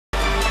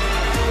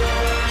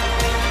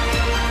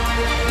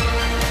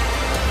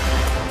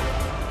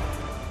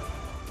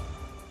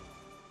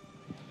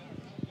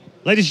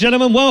Ladies and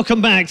gentlemen, welcome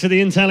back to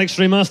the Intel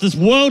Extreme Masters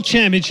World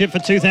Championship for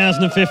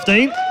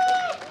 2015.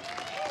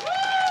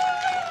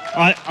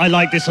 I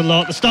like this a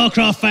lot. The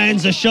StarCraft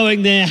fans are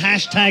showing their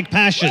hashtag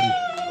passion.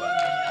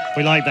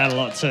 We like that a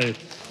lot too.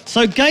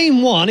 So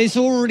game one is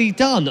already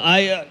done.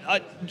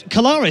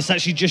 Katowice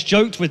actually just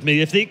joked with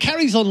me, if it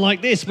carries on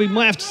like this, we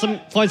might have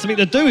to find something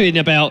to do in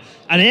about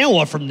an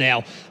hour from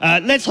now.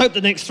 Let's hope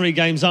the next 3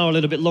 games are a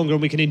little bit longer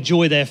and we can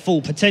enjoy their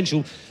full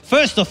potential.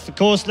 First off, of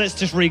course, let's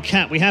just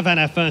recap. We have had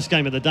our first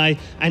game of the day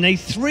and a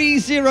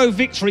 3-0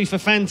 victory for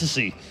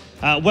Fantasy.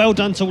 Well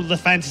done to all of the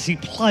Fantasy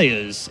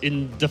players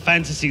in the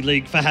Fantasy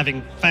League for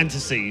having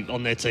Fantasy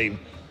on their team.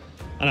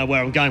 I know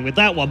where I'm going with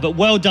that one, but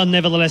well done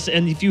nevertheless.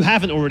 And if you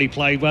haven't already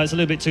played, well, it's a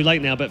little bit too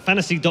late now, but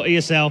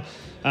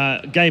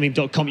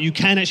fantasy.eslgaming.com, you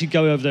can actually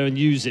go over there and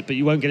use it, but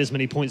you won't get as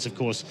many points, of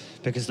course,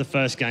 because the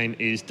first game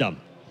is done.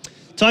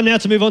 Time now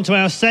to move on to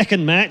our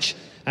second match,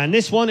 and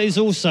this one is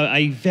also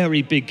a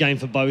very big game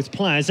for both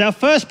players. Our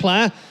first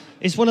player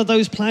is one of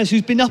those players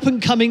who's been up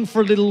and coming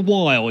for a little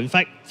while. In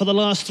fact, for the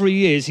last 3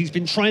 years, he's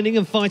been training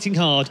and fighting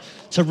hard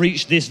to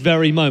reach this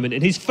very moment.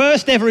 In his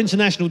first ever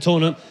international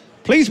tournament,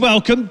 please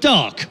welcome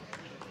Dark.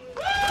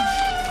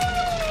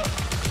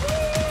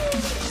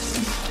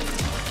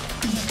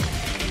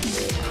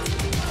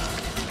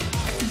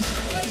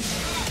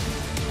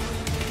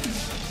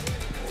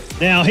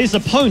 Now, his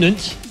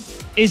opponent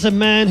is a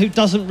man who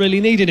doesn't really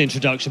need an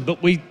introduction,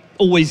 but we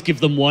always give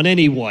them one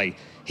anyway.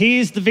 He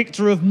is the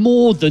victor of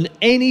more than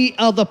any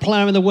other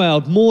player in the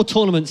world, more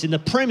tournaments in the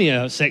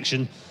Premier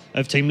section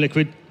of Team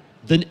Liquid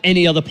than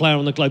any other player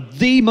on the globe.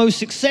 The most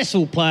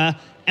successful player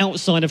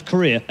outside of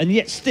Korea, and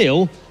yet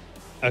still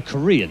a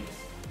Korean.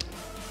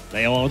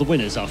 They are the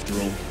winners, after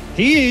all.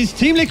 He is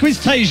Team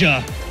Liquid's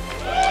Taeja.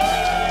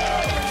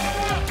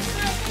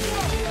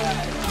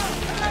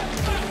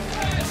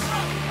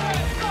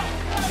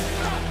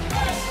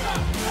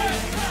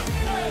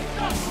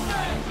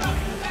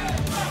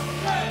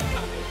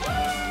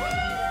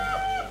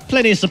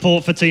 Plenty of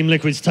support for Team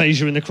Liquid's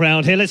Taeja in the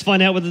crowd here. Let's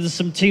find out whether there's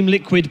some Team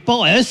Liquid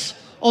bias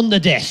on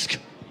the desk.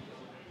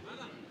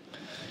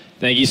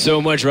 Thank you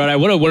so much, Radai.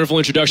 What a wonderful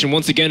introduction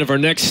once again of our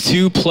next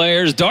 2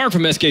 players. Dark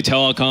from SK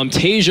Telecom,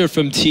 Taeja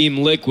from Team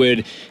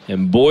Liquid.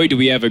 And boy, do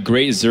we have a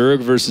great Zerg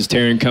versus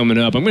Terran coming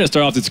up. I'm going to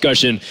start off the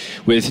discussion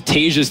with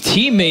Taeja's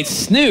teammate,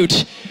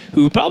 Snoot,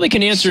 who probably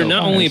can answer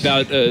not only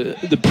about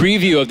the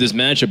preview of this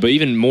matchup, but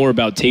even more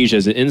about Taeja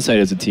as an insight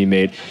as a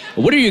teammate.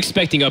 What are you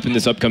expecting up in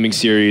this upcoming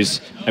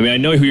series? I mean, I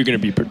know who you're going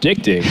to be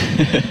predicting.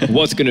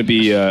 What's going to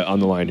be on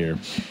the line here?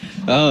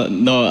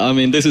 No, I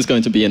mean, this is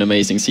going to be an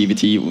amazing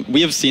CVT.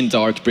 We have seen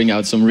Dark bring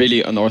out some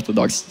really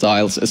unorthodox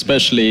styles,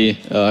 especially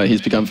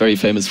he's become very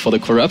famous for the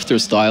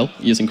Corruptor style,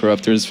 using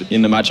Corruptors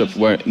in a matchup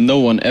where no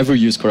one ever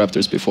used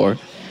Corruptors before.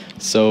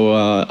 So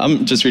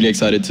I'm just really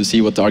excited to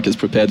see what Dark has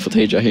prepared for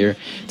Taeja here.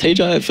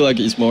 Taeja, I feel like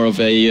he's more of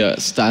a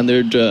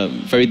standard,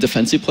 very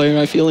defensive player,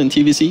 I feel, in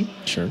TVC.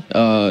 Sure.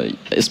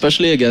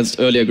 Especially against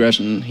early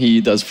aggression,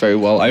 he does very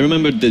well. I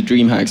remember the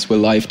Dream Hacks where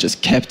Life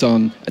just kept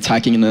on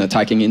attacking and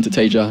attacking into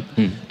Taeja,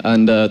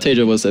 and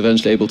Taeja was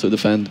eventually able to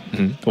defend.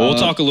 Well, we'll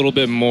talk a little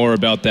bit more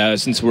about that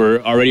since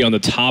we're already on the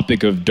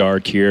topic of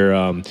Dark here.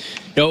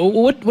 You know,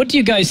 what do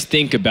you guys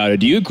think about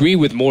it? Do you agree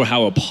with more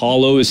how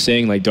Apollo is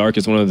saying like Dark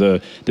is one of the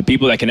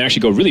people that can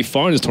actually go really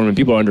far in this tournament?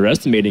 People are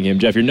underestimating him.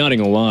 Jeff, you're nodding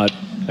a lot.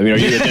 I mean, are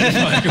you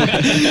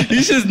identifying?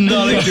 He's just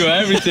nodding to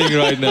everything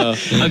right now.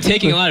 I'm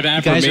taking a lot of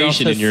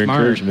affirmation in your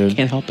encouragement.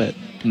 Can't help it.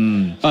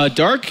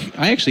 Dark,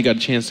 I actually got a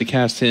chance to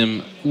cast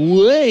him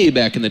way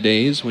back in the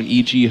days when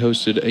EG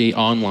hosted a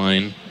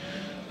online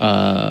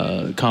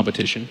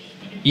competition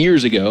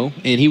years ago,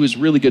 and he was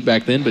really good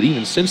back then, but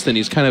even since then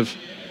he's kind of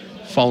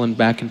fallen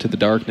back into the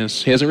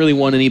darkness. He hasn't really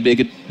won any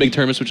big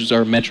tournaments, which is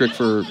our metric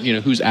for, you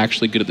know, who's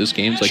actually good at this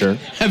game. It's like, sure.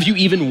 Have you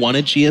even won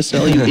a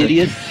GSL, you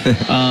idiot?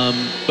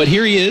 But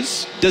here he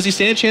is. Does he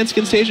stand a chance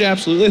against Taeja?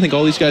 Absolutely. I think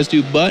all these guys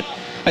do, but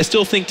I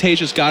still think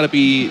Taeja's got to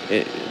be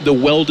the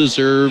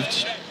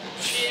well-deserved,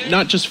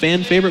 not just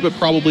fan favorite, but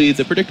probably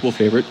the predictable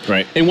favorite.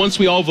 Right. And once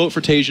we all vote for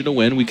Taeja to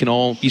win, we can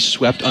all be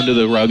swept under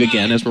the rug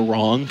again as we're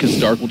wrong, because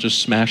Dark will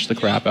just smash the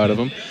crap out of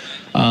him.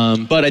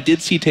 But I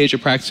did see Taeja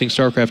practicing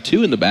StarCraft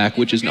 2 in the back,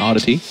 which is an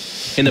oddity.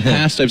 In the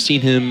past, I've seen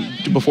him,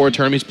 before a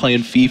tournament, he's playing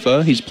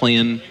FIFA, he's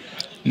playing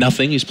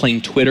nothing, he's playing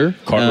Twitter.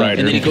 And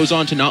then he goes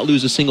on to not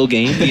lose a single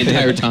game the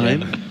entire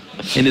time.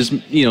 And his,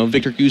 you know,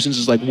 Victor Cousins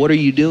is like, what are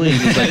you doing?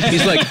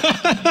 He's like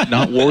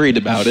not worried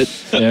about it.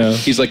 Yeah.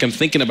 He's like, I'm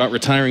thinking about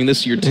retiring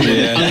this year too.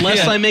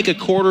 Unless I make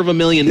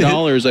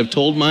 $250,000, I've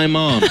told my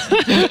mom.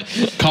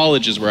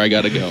 College is where I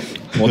got to go.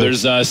 Well,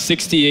 there's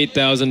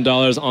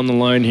 $68,000 on the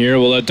line here.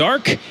 Well,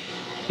 Dark,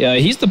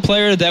 he's the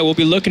player that we'll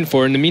be looking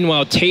for. And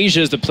meanwhile, Taeja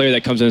is the player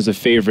that comes in as a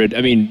favorite.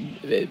 I mean,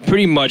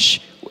 pretty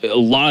much a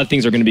lot of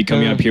things are going to be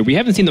coming up here. We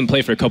haven't seen them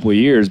play for a couple of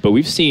years, but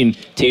we've seen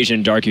Taeja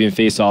and Dark even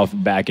face off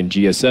back in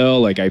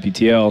GSL, like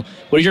IPTL.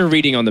 What is your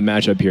reading on the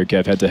matchup here,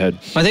 Kev, head-to-head?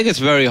 I think it's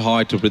very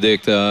hard to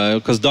predict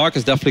because Dark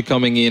is definitely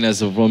coming in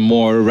as a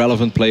more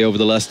relevant player over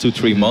the last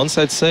 2-3 months,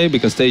 I'd say,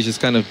 because Taeja's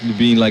kind of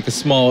been like a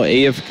small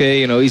AFK.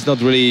 You know, he's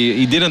not really,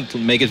 he didn't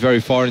make it very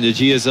far in the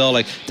GSL.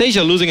 Like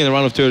Taeja losing in the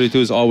round of 32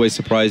 is always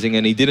surprising,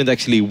 and he didn't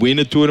actually win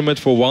a tournament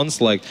for once,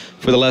 like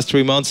for the last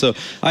 3 months. So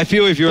I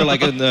feel if you're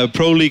like a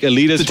Pro League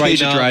elitist right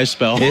now, dry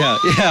spell. Yeah,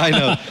 I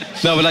know.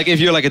 No, but like if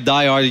you're like a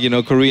diehard, you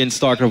know, Korean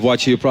StarCraft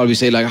watcher, you probably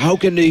say like, how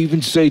can they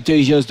even say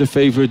Taeja is the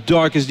favorite?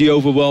 Dark is the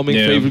overwhelming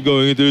favorite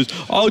going into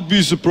this. I'd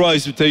be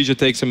surprised if Taeja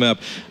takes him up.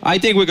 I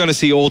think we're going to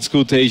see old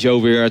school Taeja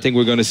over here. I think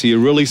we're going to see a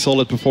really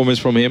solid performance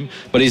from him,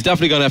 but he's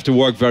definitely going to have to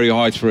work very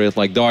hard for it.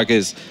 Like Dark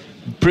is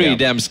pretty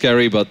damn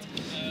scary, but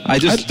I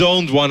just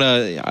don't want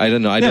to, I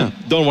don't know, I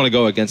don't want to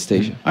go against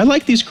Taeja. I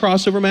like these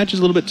crossover matches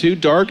a little bit too.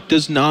 Dark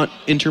does not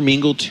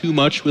intermingle too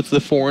much with the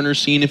foreigner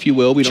scene, if you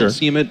will. We don't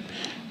see him at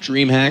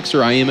DreamHacks or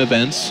IEM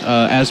events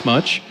as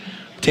much.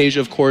 Taeja,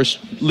 of course,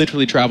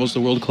 literally travels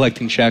the world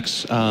collecting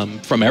checks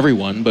from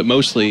everyone, but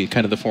mostly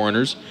kind of the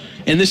foreigners.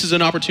 And this is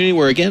an opportunity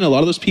where, again, a lot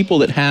of those people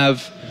that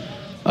have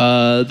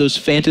those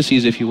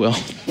fantasies, if you will,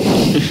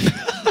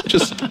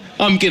 just,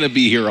 I'm going to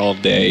be here all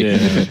day,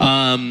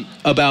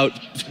 about,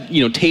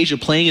 you know, Taeja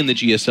playing in the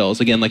GSLs,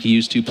 again, like he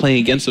used to, playing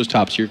against those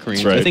top-tier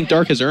Koreans. I think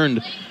Dark has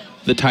earned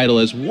the title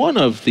as one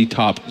of the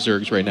top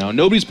Zergs right now.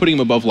 Nobody's putting him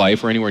above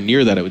Life or anywhere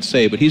near that, I would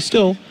say, but he's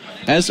still,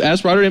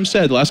 as Rotterdam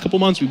said, the last couple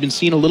months we've been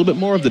seeing a little bit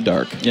more of the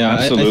Dark. Yeah,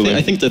 absolutely.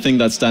 I think the thing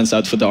that stands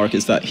out for Dark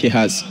is that he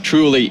has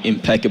truly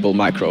impeccable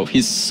macro.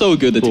 He's so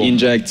good at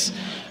injects,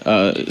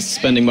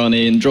 spending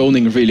money and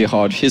droning really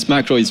hard. His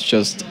macro is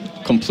just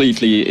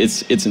completely,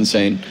 it's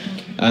insane.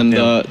 And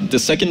the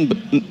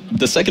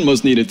second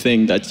most needed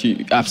thing that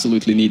you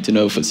absolutely need to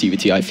know for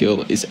CVT, I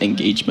feel, is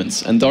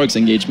engagements. And Dark's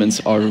engagements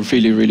are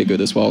really, really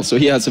good as well. So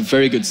he has a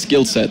very good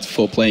skill set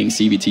for playing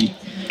CVT.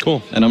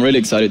 Cool. And I'm really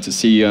excited to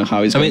see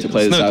how he's going to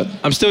play this out.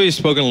 I'm still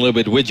spoken a little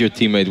bit with your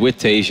teammate, with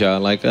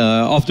Taeja. Like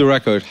off the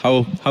record,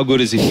 how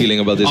good is he feeling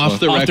about this off one?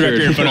 The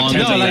record in front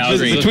of no, like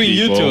between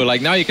you two,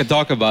 like now you can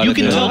talk about it. You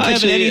can tell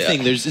Kevin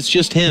anything. It's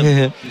just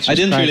him. I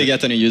didn't really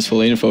get any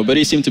useful info, but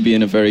he seemed to be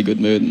in a very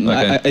good mood. And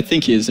I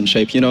think he is in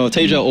shape. You know,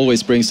 Taeja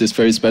always brings this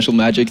very special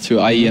magic to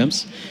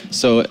IEMs.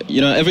 So,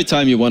 you know, every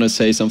time you want to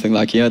say something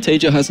like, yeah,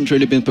 Taeja hasn't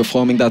really been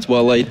performing that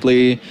well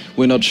lately.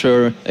 We're not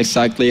sure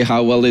exactly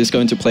how well he's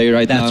going to play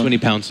right now. That's when he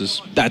pounces.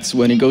 That's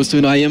when he goes to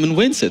an IEM and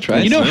wins it,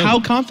 right? You know how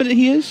confident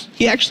he is?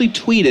 He actually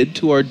tweeted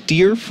to our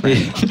dear friend.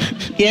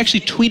 He actually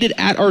tweeted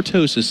at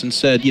Artosis and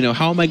said, you know,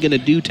 how am I going to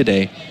do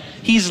today?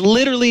 He's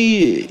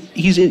literally,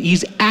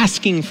 he's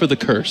asking for the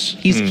curse.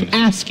 He's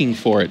asking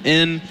for it.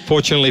 And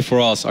fortunately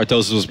for us,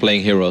 Artosis was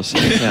playing Heroes. He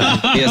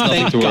has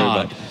nothing to worry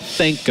about.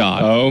 Thank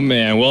God. Oh,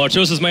 man. Well,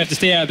 Artosis might have to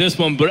stay out of this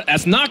one, but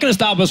that's not going to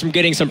stop us from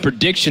getting some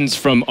predictions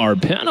from our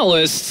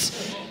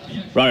panelists.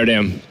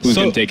 Rotterdam, who's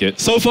going to take it?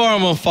 So far,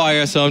 I'm on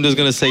fire, so I'm just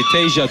going to say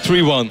Taeja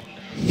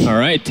 3-1. All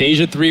right,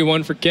 Taeja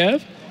 3-1 for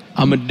Kev.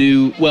 I'm going to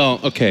do, well,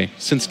 okay,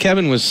 since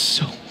Kevin was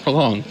so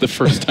wrong the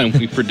first time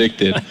we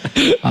predicted,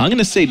 I'm going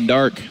to say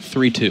Dark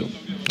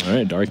 3-2. All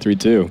right, Dark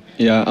 3-2.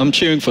 Yeah, I'm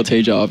cheering for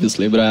Taeja,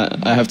 obviously,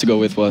 but I have to go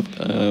with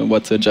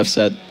what Jeff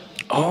said.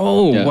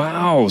 Oh,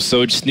 wow.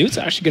 So Snoot's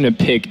actually going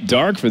to pick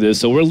Dark for this.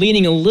 So we're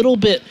leaning a little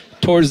bit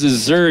towards the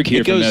Zerg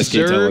here from SK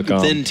Zerg,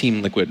 Telecom. then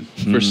Team Liquid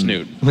for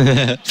Snoot.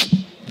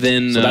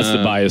 Then, so that's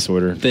the bias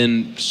order.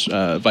 Then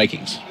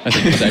Vikings. I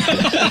think it's actually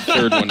the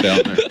third one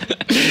down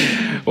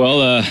there.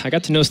 Well, I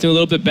got to know Snoot a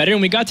little bit better,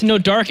 and we got to know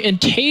Dark and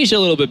Taeja a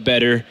little bit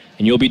better.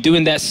 And you'll be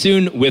doing that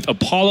soon with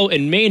Apollo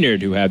and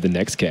Maynard, who have the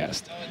next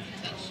cast.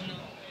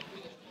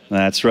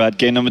 That's right.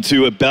 Game number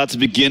 2 about to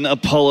begin.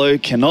 Apollo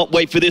cannot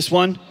wait for this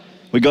one.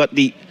 We got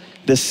the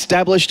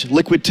established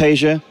Liquid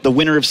Taeja, the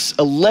winner of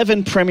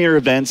 11 premier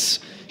events.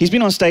 He's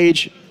been on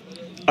stage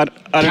I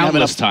don't have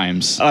enough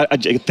times.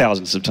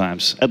 Thousands of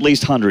times, at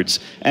least hundreds.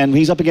 And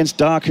he's up against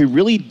Dark, who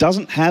really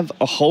doesn't have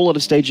a whole lot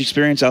of stage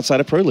experience outside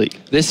of Pro League.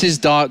 This is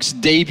Dark's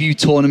debut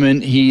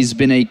tournament. He's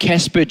been a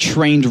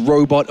Kesper-trained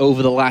robot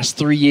over the last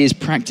 3 years,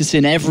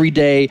 practicing every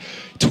day,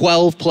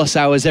 12+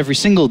 hours every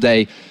single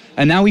day.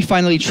 And now he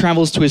finally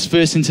travels to his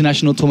first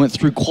international tournament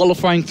through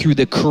qualifying through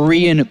the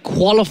Korean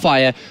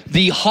qualifier,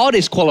 the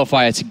hardest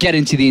qualifier to get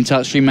into the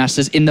Intel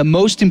Masters in the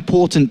most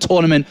important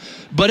tournament.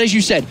 But as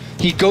you said,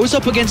 he goes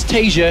up against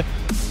Taeja,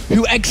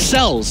 who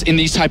excels in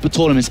these type of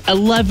tournaments.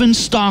 11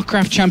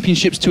 StarCraft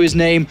championships to his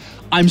name.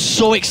 I'm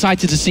so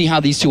excited to see how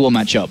these two will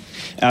match up.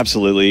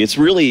 Absolutely. It's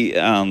really,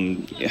 I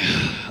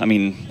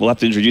mean, we'll have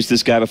to introduce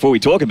this guy before we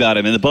talk about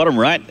him. In the bottom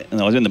right,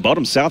 in the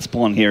bottom south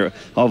spawn here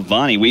of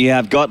Varney, we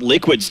have got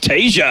Liquid's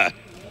Taeja.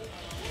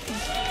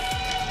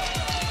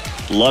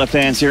 A lot of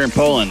fans here in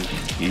Poland.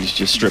 He's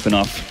just stripping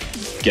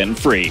off, getting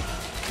free.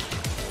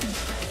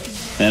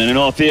 And an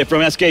off here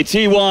from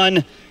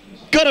SK1.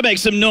 Gotta make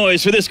some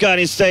noise for this guy on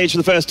his stage for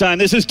the first time.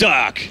 This is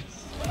Dark.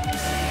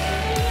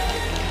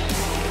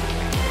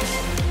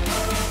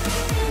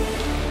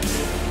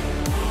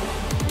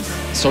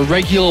 So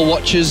regular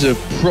watchers of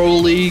Pro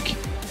League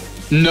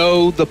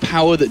know the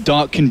power that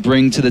Dark can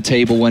bring to the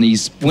table when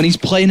he's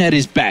playing at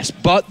his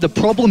best. But the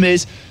problem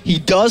is he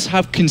does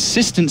have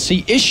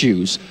consistency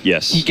issues.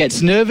 Yes. He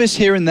gets nervous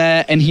here and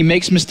there, and he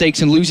makes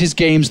mistakes and loses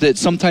games that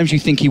sometimes you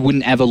think he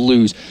wouldn't ever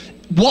lose.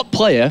 What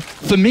player,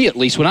 for me at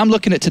least, when I'm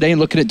looking at today and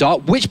looking at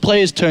Dark, which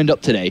player's turned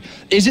up today?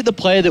 Is it the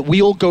player that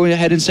we all go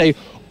ahead and say,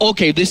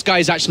 okay, this guy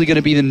is actually going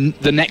to be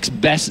the next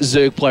best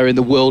Zerg player in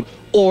the world,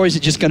 or is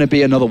it just going to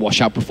be another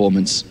washout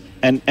performance?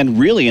 And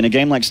really, in a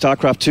game like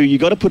StarCraft 2, you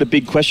got to put a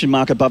big question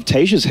mark above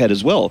Taeja's head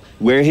as well.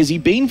 Where has he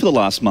been for the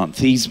last month?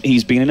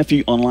 He's been in a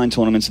few online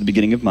tournaments at the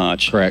beginning of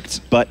March. Correct.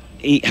 But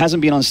he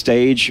hasn't been on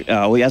stage,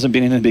 he hasn't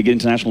been in a big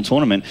international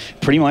tournament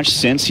pretty much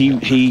since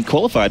he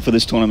qualified for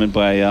this tournament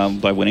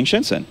by winning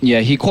Shenzhen.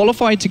 Yeah, he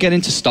qualified to get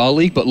into Star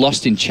League, but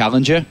lost in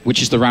Challenger,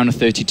 which is the round of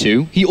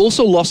 32. He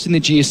also lost in the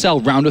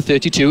GSL round of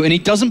 32, and he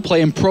doesn't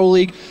play in Pro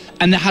League,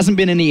 and there hasn't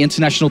been any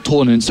international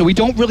tournaments, so we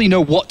don't really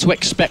know what to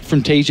expect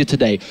from Taeja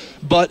today.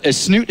 But as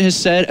Snoot has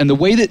said, and the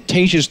way that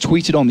Taeja's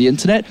tweeted on the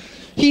internet,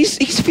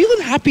 he's feeling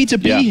happy to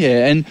be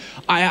here, and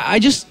I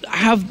just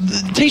have...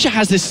 Taeja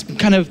has this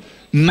kind of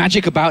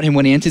magic about him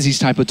when he enters these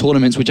type of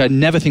tournaments, which I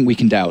never think we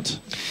can doubt.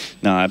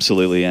 No,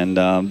 absolutely, and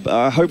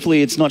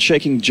hopefully it's not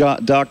shaking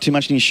Dark too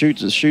much in his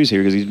shoes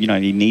here, because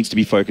he needs to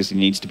be focused, he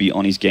needs to be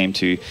on his game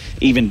to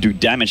even do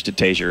damage to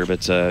Taeja.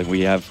 But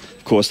we have,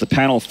 of course, the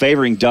panel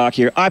favoring Dark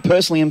here. I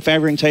personally am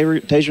favoring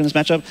Taeja in this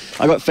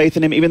matchup. I got faith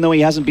in him, even though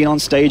he hasn't been on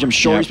stage. I'm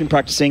sure he's been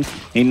practicing,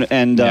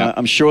 and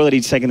I'm sure that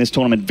he's taking this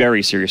tournament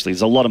very seriously.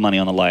 There's a lot of money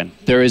on the line.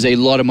 There is a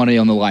lot of money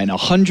on the line.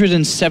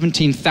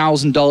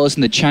 $117,000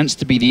 and the chance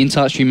to be the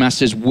Interstream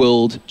Masters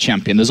World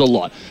Champion. There's a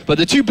lot. But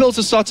the two builds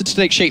have started to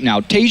take shape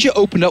now. Taeja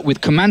opened up with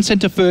Command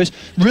Center first,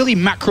 really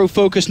macro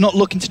focus, not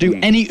looking to do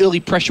any early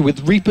pressure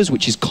with Reapers,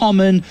 which is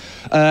common,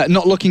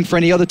 not looking for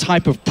any other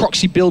type of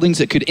proxy buildings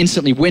that could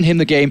instantly win him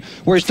the game.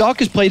 Whereas Dark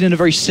has played in a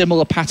very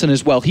similar pattern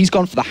as well. He's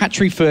gone for the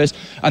hatchery first,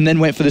 and then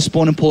went for the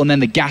spawn and pull, and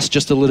then the gas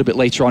just a little bit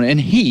later on. And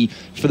he,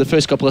 for the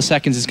first couple of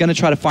seconds, is going to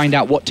try to find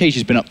out what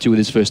Taeja's been up to with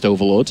his first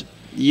Overlord.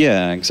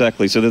 Yeah,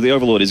 exactly. So the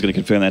Overlord is going to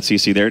confirm that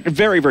CC there.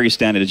 Very, very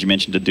standard, as you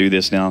mentioned, to do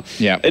this now.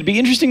 Yeah. It'd be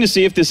interesting to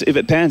see if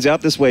it pans out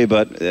this way,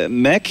 but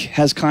Mech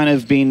has kind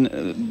of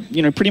been,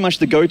 pretty much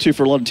the go-to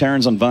for a lot of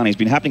Terrans on Vani. It's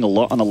been happening a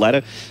lot on the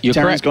ladder. You're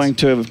Terrans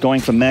going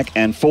for Mech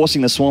and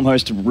forcing the Swarm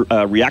host to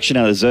reaction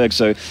out of Zerg.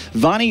 So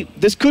Vani,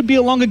 this could be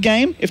a longer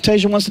game if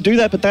Taeja wants to do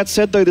that, but that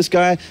said, though, this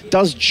guy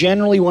does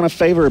generally want to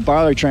favor a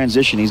Barlow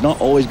transition. He's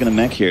not always going to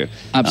Mech here.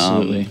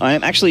 Absolutely. I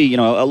am actually, a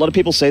lot of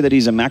people say that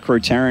he's a macro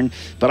Terran,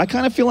 but I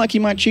kind of feel like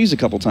he might cheese a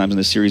couple times in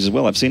this series as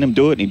well. I've seen him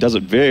do it, and he does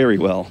it very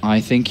well.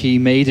 I think he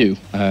may do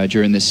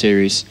during this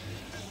series.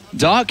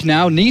 Dark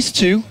now needs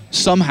to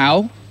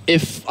somehow,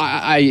 if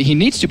he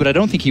needs to, but I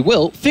don't think he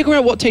will, figure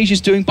out what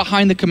Taeja's doing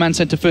behind the command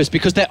center first,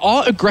 because there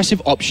are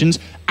aggressive options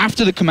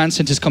after the command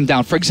centers come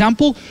down. For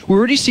example, we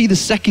already see the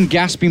second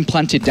gas being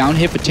planted down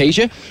here for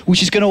Taeja,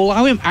 which is going to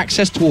allow him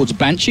access towards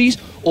Banshees,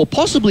 or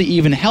possibly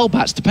even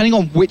Hellbats, depending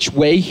on which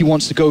way he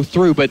wants to go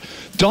through. But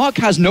Dark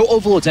has no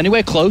Overlords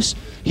anywhere close.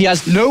 He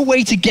has no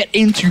way to get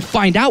in to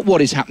find out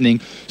what is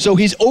happening. So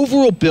his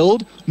overall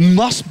build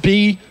must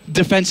be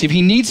defensive.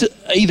 He needs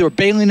either a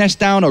Bailey Nest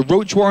down, a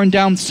Roach Warren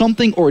down,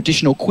 something, or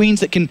additional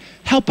Queens that can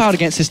help out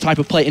against this type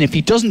of play. And if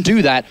he doesn't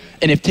do that,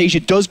 and if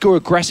Taeja does go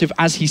aggressive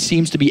as he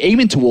seems to be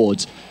aiming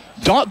towards,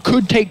 Dark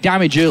could take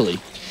damage early.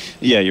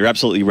 Yeah, you're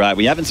absolutely right.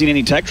 We haven't seen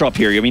any tech drop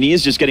here. I mean, he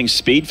is just getting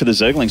speed for the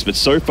Zerglings, but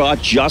so far,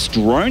 just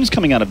drones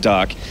coming out of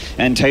Dark.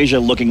 And Taeja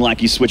looking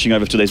like he's switching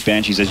over to those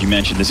Banshees, as you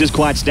mentioned. This is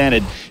quite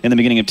standard in the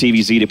beginning of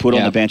TVZ to put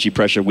on the Banshee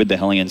pressure with the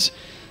Hellions.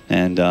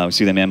 And we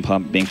see them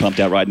being pumped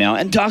out right now.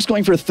 And Dark's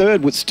going for a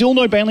third with still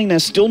no Baneling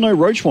Nest, still no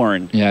Roach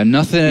Warren. Yeah,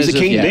 nothing. He's a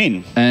keen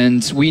bean.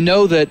 And we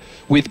know that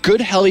with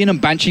good Hellion and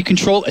Banshee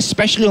control,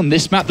 especially on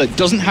this map that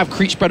doesn't have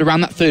creep spread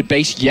around that third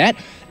base yet,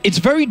 it's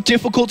very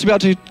difficult to be able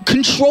to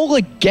control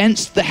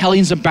against the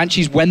Hellions and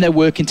Banshees when they're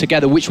working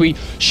together, which we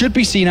should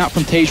be seeing out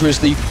from Taeja as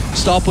the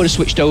Starport has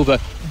switched over.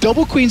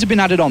 Double Queens have been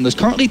added on. There's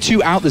currently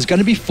 2 out. There's going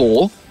to be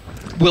 4.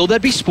 Will there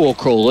be Spore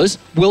Crawlers?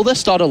 Will there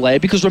start a lair?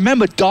 Because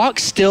remember, Dark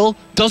still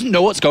doesn't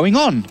know what's going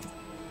on.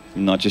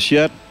 Not just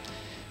yet.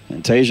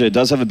 And Taeja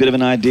does have a bit of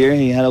an idea.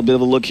 He had a bit of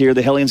a look here.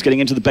 The Hellions getting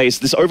into the base.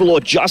 This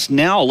Overlord just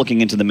now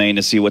looking into the main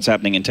to see what's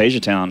happening in Taeja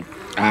Town.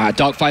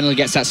 Dark finally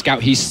gets that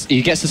scout. He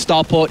gets the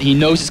Starport. He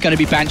knows it's going to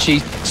be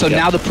Banshees. So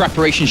now the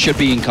preparation should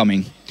be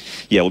incoming.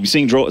 Yeah, we'll be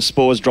seeing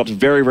Spores dropped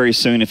very, very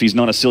soon if he's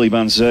not a silly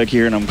bun Zerg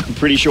here, and I'm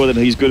pretty sure that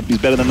he's good. He's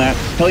better than that.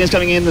 Hellions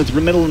coming in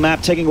the middle of the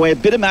map, taking away a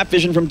bit of map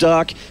vision from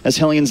Dark, as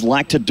Hellions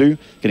like to do,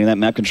 getting that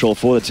map control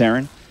for the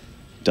Terran.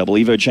 Double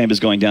Evo Chambers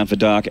going down for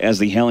Dark as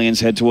the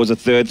Hellions head towards a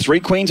third. 3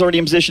 Queens already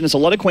in position. There's a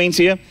lot of Queens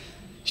here.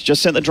 He's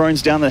just sent the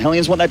drones down. The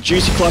Hellions want that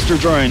juicy cluster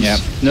of drones. Yeah.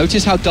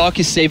 Notice how Dark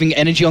is saving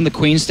energy on the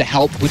Queens to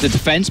help with the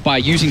defense by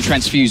using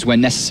Transfuse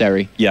when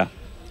necessary. Yeah.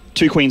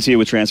 2 Queens here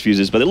with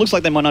Transfuses, but it looks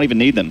like they might not even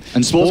need them.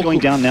 And Spores going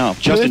down now,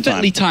 just in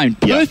time.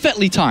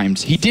 Perfectly timed.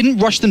 He didn't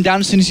rush them down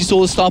as soon as he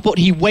saw the Starport.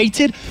 He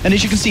waited, and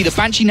as you can see, the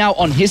Banshee now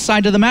on his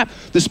side of the map.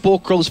 The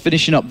Spore Crawler's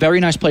finishing up. Very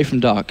nice play from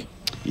Dark.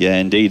 Yeah,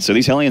 indeed. So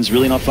these Hellions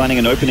really not finding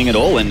an opening at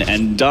all,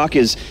 and Dark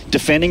is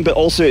defending, but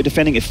also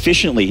defending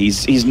efficiently.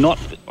 He's not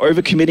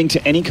overcommitting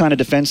to any kind of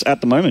defense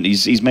at the moment.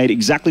 He's made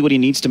exactly what he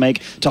needs to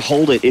make to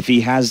hold it if he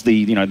has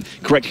the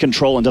correct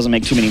control and doesn't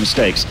make too many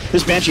mistakes.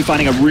 This Banshee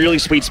finding a really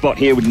sweet spot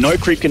here with no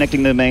creep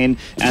connecting the main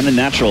and the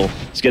natural.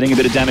 He's getting a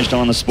bit of damage done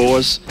on the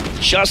spores.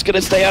 Just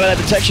gonna stay out of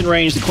that detection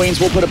range. The Queens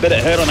will put a bit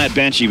of hurt on that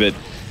Banshee, but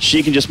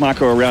she can just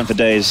micro around for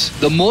days.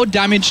 The more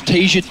damage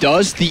Taeja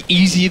does, the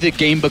easier the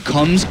game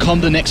becomes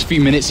come the next few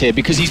minutes here,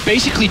 because he's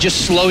basically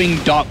just slowing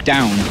Dark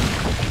down.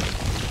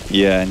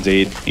 Yeah,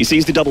 indeed. He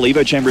sees the double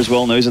Evo chamber as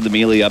well, knows that the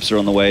melee ups are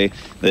on the way.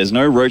 There's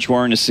no Roach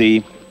Warren to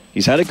see.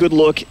 He's had a good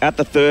look at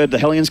the third. The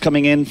Hellions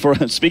coming in for,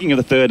 speaking of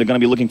the third, are going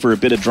to be looking for a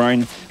bit of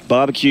drone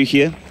barbecue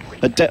here.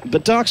 But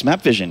Dark's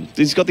map vision,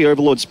 he's got the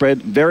Overlord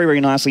spread very, very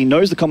nicely,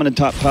 knows the common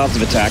paths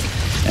of attack,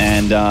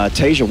 and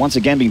Taeja once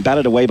again being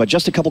battered away by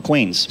just a couple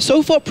Queens.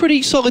 So far,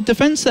 pretty solid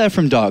defense there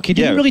from Dark. He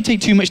didn't really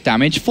take too much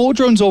damage. 4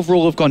 drones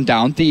overall have gone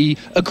down. The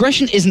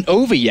aggression isn't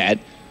over yet,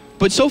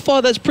 but so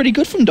far that's pretty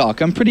good from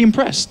Dark. I'm pretty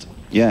impressed.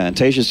 Yeah, and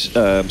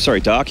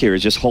Taeja's, Dark here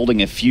is just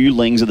holding a few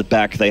Lings at the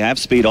back. They have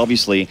speed,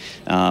 obviously.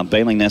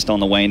 Bailing Nest on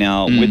the way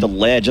now with the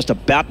Lair just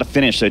about to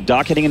finish. So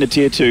Dark heading into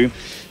Tier 2.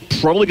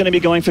 Probably going to be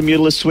going for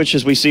Mutalisk switch,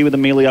 as we see with the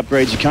melee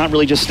upgrades. You can't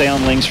really just stay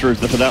on Lings for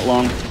that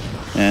long.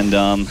 And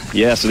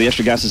yeah, so the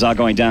extra gases are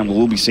going down.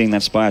 We'll be seeing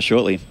that Spire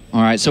shortly.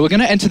 All right, so we're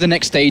going to enter the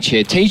next stage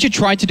here. Taeja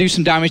tried to do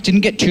some damage,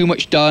 didn't get too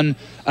much done,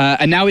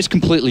 and now it's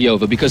completely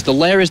over because the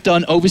Lair is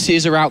done,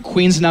 Overseers are out,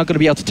 Queens are now going to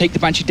be able to take the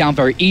Banshee down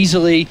very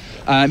easily.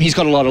 He's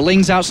got a lot of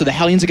Lings out, so the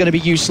Hellions are going to be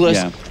useless.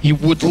 Yeah. He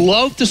would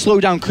love to slow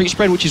down creep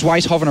spread, which is why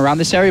he's hovering around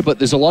this area, but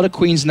there's a lot of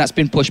Queens and that's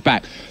been pushed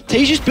back.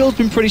 Taeja's build's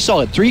been pretty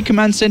solid. 3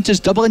 command centers,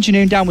 double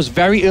engineering down was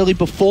very early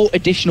before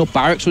additional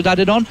barracks was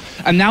added on,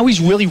 and now he's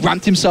really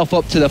ramped himself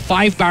up to the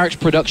 5 barracks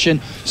production.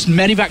 Some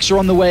Medivacs are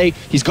on the way.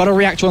 He's got a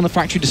reactor on the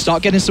factory to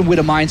start getting some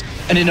Widow Mines.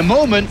 And in a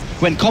moment,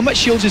 when Combat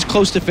Shields is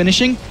close to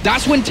finishing,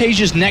 that's when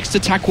Taeja's next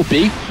attack will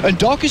be. And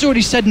Dark is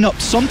already setting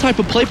up some type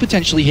of play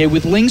potentially here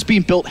with Lings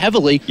being built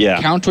heavily.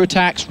 Yeah.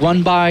 Counterattacks,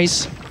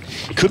 run-bys.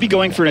 Could be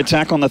going for an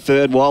attack on the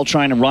third while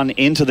trying to run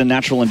into the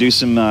natural and do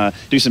some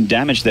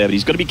damage there. But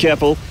he's got to be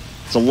careful.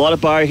 There's a lot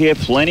of bio here,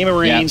 plenty of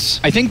Marines.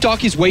 Yeah. I think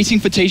Dark is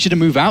waiting for Taeja to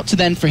move out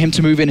for him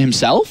to move in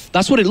himself.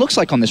 That's what it looks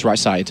like on this right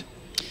side.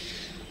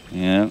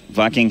 Yeah,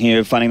 Viking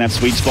here finding that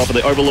sweet spot, but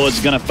the Overlord's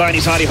going to find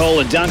his hidey hole,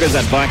 and down goes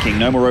that Viking.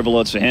 No more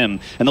Overlords for him.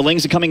 And the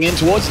Lings are coming in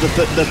towards the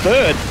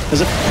third.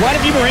 There's quite a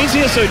few Marines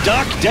here, so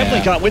Dark definitely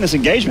can't win this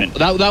engagement.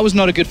 That was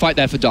not a good fight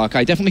there for Dark.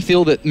 I definitely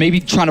feel that maybe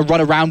trying to run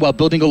around while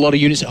building a lot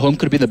of units at home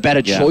could have been the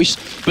better choice,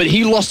 but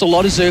he lost a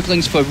lot of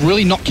Zerglings for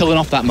really not killing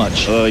off that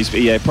much. He's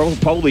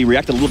probably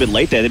reacted a little bit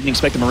late there. They didn't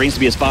expect the Marines to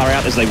be as far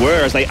out as they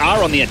were, as they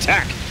are on the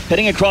attack.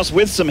 Heading across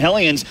with some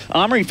Hellions.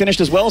 Armory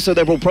finished as well, so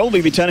they will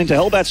probably be turning to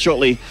Hellbats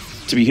shortly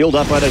to be healed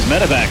up by those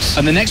Medivacs.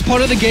 And the next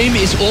part of the game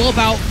is all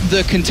about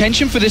the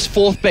contention for this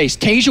 4th base.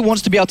 Taeja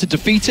wants to be able to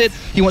defeat it.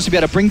 He wants to be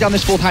able to bring down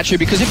this 4th hatchery,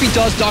 because if he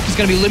does, Dark is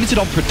going to be limited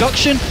on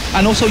production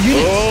and also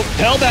units. Oh,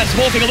 Hellbats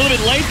walking a little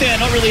bit late there,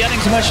 not really adding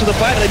so much to the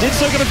fight, but they did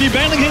still get a few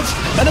Baneling hits,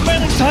 and the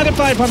Baneling's target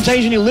fired from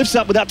Taeja, and he lifts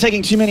up without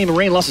taking too many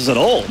Marine losses at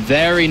all.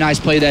 Very nice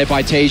play there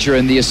by Taeja,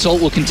 and the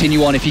assault will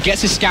continue on. If he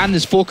gets his scan,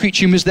 there's 4 creep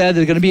tumors there.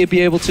 They're going to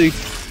be able to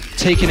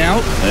taken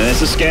out.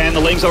 There's a scan.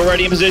 The Lings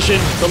already in position.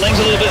 The Lings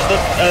a little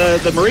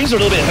bit, the Marines are a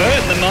little bit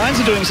hurt, and the Mines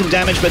are doing some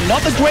damage, but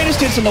not the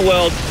greatest hits in the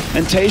world.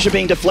 And Taeja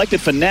being deflected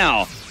for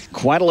now.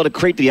 Quite a lot of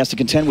creep that he has to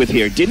contend with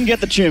here. Didn't get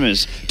the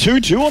tumors.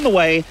 2-2 on the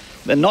way.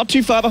 They're not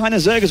too far behind the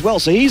Zerg as well,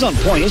 so he's on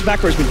point. His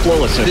back row's been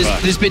flawless so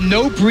far. There's been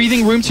no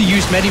breathing room to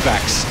use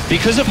Medivacs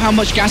because of how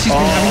much gas he's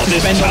been having to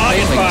spend on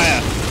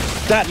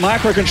Banelings. That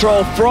micro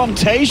control from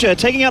Taeja,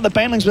 taking out the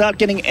Banelings without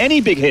getting any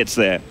big hits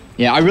there.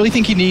 Yeah, I really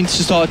think he needs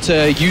to start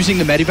using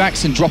the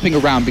Medivacs and dropping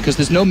around, because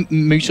there's no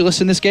Mutalisk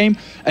in this game,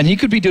 and he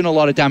could be doing a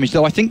lot of damage,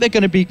 though I think they're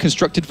going to be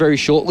constructed very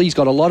shortly. He's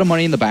got a lot of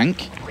money in the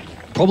bank.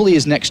 Probably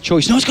his next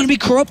choice. No, it's going to be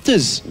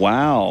Corruptors.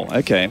 Wow,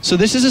 okay. So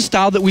this is a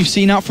style that we've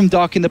seen out from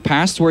Dark in the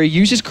past, where he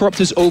uses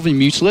Corruptors over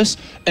Mutalisk,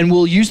 and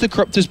will use the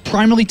Corruptors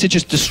primarily to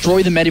just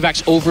destroy the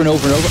Medivacs over and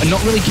over and over, and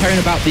not really caring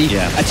about the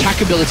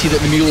attack ability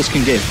that the Mutalisk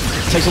can give.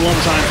 Takes a long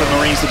time for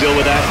Marines to deal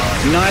with that.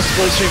 Nice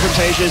split stream from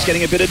Taeja, is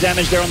getting a bit of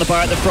damage there on the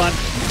bar at the front.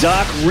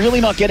 Dark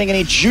really not getting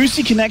any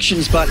juicy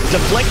connections, but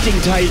deflecting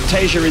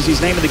Taeja is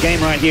his name of the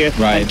game right here.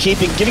 Right.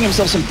 And giving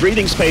himself some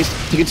breathing space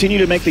to continue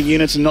to make the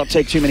units and not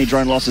take too many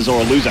drone losses,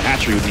 or lose a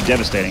hatchery would be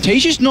devastating.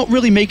 Taeja's not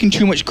really making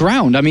too much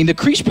ground. I mean, the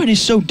creep spread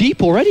is so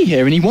deep already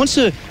here, and he wants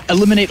to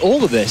eliminate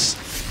all of this.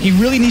 He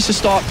really needs to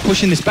start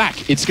pushing this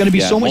back. It's going to be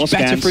so much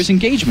better for his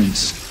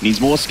engagements. Needs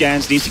more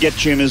scans, needs to get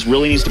tumors,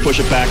 really needs to push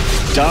it back.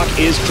 Dark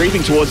is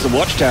creeping towards the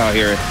watchtower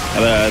here.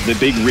 The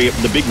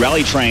big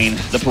rally train.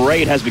 The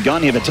parade has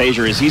begun here for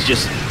Taeja, as he's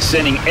just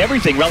sending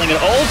everything, rallying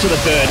it all to the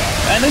third.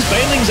 And this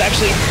Banelings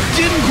actually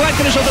didn't quite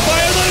finish off the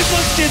fire. Those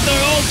ones did though.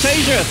 Oh,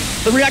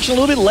 Taeja, the reaction a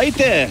little bit late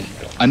there.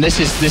 And this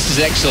is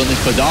excellent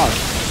for Dark.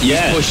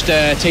 Yeah. He's pushed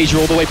Taeja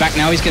all the way back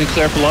now. He's going to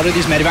clear up a lot of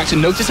these Medivacs.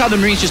 And notice how the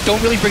Marines just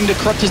don't really bring the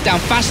Corruptors down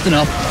fast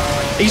enough.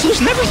 He's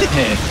losing everything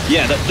here.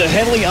 Yeah, the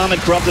heavily armored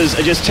Corruptors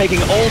are just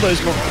taking all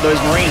those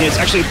Marine hits.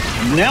 Actually,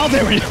 now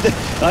they're in...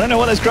 I don't know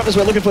what those Corruptors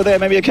were looking for there.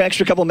 Maybe an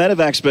extra couple of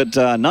medevacs,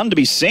 but none to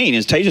be seen,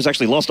 as Taeja's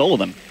actually lost all of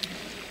them.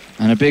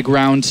 And a big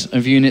round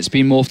of units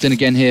being morphed in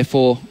again here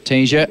for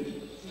Taeja.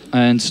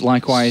 And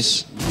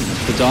likewise,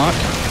 the Dark.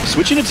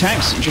 Switching to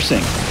tanks,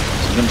 interesting.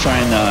 So we're going to try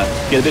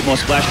and get a bit more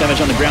splash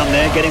damage on the ground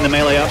there, getting the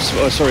melee ups,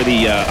 or sorry,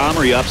 the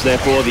armory ups there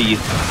for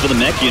the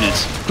mech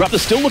units.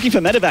 Corruptor's still looking for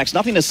medevacs,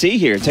 nothing to see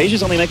here.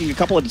 Taeja's only making a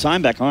couple at a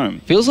time back home.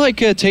 Feels like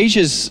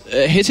Taeja's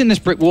hitting this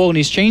brick wall and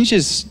he's changed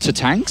his to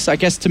tanks, I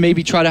guess, to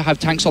maybe try to have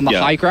tanks on the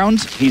high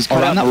ground. He's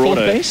cut out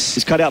Marauder.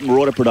 He's cut out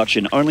Marauder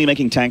production, only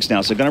making tanks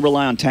now. So going to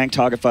rely on tank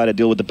target fire to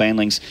deal with the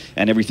Banelings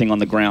and everything on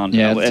the ground.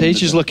 Yeah,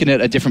 Taeja's looking at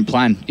a different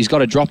plan. He's got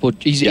to drop, or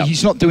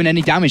he's not doing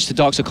any damage to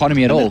Dark's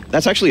economy at all.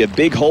 That's actually a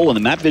big hole in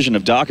the map vision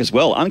of Dark as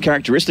well.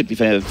 Uncharacteristically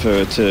to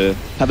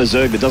have a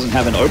Zerg that doesn't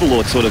have an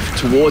Overlord sort of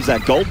towards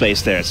that gold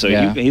base there. So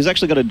he's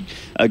actually got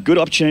a good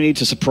opportunity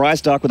to surprise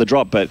Dark with a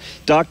drop. But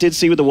Dark did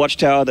see with the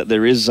Watchtower that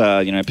there is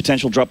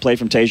potential drop play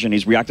from Taeja, and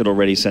he's reacted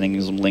already, sending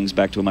his Lings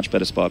back to a much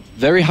better spot.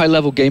 Very high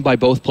level game by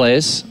both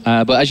players.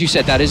 But as you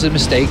said, that is a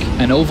mistake.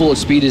 And Overlord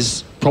speed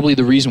is probably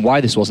the reason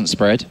why this wasn't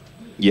spread.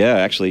 Yeah,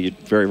 actually,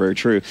 very, very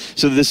true.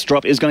 So this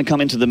drop is going to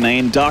come into the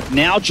main. Dark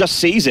now just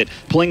sees it,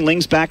 pulling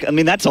Lings back. I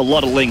mean, that's a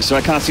lot of Lings, so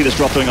I can't see this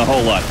drop doing a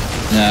whole lot.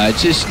 No,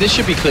 this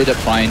should be cleared up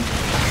fine.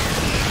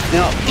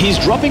 Now, he's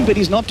dropping, but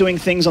he's not doing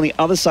things on the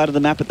other side of the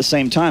map at the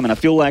same time. And I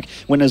feel like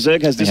when a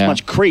Zerg has this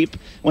much creep,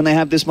 when they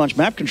have this much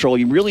map control,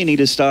 you really need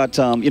to start,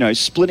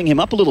 splitting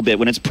him up a little bit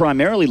when it's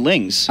primarily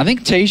Lings. I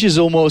think Taeja's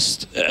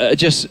almost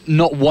just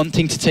not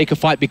wanting to take a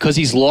fight because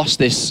he's lost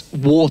this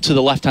war to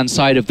the left-hand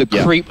side of the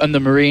creep and the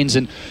Marines.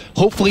 And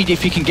hopefully,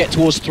 if he can get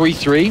towards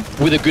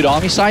 3-3 with a good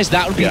army size,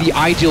 that would be the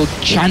ideal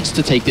chance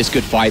to take this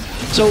good fight.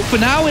 So for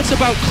now, it's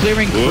about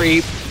clearing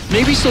creep,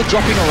 maybe still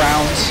dropping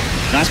around.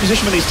 Nice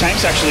position with these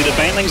tanks, actually. The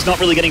Baneling's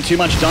not really getting too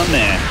much done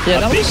there.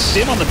 Yeah, a big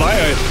stim on the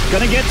bio.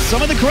 Gonna get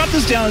some of the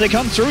Corruptors down as they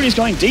come through, and he's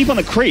going deep on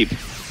the creep.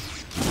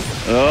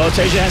 Oh,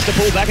 Taeja has to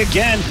pull back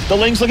again. The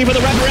Ling's looking for the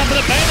wraparound for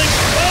the Banelings.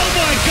 Oh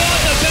my god,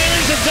 the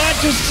Banelings have died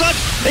to such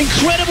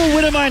incredible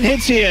Widowmine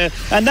hits here,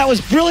 and that was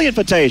brilliant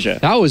for Taeja.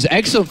 That was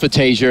excellent for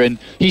Taeja, and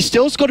he's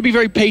still got to be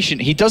very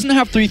patient. He doesn't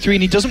have 3-3,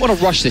 and he doesn't want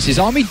to rush this. His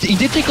army, he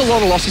did take a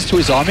lot of losses to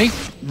his army.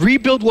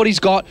 Rebuild what he's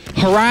got,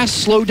 harass,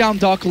 slow down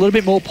Dark a little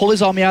bit more, pull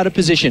his army out of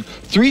position.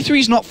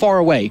 3-3's not far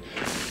away.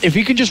 If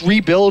he can just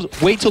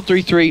rebuild, wait till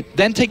 3-3,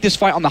 then take this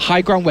fight on the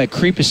high ground where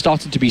creep is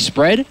starting to be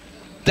spread,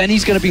 then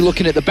he's going to be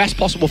looking at the best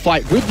possible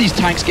fight with these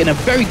tanks in a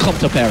very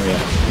clumped up area.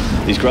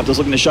 These Corruptors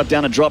looking to shut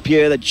down a drop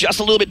here. They're just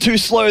a little bit too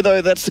slow,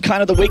 though. That's the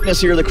kind of the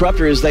weakness here of the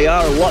Corruptor, is they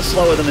are a lot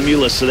slower than the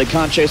Mulists, so they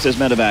can't chase those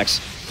medevacs.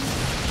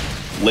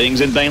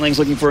 Lings and Banelings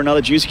looking for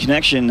another juicy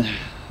connection.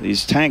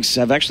 These tanks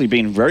have actually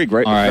been very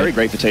great for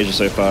Taeja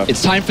so far.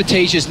 It's time for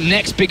Taeja's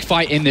next big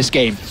fight in this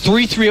game.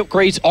 3-3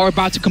 upgrades are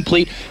about to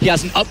complete. He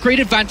has an upgrade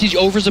advantage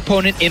over his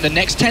opponent in the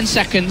next 10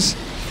 seconds.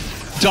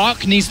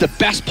 Dark needs the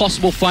best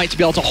possible fight to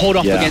be able to hold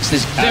off against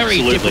this very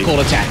difficult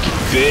attack.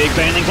 Big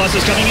Baneling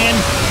clusters coming in.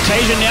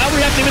 Taeja now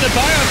reacting with the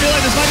bio. I feel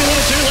like this might be a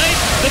little too late.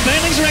 The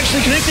Banelings are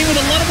actually connecting with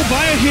a lot of the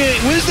bio here.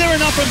 Was there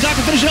enough from Dark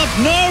to finish it up?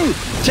 No!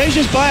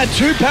 Taeja's bio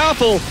too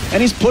powerful, and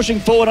he's pushing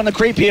forward on the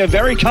creep here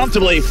very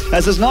comfortably,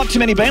 as there's not too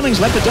many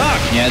Banelings left to Dark.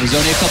 Yeah, there's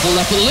only a couple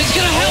left, but the Link's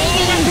gonna help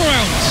the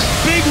wraparound.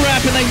 Big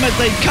wrap, and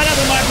they cut out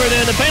the micro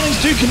there. The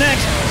Banelings do connect.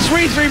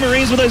 3-3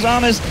 Marines with those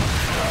armors.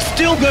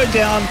 Still go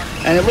down,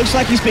 and it looks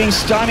like he's being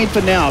stymied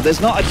for now.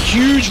 There's not a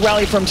huge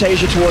rally from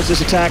Taeja towards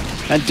this attack,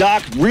 and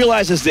Dark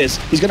realizes this.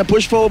 He's going to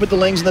push forward with the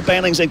Lings and the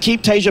Banelings and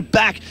keep Taeja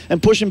back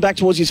and push him back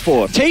towards his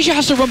fort. Taeja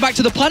has to run back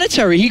to the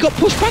planetary. He got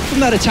pushed back from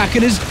that attack,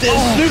 and as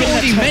Snoop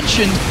already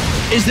mentioned,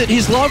 is that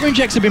his lava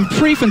injects have been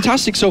pretty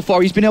fantastic so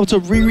far. He's been able to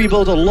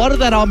rebuild a lot of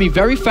that army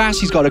very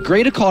fast. He's got a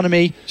great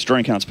economy. His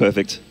drone count's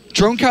perfect.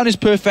 Drone count is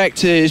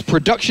perfect. His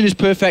production is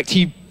perfect.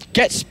 He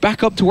gets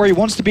back up to where he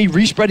wants to be,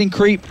 respreading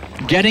creep,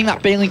 getting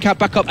that Baneling cap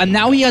back up, and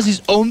now he has his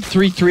own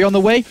 3-3 on the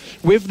way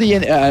with the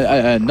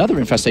another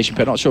infestation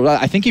pit. Not sure.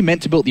 I think he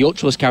meant to build the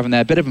Ultralisk cavern there.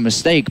 A bit of a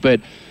mistake,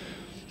 but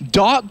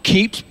Dark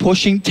keeps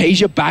pushing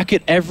Taeja back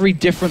at every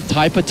different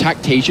type of attack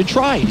Taeja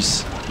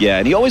tries. Yeah,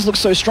 and he always looks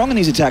so strong in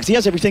these attacks. He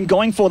has everything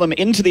going for them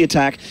into the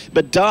attack,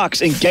 but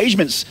Dark's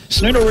engagements,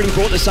 Snoot already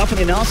brought this up in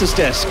the analysis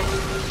desk.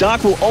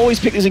 Dark will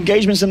always pick these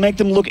engagements and make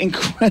them look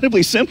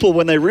incredibly simple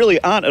when they really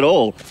aren't at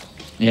all.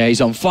 Yeah,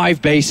 he's on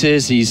 5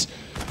 bases. He's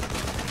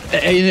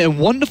in a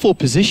wonderful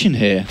position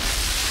here.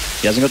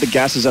 He hasn't got the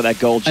gases at that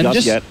gold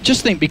just yet.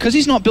 Just think, because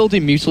he's not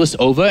building Mutalist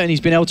over and he's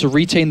been able to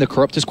retain the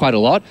Corruptors quite a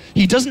lot,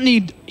 he doesn't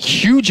need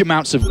huge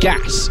amounts of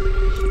gas.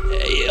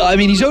 I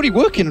mean, he's only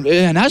working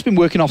and has been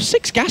working off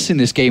 6 gas in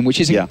this game, which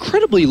is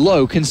incredibly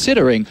low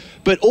considering.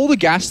 But all the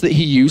gas that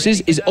he uses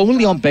is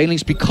only on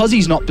Banelings because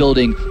he's not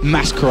building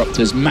mass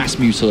Corruptors, mass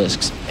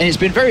Mutalisks. And it's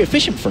been very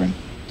efficient for him.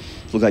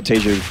 Looked like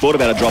Taeja thought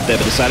about a drop there,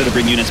 but decided to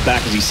bring units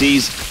back as he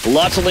sees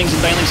lots of Lings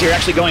and Banelings here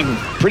actually going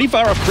pretty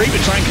far off creep to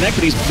try and connect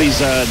with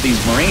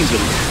these Marines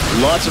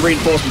with lots of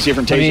reinforcements here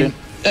from Taeja. I mean,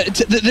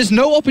 there's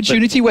no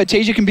opportunity where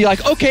Taeja can be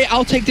like, okay,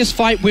 I'll take this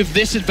fight with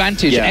this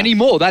advantage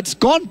anymore. That's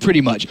gone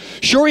pretty much.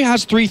 Sure, he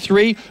has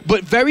 3-3,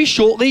 but very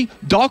shortly,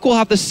 Dark will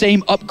have the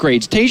same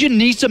upgrades. Taeja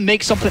needs to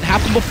make something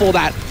happen before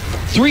that.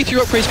 3-3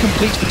 upgrades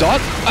complete for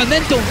Dark, and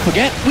then don't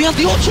forget, we have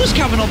the Ultras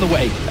coming on the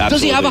way. Absolutely.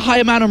 Does he have a high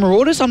amount of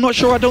Marauders? I'm not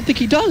sure. I don't think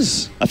he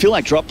does. I feel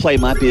like drop play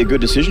might be a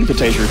good decision for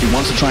Taeja if he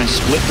wants to try and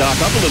split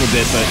Dark up a little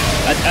bit, but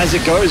as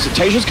it goes,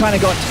 Taeja's kind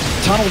of got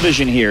tunnel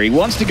vision here. He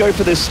wants to go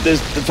for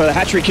for the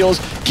hatchery kills,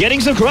 getting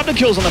some corruptor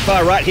kills on the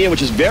far right here,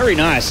 which is very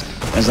nice,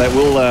 as that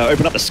will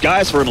open up the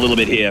skies for him a little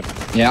bit here.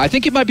 Yeah, I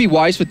think it might be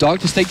wise for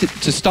Dark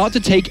to start to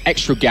take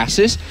extra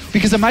gases,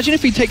 because imagine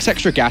if he takes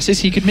extra gases,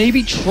 he could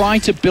maybe try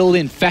to build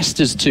in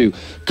Festas too.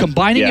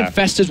 Combining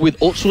Infestors with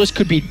Ultralisk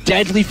could be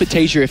deadly for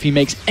Taeja if he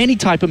makes any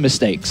type of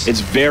mistakes. It's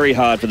very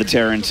hard for the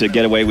Terran to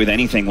get away with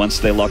anything once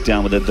they're locked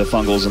down with the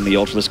Fungals and the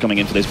Ultralisk coming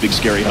in for those big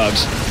scary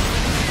hugs.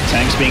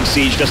 Tanks being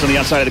sieged just on the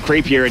outside of the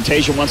creep here, and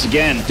Taeja once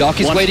again Dark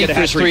is waiting for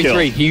his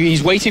 3-3.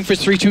 He's waiting for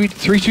his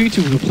 3-2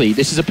 to complete.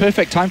 This is a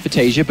perfect time for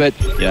Taeja, but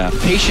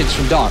patience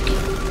from Dark.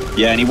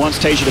 Yeah, and he wants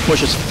Taeja to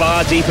push as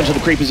far deep into the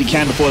creep as he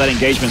can before that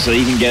engagement so that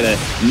he can get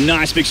a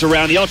nice big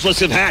surround. The Ultralisks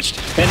have hatched,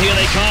 and here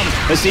they come.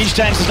 The siege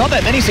tanks, there's not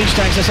that many siege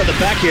tanks just at the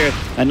back here,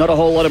 and not a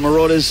whole lot of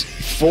Marauders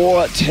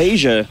for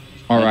Taeja.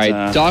 All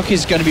right, Dark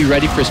is going to be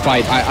ready for his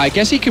fight. I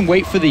guess he can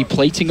wait for the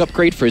plating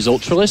upgrade for his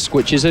Ultralisk,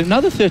 which is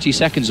another 30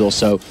 seconds or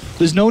so.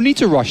 There's no need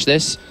to rush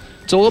this.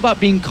 It's all about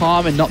being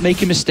calm and not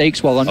making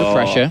mistakes while under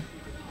pressure.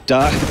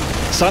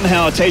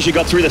 Somehow Taeja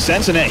got through the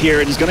sensor net here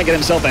and he's going to get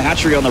himself a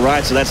hatchery on the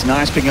right, so that's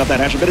nice, picking up that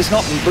hatchery, but it's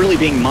not really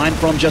being mined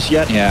from just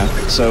yet. Yeah.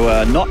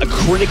 So not a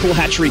critical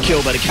hatchery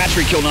kill, but a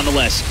hatchery kill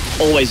nonetheless.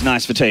 Always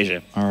nice for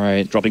Taeja. All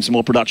right. Dropping some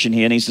more production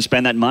here, needs to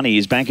spend that money.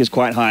 His bank is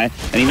quite high,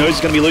 and he knows he's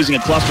going to be losing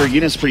a cluster of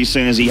units pretty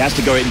soon as he has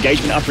to go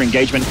engagement after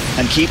engagement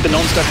and keep the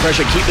non-stop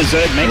pressure, keep the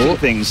Zerg making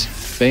things.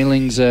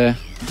 Bailing's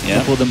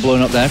couple of them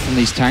blown up there from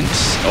these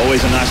tanks.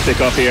 Always a nice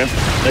pick off here.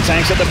 The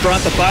tanks at the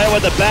front, the bio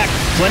at the back.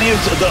 Plenty of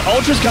the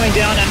Ultras coming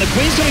down, and the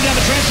Queen's coming down,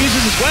 the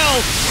Transfusers as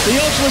well. The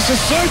Ultras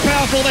are so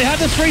powerful. They have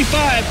the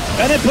 3-5,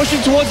 and they're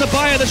pushing towards the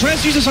bio. The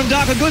Transfusers from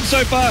Dark are good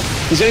so far.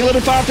 He's getting a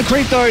little far off the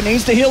creep, though.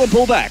 Needs to heal and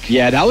pull back.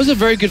 Yeah, that was a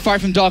very good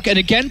fight from Dark, and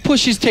again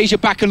pushes Taeja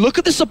back. And look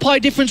at the supply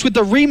difference with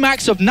the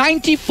remax of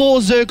 94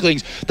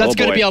 Zerglings. That's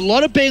going to be a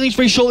lot of Bailings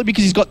very shortly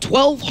because he's got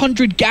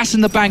 1,200 gas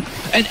in the bank.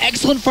 An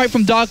excellent fight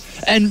from Dark,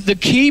 and the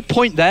key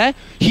point there,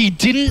 he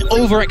didn't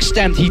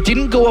overextend. He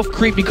didn't go off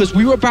creep because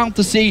we were about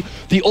to see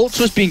the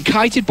Ultras being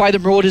kited by the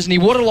Marauders, and he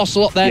would have lost a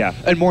lot there. Yeah.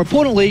 And more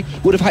importantly,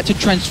 would have had to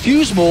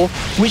transfuse more,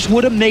 which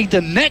would have made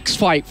the next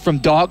fight from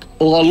Dark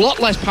a lot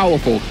less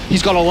powerful.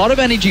 He's got a lot of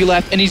energy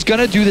left, and he's going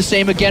to do the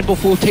same again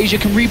before Taeja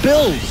can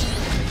rebuild.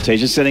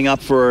 Taeja's setting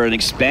up for an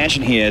expansion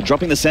here,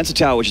 dropping the sensor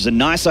tower, which is a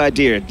nice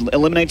idea. It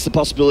eliminates the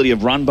possibility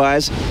of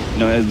run-bys.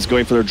 You know, it's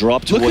going for a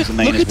drop towards the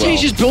main as well. Look at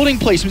Taeja's building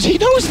placements.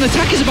 He knows an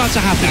attack is about to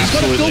happen. He's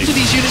got to filter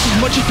these units as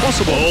much as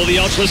possible. All the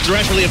Ultras are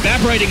actually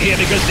evaporating here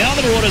because now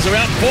the Marauders are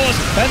out in force,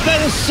 and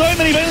there's so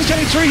many Bailings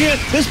coming through here.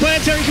 This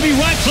planetary can be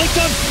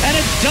right-clicked on, and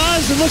it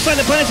does. It looks like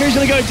the planetary's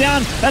going to go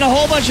down, and a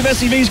whole bunch of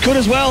SCVs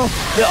could as well.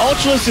 The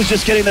Ultras is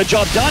just getting the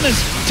job done as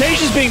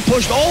Taeja's being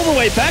pushed all the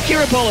way back here,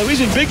 Apollo.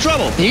 He's in big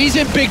trouble. He's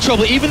in big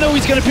trouble. Even though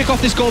he's going to pick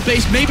off this gold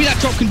base, maybe that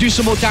drop can do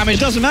some more damage. It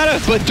doesn't matter.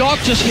 But Dark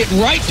just hit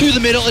right through the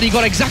middle, and he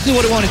got exactly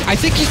what he wanted. I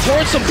think he's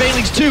throwing some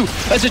Bailings too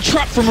as a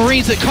trap for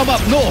Marines that come up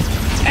north.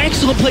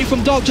 Excellent play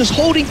from Dark, just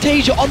holding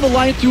Taeja on the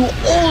line through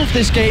all of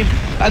this game,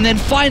 and then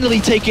finally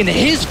taking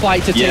his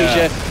fight to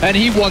Taeja, and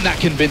he won that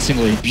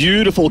convincingly.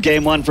 Beautiful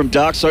game one from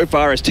Dark so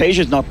far as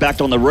Taeja's not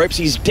backed on the ropes.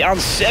 He's down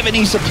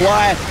 70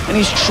 supply, and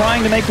he's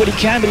trying to make what he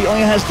can, but he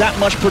only has that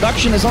much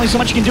production. There's only so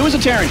much he can do as a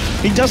Terran.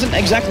 He doesn't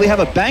exactly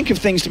have a bank of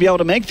things to be able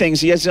to make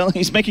things.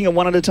 He's making it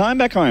one at a time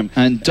back home.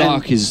 And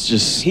Dark is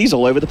just... He's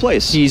all over the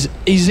place. He's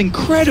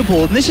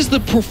incredible, and this is the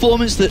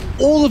performance that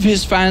all of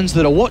his fans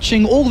that are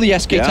watching, all the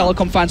SK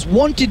Telecom fans,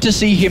 wanted to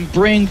see him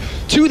bring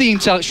to the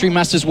Intel Extreme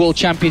Masters World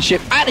Championship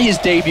at his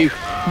debut.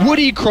 Would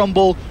he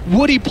crumble?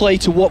 Would he play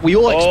to what we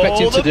all expect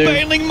him to do? Oh, the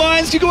Bailing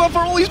Mines to go up for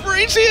all these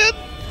Marines here.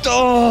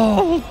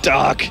 Oh,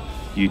 Dark.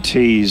 You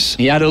tease.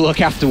 He had a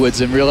look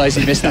afterwards and realized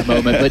he missed that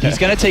moment, but he's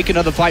going to take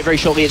another fight very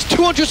shortly. It's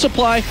 200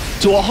 supply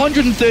to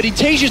 130.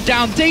 Taeja's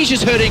down,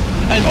 Taeja's hurting,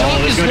 and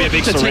Dark is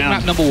looking to take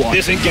map number 1.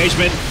 This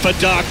engagement for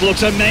Dark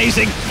looks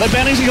amazing. The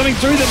Bailings are coming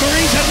through. The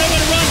Marines have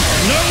nowhere to run,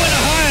 nowhere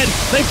to hide.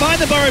 They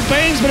find the Burrowed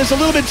Banes, but it's a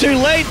little bit too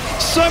late.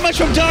 So much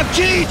from Dark.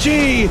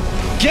 GG.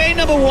 Game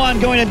number 1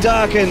 going to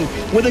Dark, and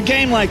with a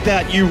game like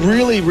that, you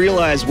really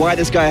realize why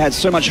this guy had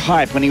so much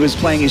hype when he was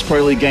playing his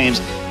Pro League games.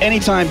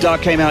 Anytime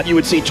Dark came out, you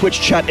would see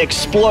Twitch chat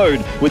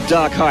explode with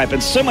Dark hype,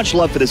 and so much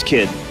love for this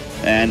kid.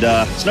 And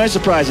it's no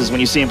surprises when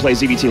you see him play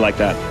ZvT like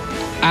that.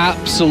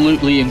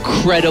 Absolutely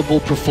incredible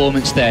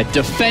performance there.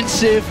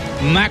 Defensive,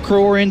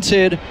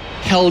 macro-oriented,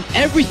 held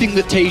everything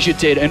that Taeja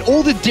did, and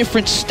all the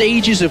different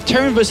stages of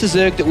Terran versus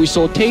Zerg that we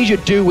saw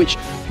Taeja do, which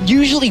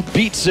usually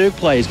beats Zerg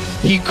players.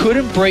 He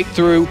couldn't break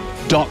through.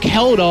 Dark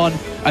held on,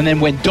 and then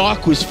when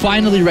Dark was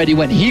finally ready,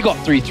 when he got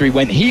 3-3,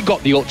 when he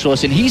got the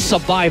Ultralisk, and he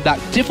survived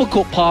that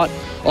difficult part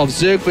of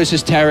Zerg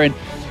versus Terran.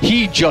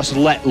 He just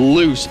let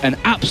loose and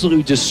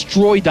absolutely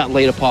destroyed that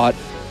later part.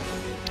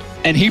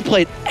 And he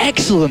played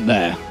excellent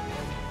there.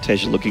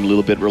 Taeja looking a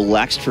little bit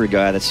relaxed for a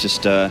guy that's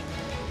just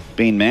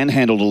being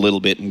manhandled a little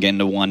bit in game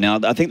number 1. Now,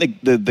 I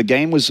think the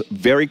game was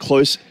very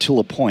close till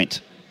a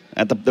point.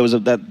 There was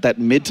that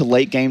mid to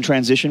late game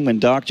transition when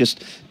Dark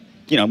just,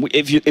 you know,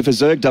 if a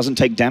Zerg doesn't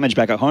take damage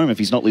back at home, if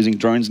he's not losing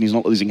drones and he's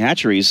not losing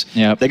hatcheries,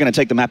 they're going to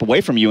take the map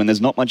away from you, and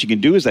there's not much you can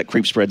do as that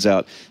creep spreads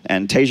out.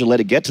 And Taeja let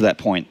it get to that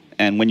point.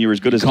 And when you're as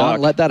good as Dark,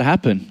 can't let that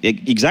happen.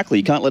 Exactly,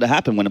 you can't let it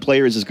happen. When a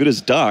player is as good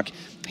as Dark,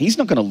 he's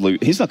not going to lose.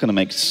 He's not going to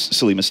make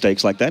silly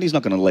mistakes like that. He's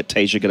not going to let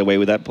Taeja get away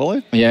with that,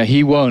 Paulo. Yeah,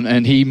 he won't,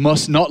 and he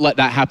must not let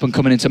that happen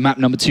coming into map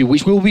number 2,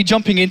 which we'll be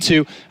jumping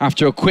into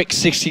after a quick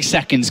 60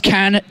 seconds.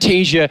 Can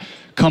Taeja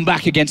come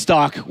back against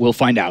Dark? We'll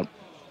find out.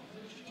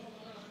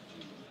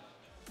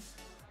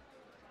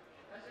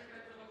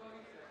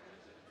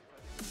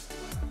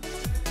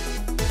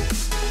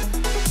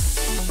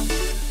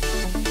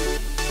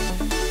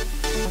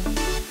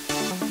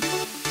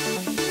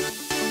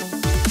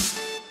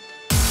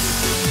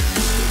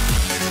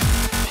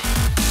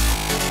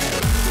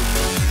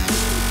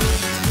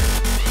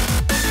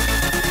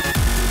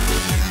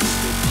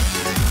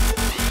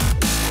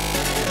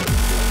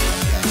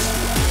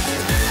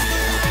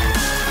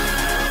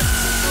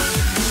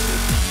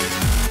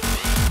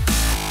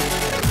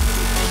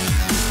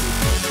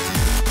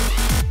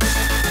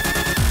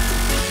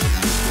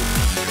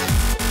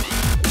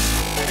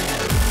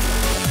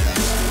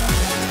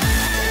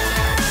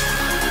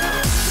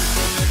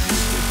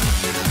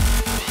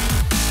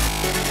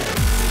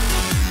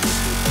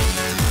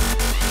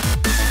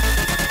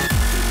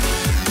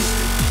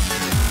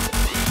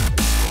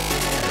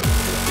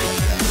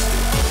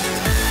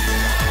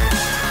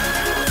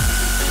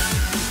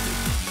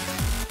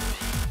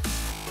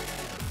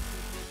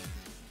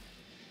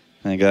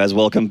 Hey guys,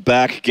 welcome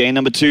back. Game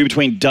number 2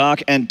 between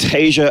Dark and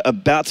Taeja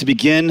about to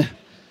begin.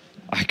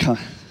 I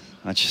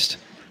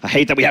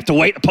hate that we have to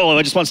wait, Apollo.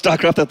 I just want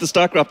StarCraft after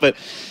StarCraft, but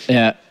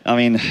yeah, I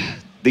mean,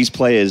 these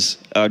players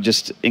are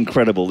just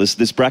incredible.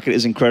 This bracket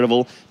is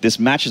incredible. This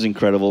match is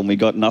incredible, and we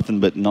got nothing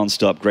but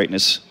non-stop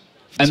greatness.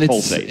 And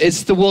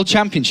it's the World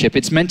Championship.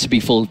 It's meant to be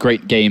full of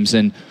great games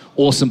and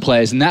awesome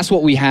players, and that's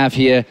what we have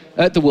here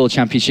at the World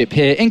Championship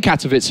here in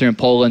Katowice here in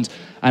Poland.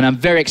 And I'm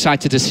very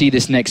excited to see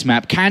this next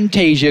map. Can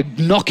Taeja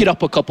knock it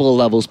up a couple of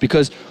levels?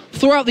 Because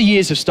throughout the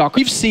years of StarCraft,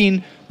 we've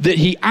seen that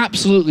he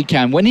absolutely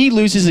can. When he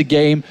loses a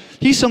game,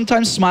 he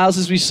sometimes smiles,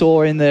 as we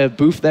saw in the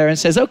booth there, and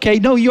says, okay,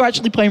 no, you're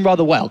actually playing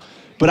rather well.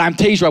 But I'm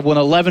Taeja, I've won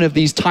 11 of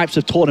these types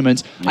of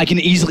tournaments. I can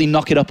easily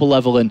knock it up a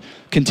level and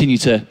continue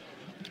to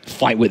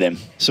fight with him.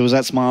 So was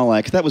that smile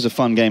like, that was a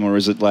fun game, or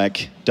is it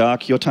like,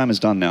 Dark, your time is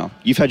done now.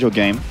 You've had your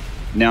game.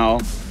 Now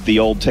the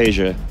old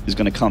Taeja is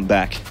going to come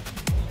back.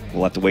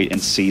 We'll have to wait and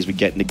see as we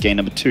get into game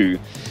number 2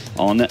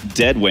 on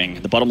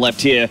Deadwing. The bottom left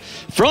here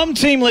from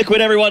Team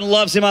Liquid. Everyone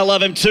loves him. I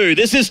love him too.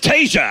 This is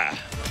Taeja.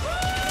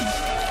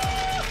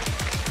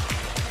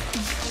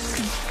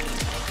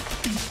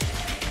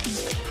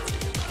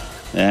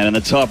 And in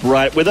the top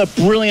right with a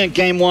brilliant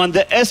game 1,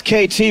 the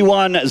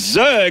SKT1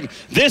 Zerg.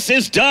 This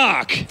is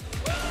Dark.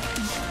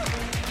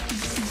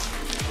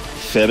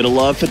 Fair bit of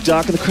love for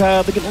Dark in the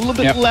crowd. They get a little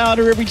bit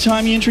louder every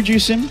time you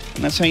introduce him.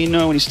 And that's how you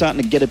know when he's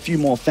starting to get a few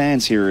more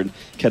fans here in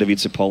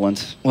Katowice,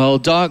 Poland. Well,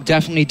 Dark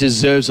definitely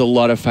deserves a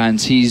lot of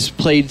fans. He's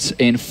played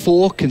in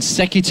 4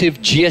 consecutive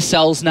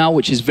GSLs now,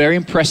 which is very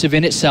impressive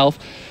in itself.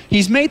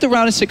 He's made the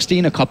round of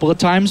 16 a couple of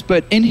times,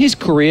 but in his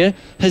career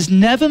has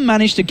never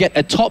managed to get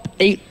a top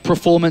 8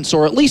 performance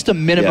or at least a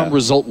minimum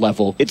result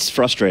level. It's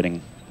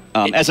frustrating.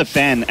 As a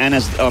fan, and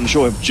as I'm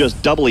sure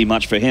just doubly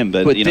much for him.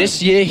 But you know.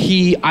 This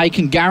year, I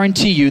can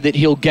guarantee you that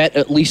he'll get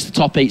at least the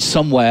top 8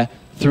 somewhere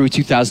through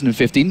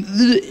 2015.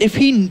 If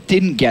he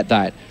didn't get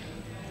that,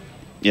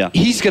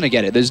 he's going to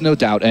get it. There's no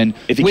doubt. And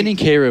if winning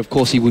here, of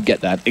course, he would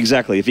get that.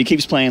 Exactly. If he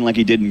keeps playing like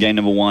he did in game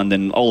number 1,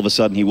 then all of a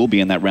sudden he will be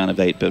in that round of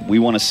 8. But we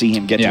want to see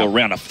him get to a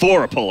round of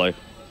 4, Apollo.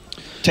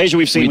 Taeja,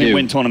 we've seen him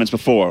win tournaments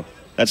before.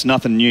 That's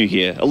nothing new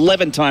here.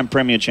 11-time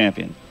Premier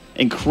Champion.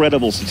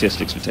 Incredible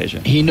statistics for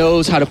Taeja. He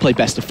knows how to play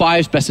best of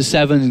 5s, best of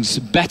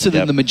 7s, better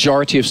than the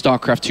majority of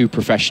StarCraft 2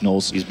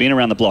 professionals. He's been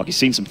around the block. He's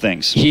seen some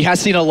things. He has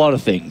seen a lot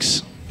of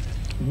things.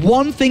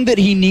 One thing that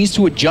he needs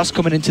to adjust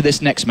coming into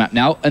this next map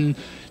now, and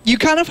you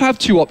kind of have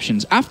 2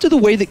 options. After the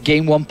way that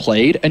Game 1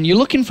 played, and you're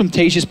looking from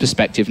Taeja's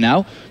perspective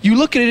now, you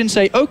look at it and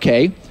say,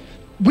 okay,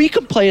 we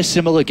can play a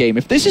similar game.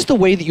 If this is the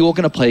way that you're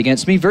going to play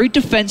against me, very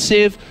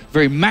defensive,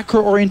 very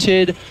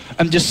macro-oriented,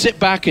 and just sit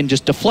back and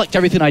just deflect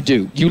everything I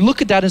do. You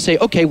look at that and say,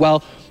 okay,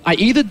 well, I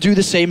either do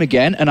the same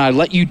again and I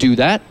let you do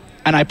that,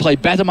 and I play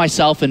better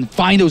myself and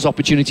find those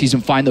opportunities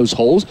and find those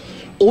holes,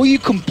 or you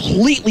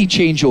completely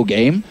change your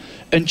game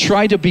and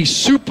try to be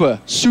super,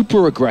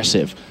 super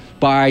aggressive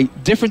by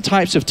different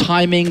types of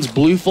timings,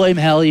 Blue Flame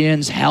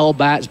Hellions,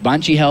 Hellbats,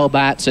 Banshee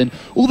Hellbats, and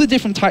all the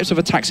different types of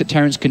attacks that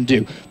Terrans can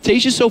do.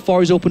 Taeja so far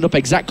has opened up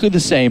exactly the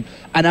same,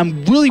 and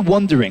I'm really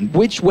wondering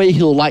which way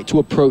he'll like to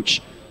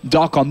approach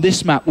Dark on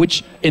this map,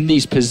 which in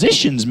these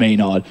positions,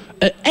 Maynard,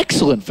 are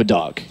excellent for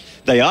Dark.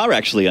 They are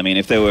actually. I mean,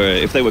 if they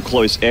were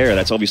close air,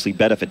 that's obviously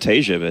better for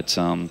Taeja, but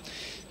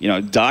you know,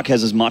 Dark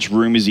has as much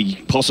room as he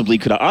possibly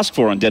could ask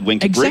for on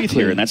Deadwing to breathe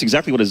here, and that's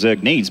exactly what a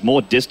Zerg needs.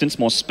 More distance,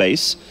 more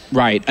space.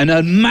 Right, and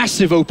a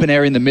massive open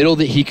area in the middle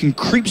that he can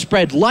creep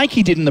spread like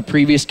he did in the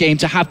previous game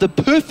to have the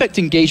perfect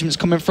engagements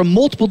coming from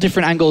multiple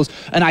different angles,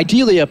 and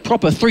ideally a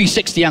proper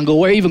 360 angle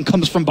where he even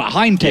comes from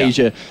behind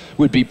Taeja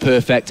would be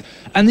perfect.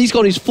 And he's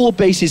got his 4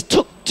 bases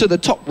tucked to the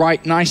top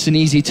right, nice and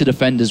easy to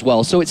defend as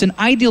well. So it's an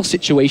ideal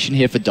situation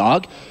here for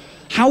Dark.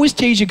 How is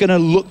Taeja going to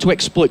look to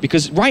exploit?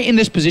 Because right in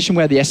this position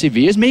where the SAV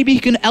is, maybe he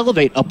can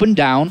elevate up and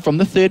down from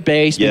the 3rd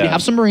base, maybe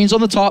have some Marines on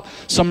the top,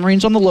 some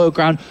Marines on the low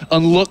ground,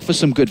 and look for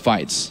some good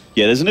fights.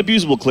 Yeah, there's an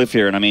abusable cliff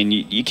here, and I mean,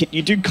 you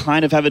do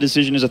kind of have a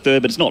decision as a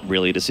 3rd, but it's not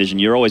really a decision.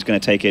 You're always going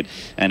to take it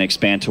and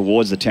expand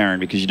towards the Terran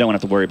because you don't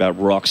have to worry about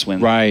rocks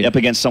when up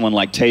against someone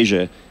like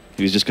Taeja,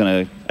 who's just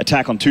going to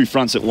attack on 2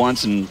 fronts at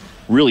once and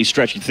really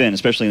stretchy thin,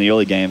 especially in the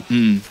early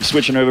game.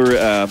 Switching over,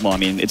 well, I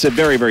mean, it's a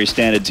very, very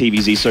standard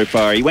TVZ so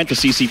far. He went to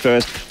CC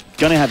first,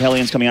 going to have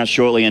Hellions coming out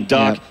shortly, and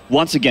Dark,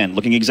 once again,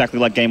 looking exactly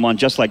like Game 1,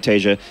 just like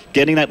Taeja,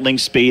 getting that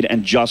link speed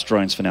and just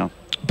drones for now.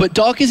 But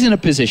Dark is in a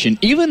position,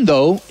 even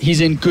though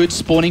he's in good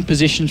spawning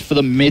positions for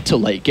the mid to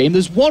late game,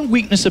 there's one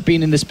weakness of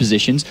being in this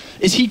positions,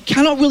 is he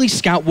cannot really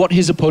scout what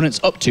his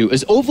opponent's up to,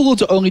 as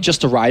Overlords are only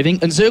just arriving,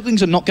 and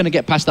Zerglings are not going to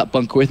get past that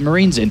bunker with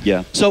Marines in.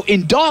 So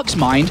in Dark's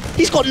mind,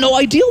 he's got no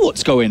idea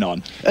what's going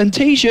on. And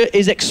Taeja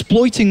is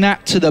exploiting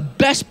that to the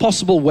best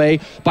possible way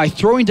by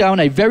throwing down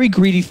a very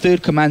greedy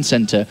 3rd command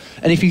center.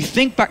 And if you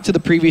think back to the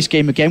previous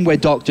game again, where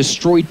Dark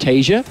destroyed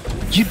Taeja,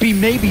 you'd be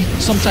maybe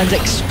sometimes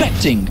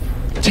expecting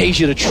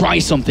Taeja to try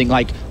something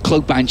like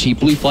Cloak Banshee,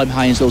 Blue Flame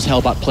Hinds, those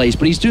Hellbat plays,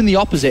 but he's doing the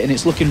opposite, and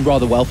it's looking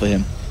rather well for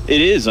him.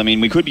 It is. I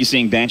mean, we could be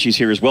seeing Banshees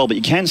here as well, but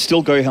you can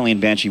still go Hellion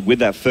Banshee with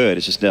that 3rd.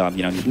 It's just,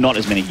 you know, not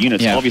as many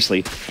units,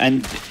 obviously.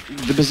 And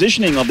the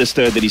positioning of this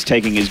 3rd that he's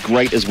taking is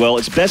great as well.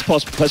 It's best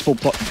possible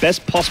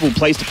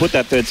place to put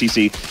that 3rd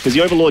CC, because the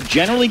Overlord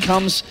generally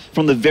comes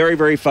from the very,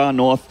 very far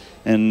north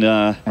and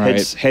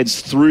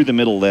heads through the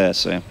middle there,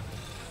 so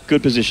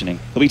good positioning.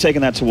 He'll be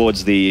taking that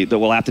towards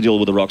we'll have to deal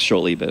with the rocks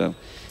shortly, but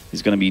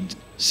he's going to be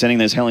sending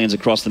those Hellions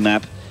across the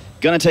map.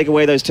 Going to take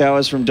away those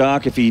towers from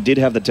Dark if he did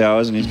have the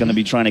towers, and he's going to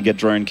be trying to get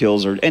drone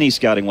kills or any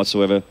scouting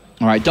whatsoever.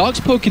 All right, Dark's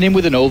poking in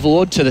with an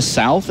Overlord to the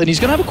south, and he's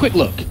going to have a quick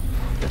look.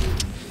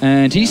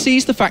 And he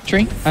sees the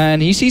factory,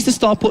 and he sees the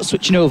starport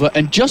switching over,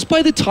 and just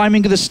by the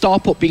timing of the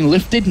starport being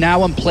lifted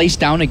now and placed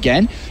down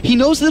again, he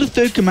knows that a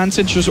 3rd command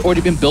center has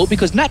already been built,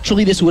 because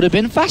naturally this would have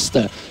been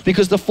faster,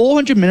 because the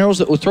 400 minerals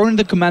that were thrown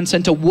into the command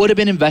center would have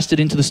been invested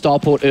into the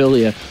starport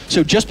earlier.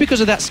 So just because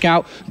of that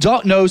scout,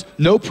 Dark knows,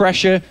 no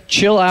pressure,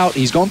 chill out,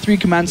 he's gone 3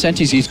 command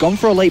centers, he's gone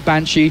for a late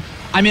Banshee.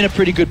 I'm in a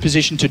pretty good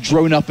position to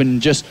drone up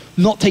and just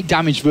not take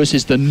damage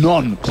versus the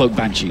non-Cloak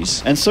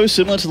Banshees. And so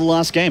similar to the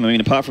last game. I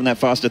mean, apart from that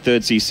faster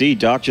 3rd CC,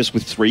 Dark just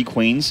with 3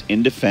 Queens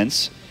in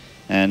defense.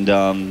 And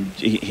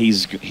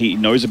he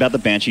knows about the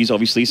Banshees,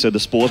 obviously, so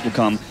the spores will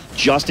come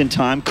just in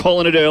time,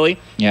 calling it early.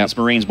 It's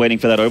Marines waiting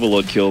for that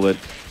Overlord kill, but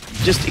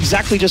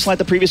exactly like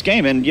the previous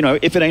game. And, you know,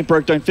 if it ain't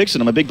broke, don't fix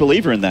it. I'm a big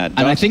believer in that.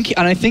 And I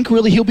think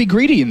really he'll be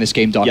greedy in this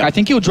game, Dark. I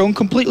think he'll drone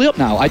completely up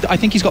now. I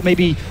think he's got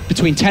maybe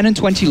between 10 and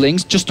 20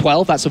 lings, just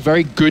 12. That's a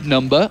very good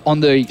number on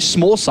the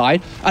small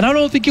side. And I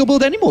don't think he'll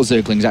build any more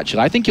Zerglings,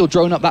 actually. I think he'll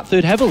drone up that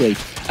 3rd heavily.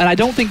 And I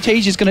don't think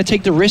Taeja is going to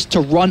take the risk to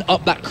run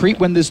up that creep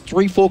when there's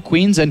 3-4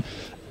 Queens and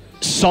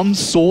some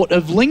sort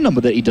of ling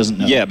number that he doesn't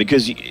know. Yeah,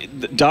 because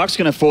Dark's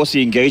going to force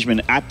the engagement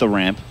at the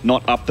ramp,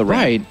 not up the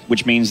ramp,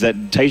 which means that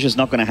Taeja's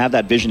not going to have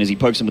that vision as he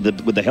pokes him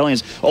with the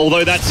Hellions.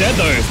 Although that said,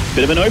 though,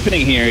 bit of an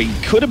opening here.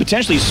 He could have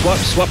potentially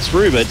swapped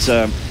through,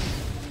 but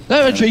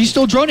no, he's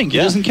still droning. He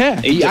doesn't care.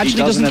 He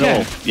actually doesn't care.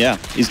 All. Yeah,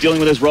 he's dealing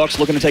with those rocks,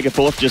 looking to take a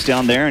 4th just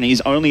down there, and he's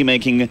only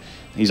making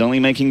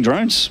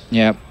drones.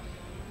 Yeah.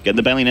 Getting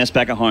the Bailey Nest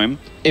back at home.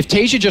 If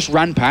Taeja just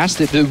ran past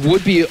it, there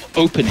would be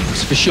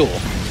openings for sure.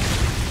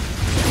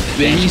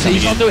 But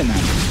he's not doing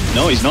that.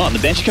 No, he's not. And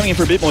the Banshee coming in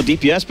for a bit more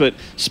DPS, but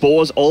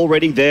Spores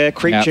already there.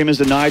 Creep Tumors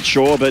denied,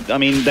 sure, but I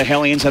mean, the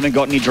Hellions haven't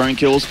got any drone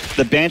kills.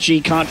 The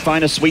Banshee can't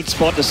find a sweet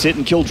spot to sit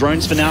and kill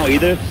drones for now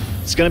either.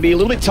 It's going to be a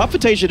little bit tough for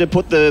Taeja to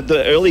put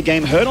the early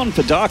game hurt on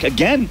for Dark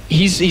again.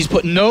 He's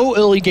put no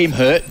early game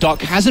hurt.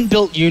 Dark hasn't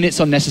built units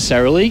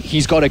unnecessarily.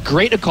 He's got a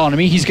great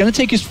economy. He's going to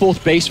take his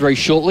 4th base very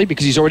shortly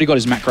because he's already got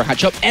his macro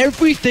hatch up.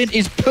 Everything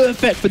is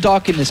perfect for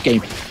Dark in this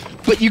game.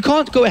 But you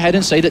can't go ahead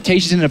and say that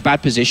Taeja's in a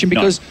bad position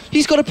because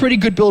he's got a pretty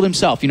good build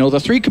himself. You know, the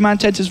 3 command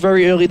centers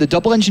very early, the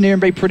double engineering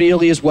bay pretty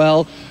early as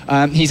well.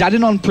 He's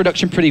adding on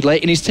production pretty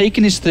late, and he's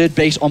taken his 3rd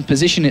base on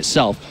position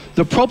itself.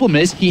 The problem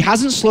is he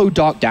hasn't slowed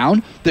Dark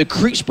down. The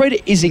creep spread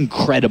is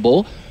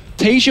incredible.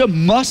 Taeja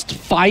must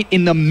fight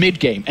in the mid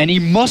game, and he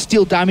must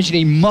deal damage, and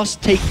he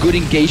must take good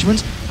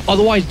engagements.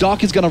 Otherwise,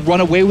 Dark is going to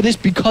run away with this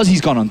because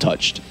he's gone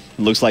untouched.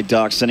 Looks like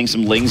Dark sending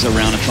some lings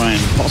around to try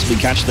and possibly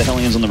catch the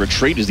Hellions on the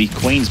retreat as the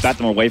Queens bat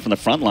them away from the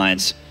front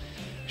lines.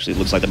 Actually, it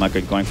looks like they might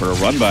be going for a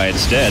run by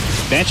instead.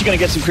 Banshee going to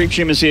get some creep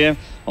tumors here.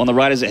 on the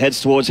right as it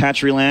heads towards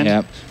Hatchery Land.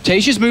 Yeah.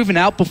 Taeja's moving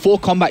out before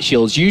combat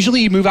shields.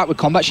 Usually you move out with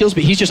combat shields,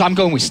 but he's just, I'm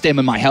going with stim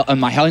and my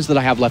helms that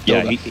I have left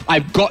over.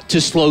 I've got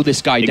to slow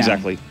this guy down.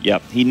 Exactly,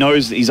 yep. He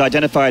knows, he's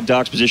identified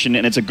Dark's position,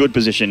 and it's a good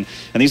position.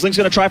 And these Link's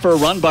going to try for a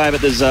run by,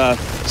 but there's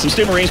some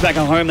Steel Marines back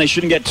at home. They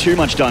shouldn't get too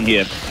much done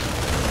here.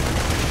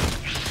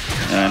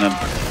 And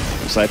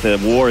looks like the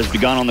war has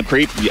begun on the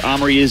creep. The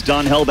armory is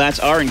done.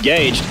 Hellbats are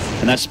engaged.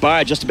 And that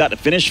Spire just about to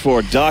finish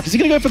for Dark. Is he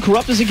going to go for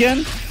Corruptors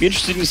again? Be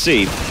interesting to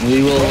see.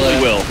 We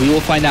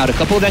will find out. A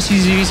couple of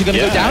SCVs are going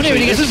to go down.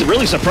 Actually, this is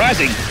really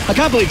surprising. I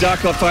can't believe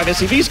Dark got 5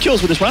 SCVs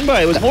kills with this run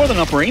by. It was more than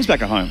enough Marines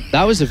back at home.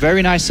 That was a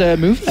very nice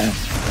move there.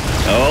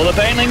 Oh, the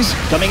Banelings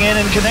coming in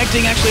and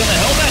connecting actually on the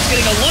Hellbats,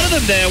 getting a lot of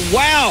them there.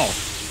 Wow!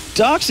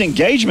 Dark's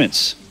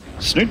engagements.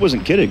 Snoot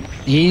wasn't kidding.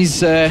 He's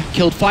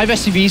killed 5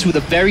 SCVs with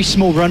a very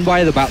small run by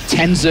of about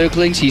 10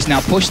 Zerglings. He's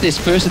now pushed this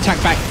first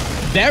attack back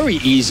very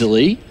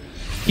easily.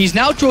 He's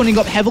now droning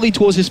up heavily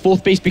towards his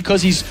 4th base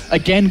because he's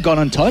again gone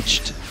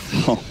untouched.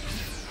 Oh,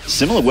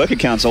 similar work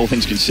accounts, all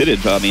things considered.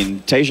 But, I mean,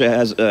 Taeja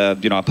has,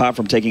 apart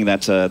from taking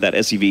that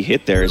SCV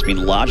hit there, has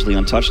been largely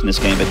untouched in this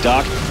game. But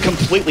Dark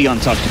completely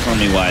untouched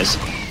economy-wise.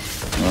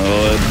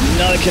 Oh,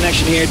 another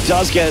connection here.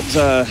 Does get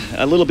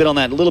a little bit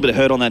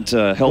hurt on that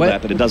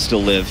Hellbat, but it does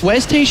still live.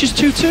 Where's Taeja's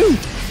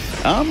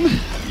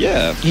 2-2?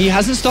 Yeah. He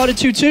hasn't started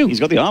 2-2. He's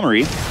got the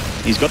armory.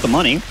 He's got the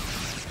money.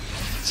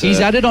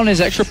 He's added on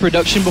his extra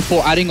production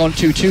before adding on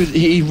 2-2.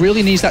 He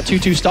really needs that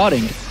 2-2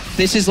 starting.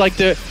 This is like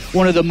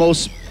one of the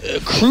most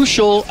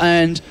crucial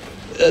and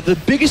the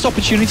biggest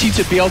opportunity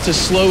to be able to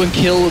slow and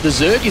kill the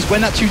Zerg is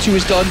when that 2-2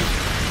 is done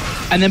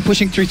and then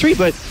pushing 3-3.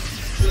 But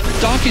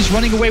Dark is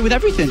running away with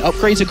everything.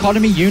 Upgrades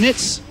economy,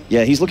 units.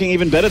 Yeah, he's looking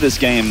even better this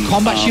game.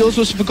 Combat shields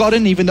was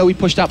forgotten, even though he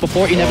pushed out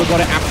before. He never got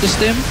it after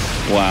stim.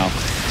 Wow.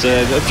 So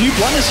a few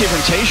blunders here from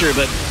Taeja,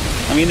 but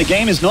I mean, the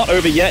game is not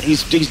over yet.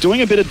 He's doing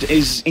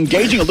he's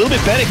engaging a little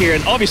bit better here,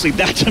 and obviously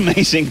that's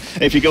amazing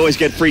if you always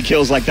get free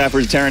kills like that for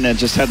a Terran and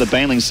just have the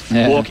Banelings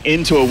walk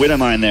into a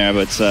Widowmine there.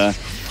 But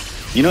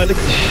you know,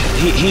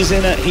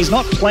 he's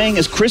not playing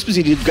as crisp as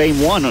he did game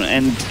 1,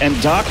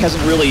 and Dark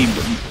hasn't really,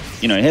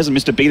 you know, he hasn't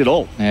missed a beat at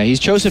all. Yeah, he's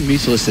chosen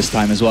Mutalisk this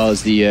time as well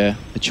as the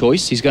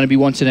choice. He's going to be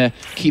wanting to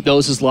keep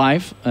those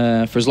alive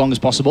for as long as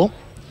possible.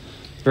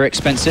 Very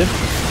expensive.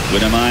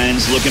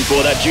 Widowmines looking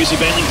for that juicy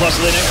Baneling cluster.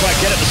 They don't quite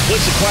get it. The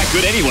splits are quite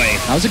good anyway.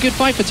 That was a good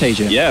fight for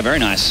Taeja. Yeah, very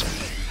nice.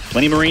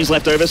 Plenty of Marines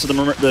left over, so the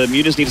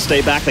Mutas need to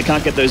stay back. They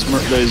can't get those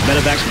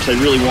medevacs, which they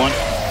really want.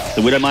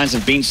 The Widowmines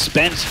have been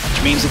spent,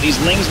 which means that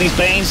these Lings and these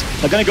Banes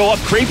are going to go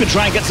off creep and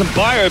try and get some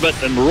bio, but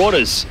the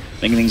Marauders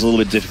making things a little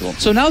bit difficult.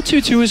 So now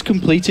 2-2 is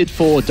completed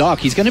for Dark.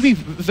 He's going to be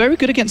very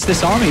good against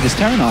this army, this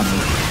Terran army.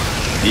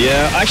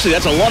 Yeah, actually,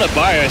 that's a lot of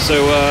bio, so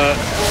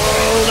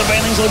the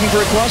Banelings are looking for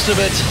a cluster,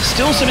 but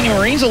still so many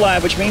Marines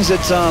alive, which means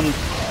that,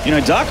 you know,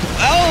 Dark,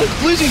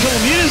 losing a couple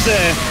of Mutas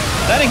there.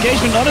 That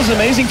engagement not as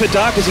amazing for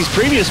Dark as his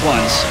previous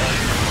ones.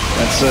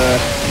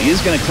 He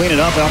is going to clean it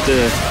up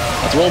after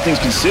all things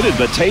considered,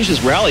 but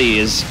Taeja's rally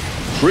is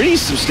pretty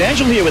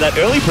substantial here with that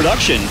early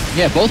production.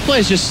 Yeah, both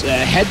players just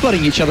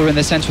headbutting each other in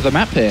the center of the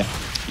map here.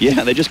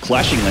 Yeah, they're just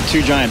clashing in the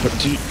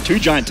two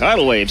giant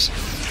tidal waves.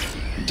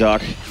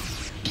 Dark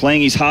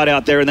playing his heart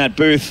out there in that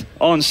booth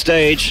on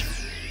stage.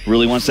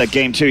 Really wants that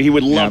game too. He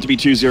would love to be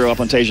 2-0 up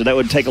on Taeja. That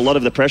would take a lot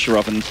of the pressure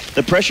off, and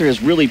the pressure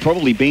has really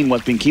probably been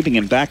what's been keeping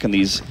him back in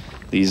these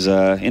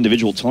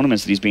individual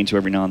tournaments that he's been to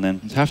every now and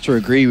then. I have to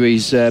agree.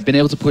 He's been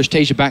able to push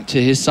Taeja back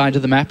to his side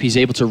of the map. He's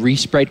able to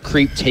respread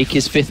creep, take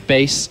his 5th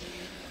base,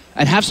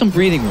 and have some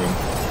breathing room.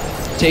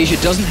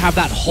 Taeja doesn't have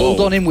that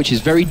hold on him, which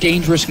is very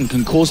dangerous and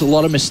can cause a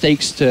lot of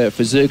mistakes for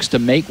Zergs to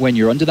make when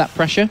you're under that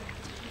pressure.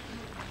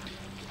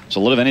 There's a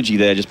lot of energy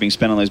there just being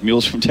spent on those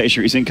mules from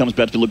Taeja. His income's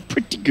about to look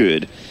pretty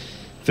good.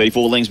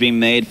 34 Lings being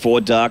made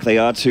for Dark. They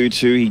are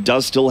 2-2. He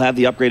does still have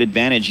the upgrade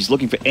advantage. He's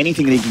looking for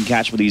anything that he can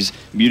catch with these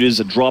Mutas.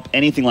 A drop,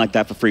 anything like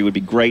that for free would be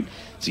great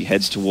as he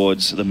heads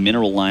towards the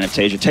mineral line of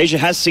Taeja. Taeja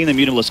has seen the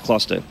Mutalisk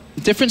cluster.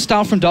 Different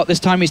style from Dark this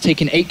time. He's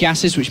taken 8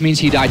 gases, which means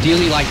he'd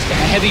ideally like a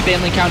heavy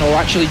Baneling count, or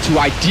actually to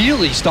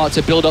ideally start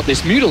to build up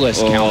this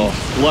Mutalisk count.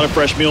 A lot of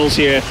fresh mules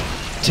here.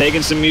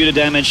 Taking some Muta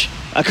damage.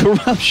 A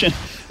corruption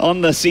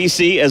on the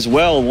CC as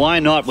well. Why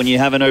not when you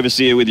have an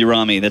Overseer with your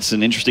army? That's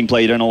an interesting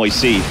play you don't always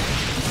see.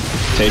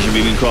 Taeja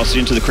moving across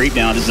into the creep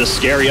now. This is a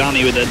scary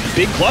army with a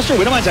big cluster of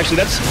Widowmines. Actually,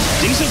 that's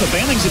decent for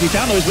Banelings if he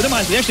found those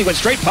Widowmines. He actually went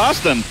straight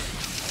past them.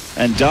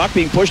 And Dark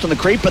being pushed on the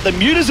creep, but the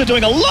Mutas are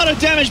doing a lot of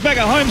damage back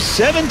at home.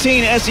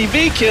 17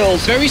 SCV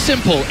kills. Very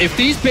simple. If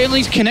these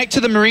Banelings connect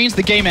to the Marines,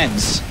 the game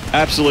ends.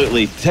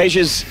 Absolutely.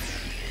 Taeja's...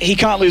 He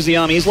can't lose the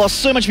army. He's lost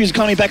so much of his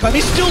economy back home.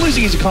 He's still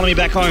losing his economy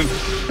back home.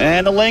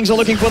 And the Lings are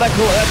looking for that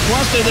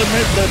cluster.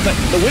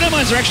 The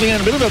Widowmines are actually in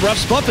a bit of a rough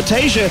spot for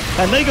Taeja,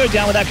 and they go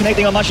down without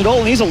connecting on much at all.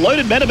 And he's a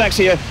loaded medevacs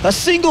here. A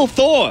single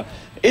Thor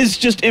is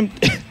just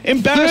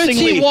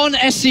embarrassingly... 31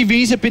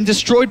 SCVs have been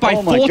destroyed by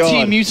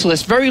 14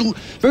 Mutalists.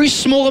 Very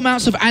small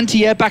amounts of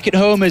anti-air back at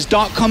home as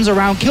Dark comes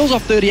around, kills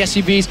off 30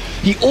 SCVs.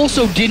 He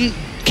also didn't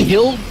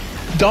kill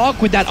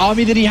Dark with that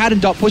army that he had,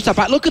 and Dark pushed that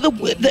back. Look at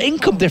the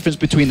income difference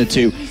between the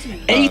two.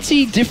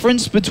 80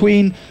 difference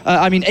between,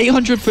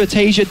 800 for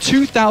Taeja,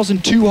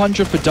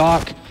 2,200 for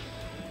Dark.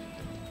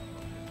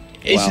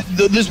 Wow.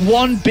 There's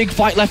one big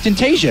fight left in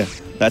Taeja.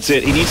 That's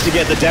it. He needs to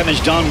get the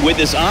damage done with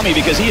this army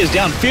because he is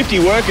down 50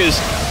 workers.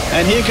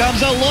 And here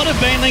comes a lot of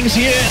banelings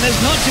here, and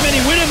there's not too many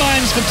winter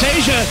mines for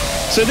Taeja.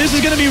 So this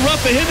is going to be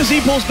rough for him as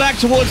he pulls back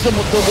towards the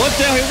what's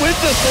down here with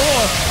the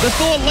Thor. The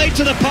Thor late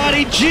to the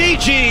party.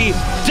 GG.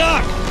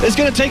 Dark is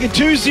going to take a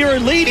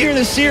 2-0 lead here in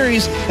the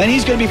series, and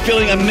he's going to be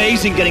feeling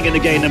amazing getting into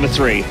game number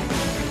 3.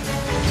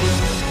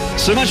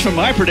 So much for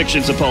my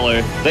predictions,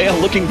 Apollo. They are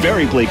looking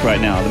very bleak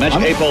right now. The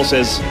Magic 8-Ball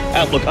says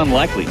outlook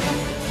unlikely.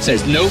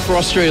 Says no for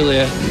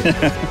Australia.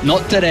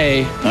 Not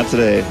today. Not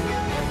today.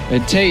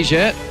 And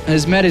Taeja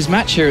has met his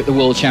match here at the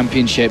World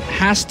Championship.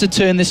 Has to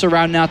turn this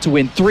around now to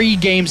win 3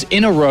 games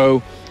in a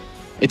row.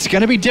 It's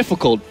going to be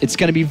difficult. It's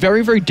going to be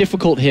very, very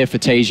difficult here for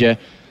Taeja.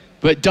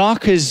 But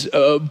Dark has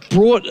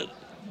brought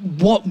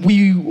what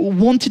we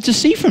wanted to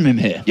see from him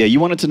here. Yeah,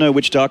 you wanted to know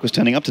which Dark was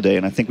turning up today,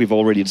 and I think we've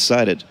already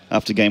decided.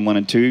 After game 1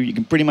 and 2, you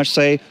can pretty much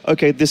say,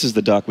 okay, this is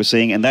the Dark we're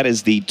seeing, and that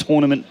is the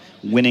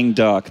tournament-winning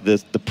Dark,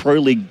 the Pro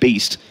League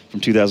beast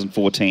from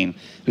 2014,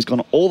 who's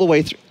gone all the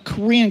way through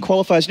Korean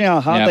qualifiers. You know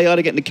how hard they are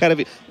to get into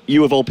Katowice?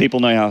 You, of all people,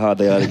 know how hard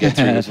they are to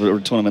get through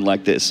a tournament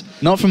like this.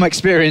 Not from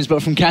experience,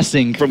 but from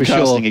casting, From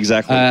casting,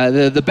 exactly.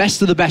 The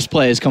best of the best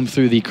players come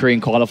through the Korean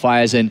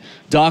qualifiers, and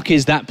Dark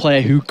is that player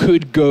who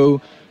could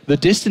go the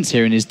distance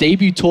here in his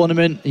debut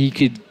tournament. He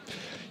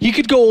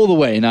could go all the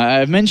way. And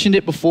I've mentioned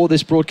it before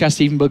this broadcast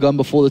even begun,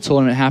 before the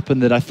tournament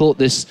happened, that I thought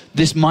this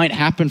might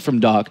happen from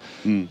Dark.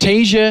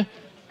 Taeja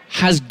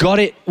has got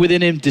it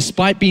within him,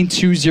 despite being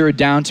 2-0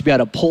 down, to be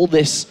able to pull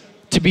this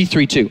to be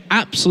 3-2.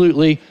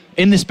 Absolutely,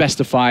 in this best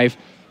of 5.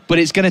 But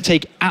it's going to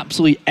take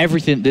absolutely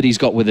everything that he's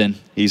got within.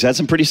 He's had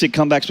some pretty sick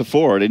comebacks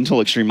before. At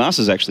Intel Extreme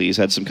Masters, actually, he's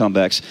had some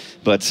comebacks.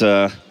 But,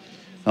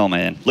 oh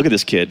man, look at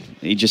this kid.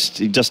 He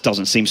just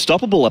doesn't seem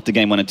stoppable after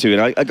game 1 and 2.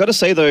 And I got to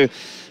say, though,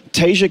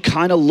 Taeja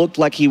kind of looked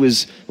like he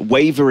was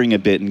wavering a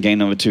bit in game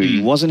number 2.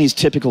 He wasn't his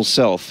typical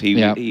self. He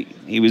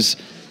was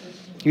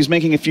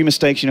making a few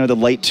mistakes, you know, the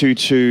late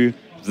 2-2.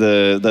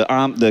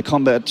 The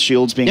combat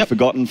shields being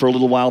forgotten for a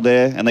little while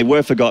there, and they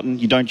were forgotten.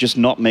 You don't just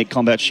not make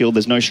combat shield.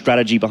 There's no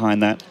strategy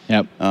behind that.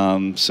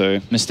 So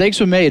mistakes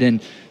were made,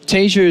 and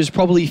Taeja is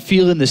probably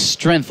feeling the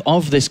strength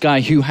of this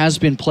guy who has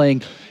been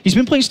playing. He's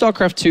been playing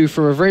StarCraft 2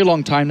 for a very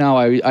long time now.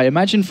 I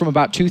imagine from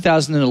about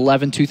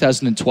 2011,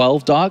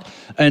 2012, Dark,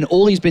 and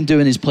all he's been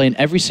doing is playing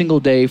every single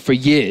day for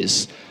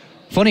years.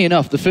 Funny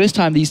enough, the first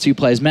time these two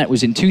players met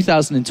was in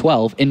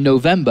 2012, in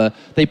November.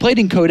 They played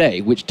in Code A,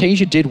 which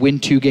Taeja did win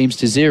 2 games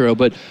to 0,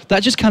 but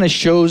that just kind of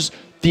shows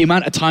the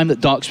amount of time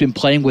that Dark's been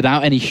playing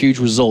without any huge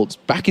results.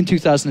 Back in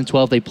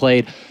 2012, they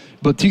played,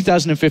 but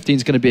 2015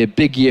 is going to be a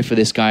big year for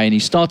this guy, and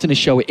he's starting to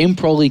show it in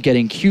Pro League,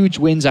 getting huge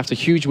wins after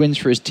huge wins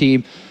for his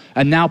team,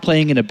 and now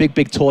playing in a big,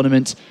 big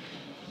tournament.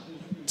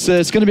 So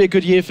it's going to be a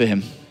good year for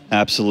him.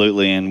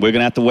 Absolutely, and we're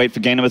going to have to wait for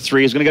game number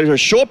 3. It's going to go to a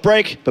short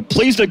break, but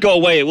please don't go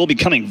away. It will be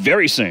coming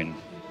very soon.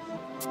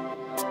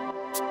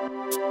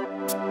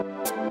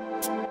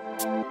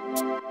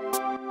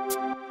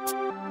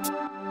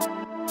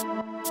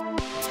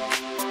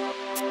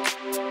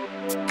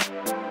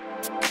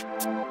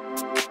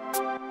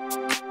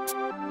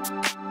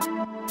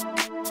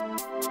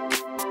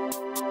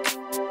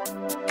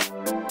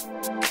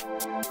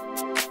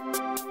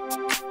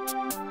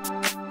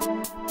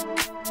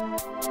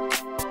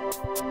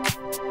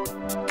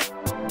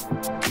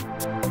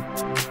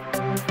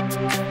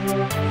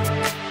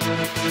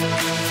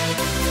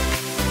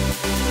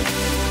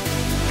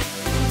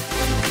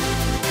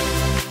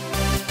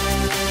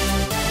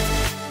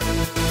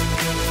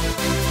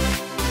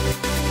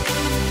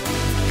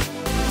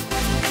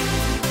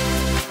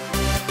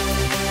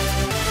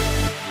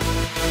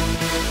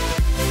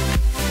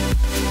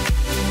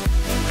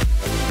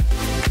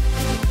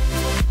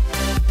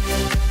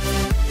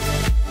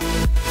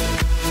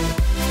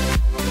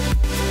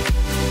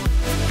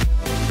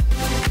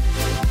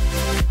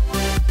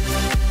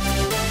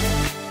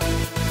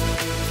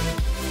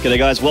 G'day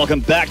guys,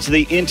 welcome back to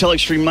the Intel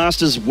Extreme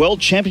Masters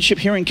World Championship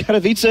here in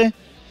Katowice.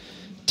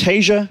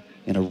 Taeja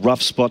in a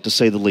rough spot to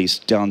say the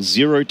least, down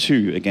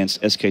 0-2 against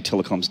SK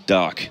Telecom's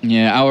Dark.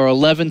 Yeah, our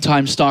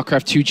 11-time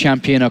StarCraft 2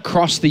 champion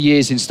across the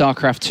years in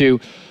StarCraft 2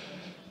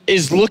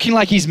 is looking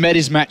like he's met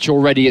his match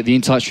already at the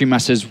Intel Extreme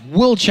Masters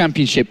World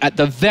Championship at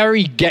the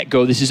very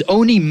get-go. This is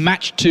only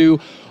match 2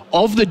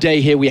 of the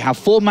day here. We have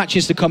 4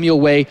 matches to come your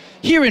way.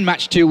 Here in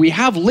match 2, we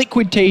have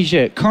Liquid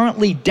Taeja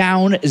currently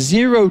down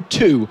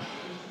 0-2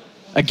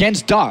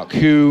 against Dark,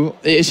 who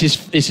is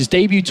his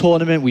debut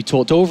tournament. We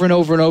talked over and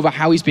over and over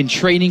how he's been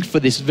training for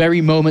this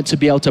very moment to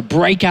be able to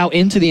break out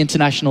into the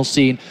international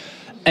scene,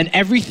 and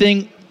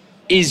everything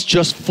is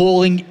just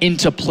falling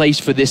into place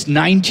for this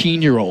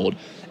 19-year-old.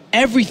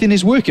 Everything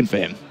is working for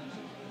him.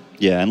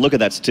 Yeah, and look at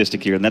that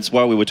statistic here, and that's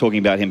why we were talking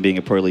about him being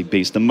a Pro League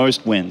beast. The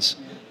most wins.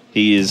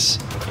 He is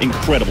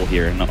incredible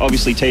here, and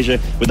obviously Taeja,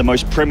 with the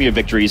most Premier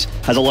victories,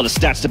 has a lot of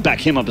stats to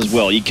back him up as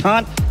well. You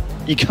can't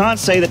you can't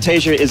say that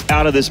Taeja is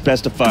out of this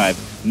best of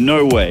 5.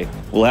 No way.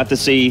 We'll have to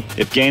see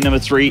if game number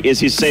 3 is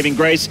his saving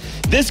grace.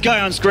 This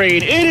guy on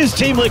screen, it is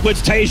Team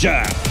Liquid's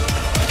Taeja.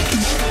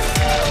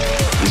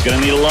 He's going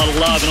to need a lot of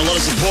love and a lot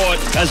of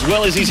support, as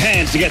well as his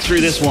hands to get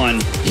through this one,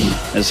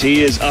 as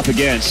he is up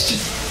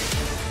against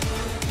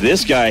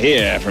this guy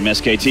here from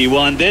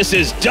SKT1. This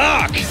is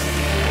Dark.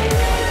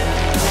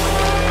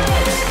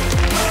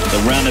 The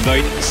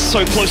roundabout,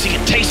 so close, he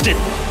can taste it.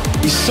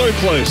 He's so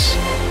close.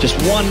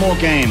 Just one more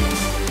game.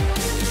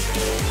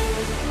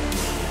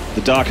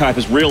 The Dark hype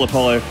is real,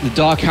 Apollo. The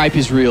Dark hype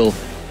is real.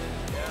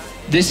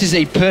 This is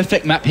a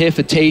perfect map here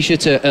for Taeja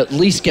to at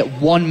least get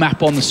one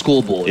map on the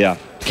scoreboard. Yeah.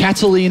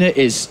 Catalina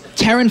is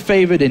Terran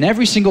favored in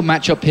every single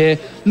matchup here.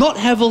 Not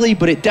heavily,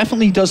 but it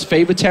definitely does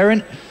favor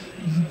Terran.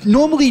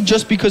 Normally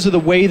just because of the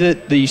way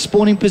that the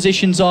spawning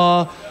positions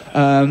are,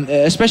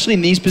 especially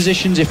in these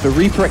positions, if a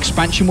Reaper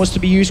expansion was to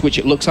be used, which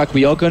it looks like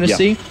we are going to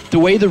see, the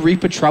way the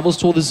Reaper travels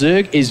toward the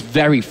Zerg is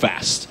very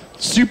fast.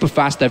 Super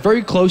fast. They're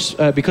very close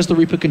because the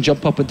Reaper can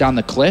jump up and down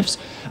the cliffs.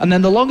 And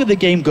then the longer the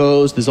game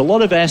goes, there's a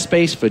lot of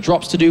airspace for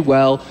drops to do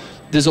well.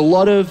 There's a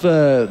lot of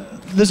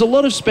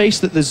space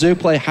that the Zerg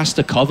player has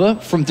to cover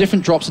from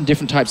different drops and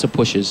different types of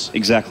pushes.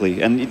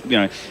 Exactly, and you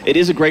know, it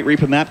is a great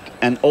Reaper map,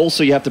 and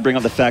also you have to bring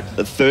up the fact that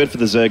the third for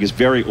the Zerg is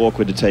very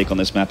awkward to take on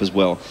this map as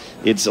well.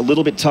 It's a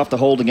little bit tough to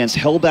hold against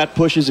Hellbat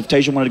pushes if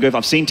Taeja wanted to go.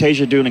 I've seen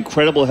Taeja do an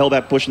incredible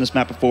Hellbat push in this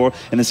map before,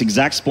 in this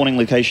exact spawning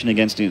location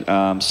against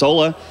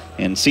Solar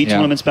and C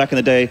tournaments back in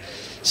the day.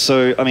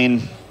 So, I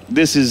mean,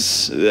 this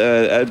is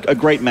a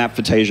great map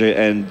for Taeja,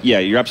 and yeah,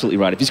 you're absolutely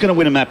right. If he's going to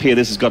win a map here,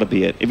 this has got to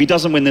be it. If he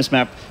doesn't win this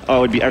map, I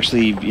would be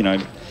actually, you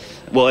know,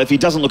 well, if he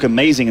doesn't look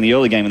amazing in the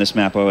early game in this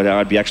map,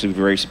 I'd be actually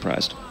very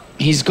surprised.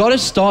 He's got to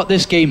start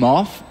this game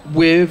off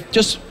with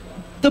just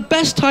the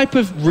best type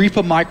of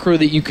Reaper micro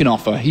that you can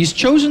offer. He's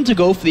chosen to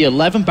go for the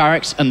 11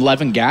 barracks and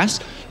 11 gas,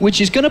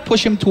 which is going to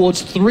push him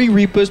towards 3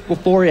 Reapers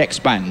before he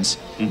expands.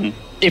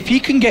 If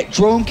he can get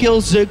drone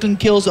kills, Zergling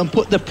kills, and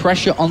put the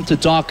pressure onto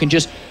Dark and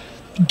just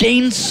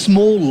gain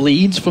small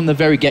leads from the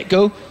very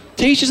get-go,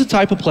 Taeja's the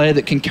type of player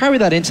that can carry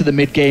that into the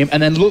mid-game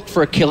and then look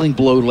for a killing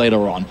blow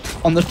later on.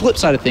 On the flip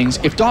side of things,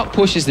 if Dark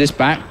pushes this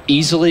back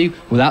easily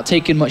without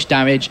taking much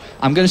damage,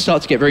 I'm going to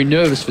start to get very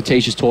nervous for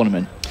Taeja's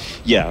tournament.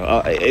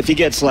 Yeah, if he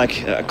gets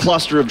like a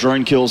cluster of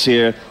drone kills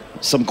here,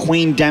 some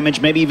queen damage,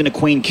 maybe even a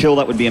queen kill,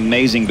 that would be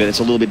amazing, but it's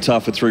a little bit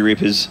tough with 3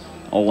 Reapers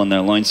all on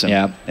their lonesome.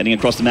 Yeah. Heading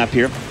across the map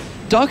here.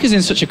 Dark is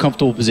in such a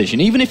comfortable position.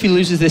 Even if he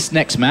loses this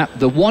next map,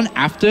 the one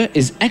after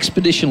is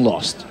Expedition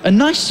Lost. A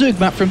nice Zerg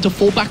map for him to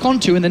fall back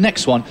onto in the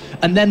next one.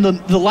 And then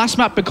the last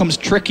map becomes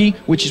tricky,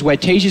 which is where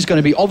Taeja is going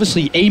to be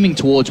obviously aiming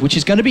towards, which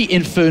is going to be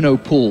Inferno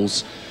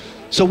Pools.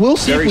 So we'll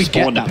see if we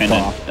get that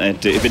far.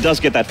 And if it does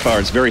get that far,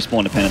 it's very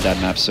spawn dependent,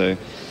 that map. So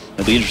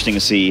it'll be interesting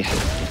to see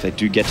if they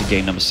do get to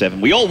game number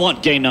 7. We all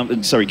want game number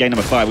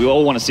 5. We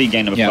all want to see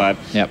game number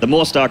 5. Yep. The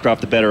more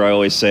StarCraft, the better, I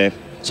always say.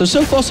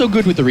 So far so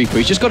good with the Reaper.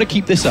 He's just got to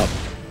keep this up.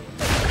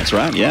 That's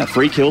right, yeah.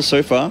 3 kills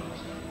so far.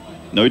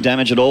 No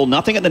damage at all.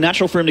 Nothing at the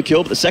natural for him to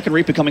kill, but the second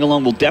Reaper coming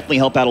along will definitely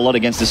help out a lot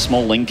against this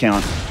small link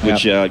count,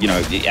 which, you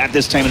know, at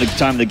this time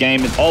of the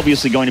game, is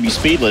obviously going to be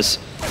speedless.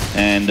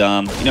 And,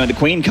 you know, the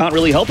Queen can't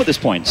really help at this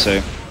point, so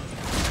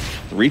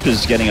the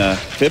Reaper's getting a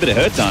fair bit of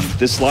hurt done.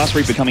 This last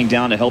Reaper coming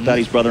down to help out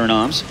his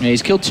brother-in-arms. Yeah,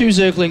 he's killed 2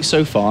 Zerglings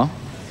so far.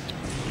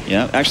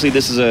 Yeah, actually,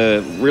 this is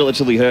a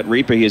relatively hurt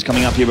Reaper. He is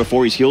coming up here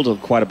before he's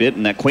healed quite a bit,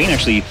 and that Queen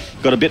actually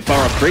got a bit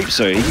far off creep,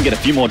 so he can get a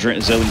few more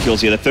Zergling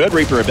kills here. The third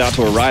Reaper about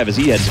to arrive as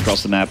he heads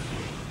across the map.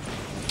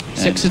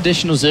 6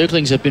 additional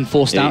Zerglings have been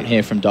forced out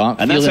here from Dark,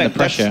 and feeling the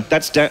pressure.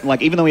 That's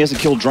like, even though he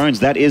hasn't killed drones,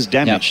 that is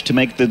damage to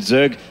make the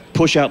Zerg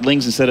push out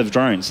lings instead of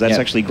drones. That's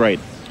actually great.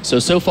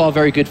 So far,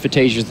 very good for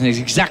Taeja, and it's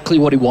exactly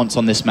what he wants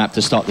on this map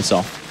to start this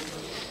off.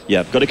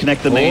 Yeah, got to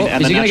connect the main and the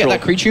natural. Is he going to get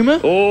that Creep Tumor?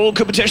 Oh,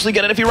 could potentially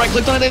get it if he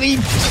right-clicked on it, and he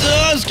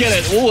does get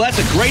it. Oh, that's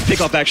a great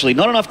pickup, actually.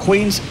 Not enough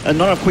Queens and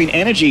not enough Queen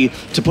energy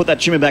to put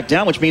that tumor back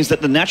down, which means that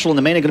the natural and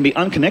the main are going to be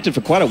unconnected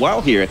for quite a while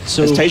here as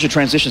Taeja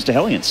transitions to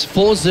Hellions.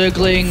 4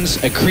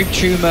 Zerglings, a Creep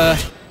Tumor,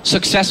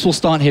 successful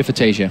start here for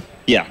Taeja.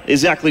 Yeah,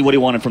 exactly what he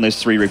wanted from those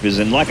 3 Reapers,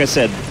 and like I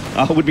said,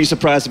 I would be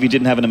surprised if he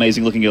didn't have an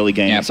amazing-looking early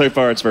game. Yep. So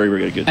far, it's very,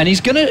 very good. And he's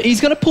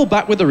gonna pull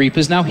back with the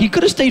Reapers now. He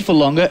could have stayed for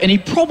longer, and he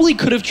probably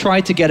could have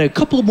tried to get a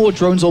couple more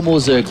drones or more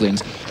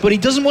Zerglings, but he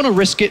doesn't want to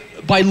risk it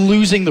by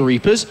losing the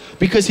Reapers,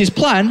 because his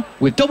plan,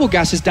 with double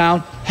gases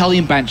down,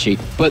 Hellion Banshee,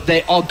 but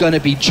they are going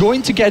to be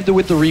joined together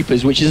with the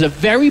Reapers, which is a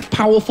very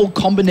powerful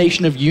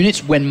combination of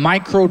units when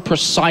microed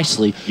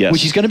precisely,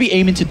 which he's going to be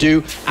aiming to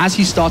do as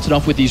he started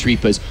off with these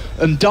Reapers.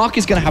 And Dark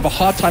is going to have a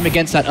hard time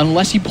against that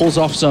unless he pulls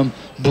off some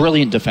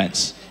brilliant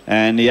defense.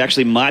 And he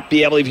actually might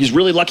be able, if he's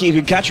really lucky, he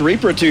could catch a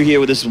Reaper or 2 here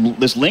with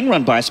this Ling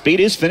run by. Speed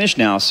is finished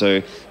now,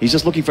 so he's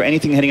just looking for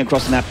anything heading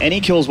across the map, any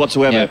kills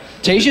whatsoever. Yeah.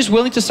 Taeja's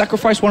willing to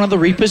sacrifice one of the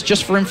Reapers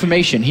just for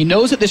information. He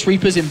knows that this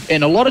Reaper's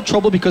in a lot of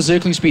trouble because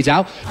Zergling speed's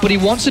out, but he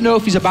wants to know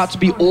if he's about to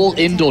be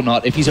all-in or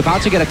not, if he's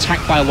about to get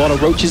attacked by a lot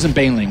of Roaches and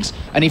Banelings,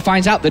 and he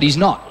finds out that he's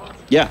not.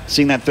 Yeah,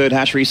 seeing that third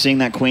hatchery, seeing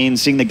that queen,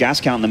 seeing the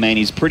gas count in the main,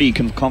 he's pretty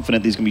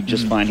confident he's going to be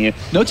just fine here.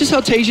 Notice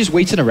how Taeja's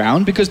waiting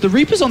around, because the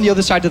Reaper's on the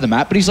other side of the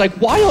map, but he's like,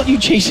 why aren't you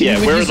chasing me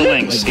with where your are the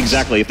lings?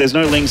 Exactly. If there's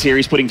no lings here,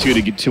 he's putting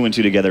two and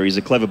two together. He's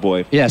a clever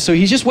boy. Yeah, so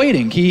he's just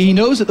waiting. He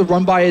knows that the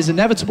run by is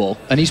inevitable,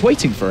 and he's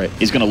waiting for it.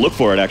 He's going to look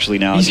for it, actually,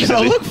 now. He's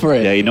going to look for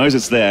it. Yeah, he knows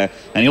it's there,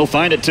 and he'll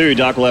find it, too.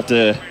 Dark will have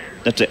to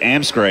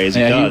amp-scray as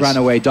he does. Yeah, he ran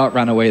away. Dark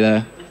ran away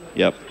there.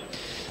 Yep.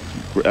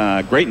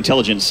 Great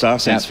intelligence star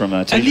sense from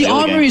Taeja. And the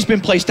armory has been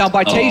placed down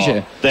by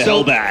Taeja. The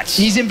Hellbats.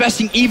 He's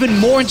investing even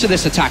more into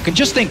this attack. And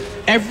just think,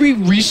 every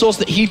resource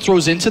that he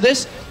throws into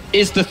this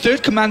is the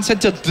third command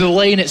center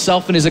delaying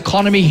itself and his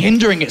economy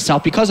hindering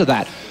itself because of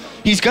that.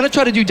 He's going to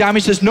try to do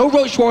damage. There's no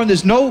Roach Warren,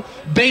 there's no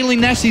Baneling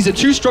Nest. These are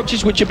two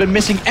structures which have been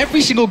missing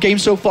every single game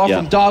so far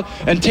from Dark,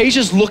 and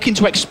Taeja's looking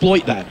to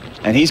exploit that.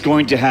 And he's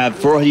going to have,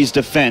 for his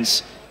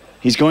defense,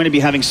 he's going to be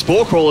having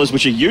Spore Crawlers,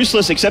 which are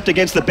useless except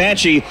against the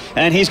Banshee,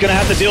 and he's going to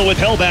have to deal with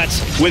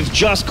Hellbats with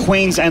just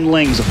Queens and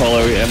Lings,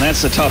 Apollo, and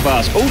that's a tough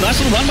ask. Oh, nice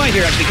little run by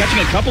here, actually, catching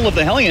a couple of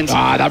the Hellions.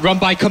 That run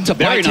by come to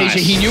bite Taeja.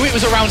 He knew it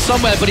was around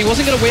somewhere, but he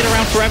wasn't going to wait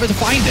around forever to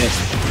find it.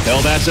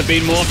 Hellbats have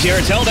been morphed here.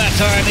 It's Hellbat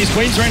time. These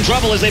Queens are in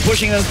trouble as they're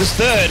pushing this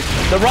third.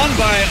 The run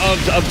by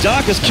of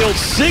Dark has killed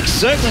six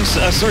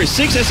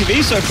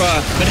SCVs so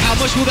far. But how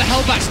much will the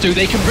Hellbats do?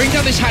 They can bring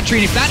down this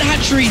hatchery, and if that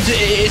hatchery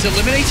is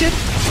eliminated,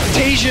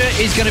 Taeja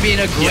is going to be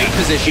in a great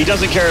position. He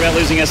doesn't care about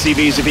losing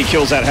SCVs if he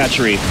kills that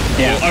hatchery.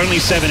 Yeah. Well,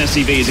 only 7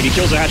 SCVs. If he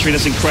kills a hatchery,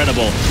 that's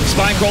incredible.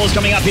 Spine Crawlers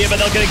coming up here, but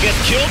they're going to get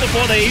killed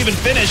before they even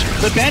finish.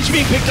 The Banshee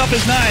being picked up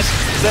is nice.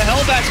 The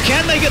Hellbats,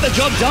 can they get the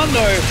job done,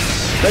 though?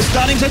 They're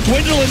starting to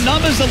dwindle in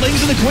numbers. The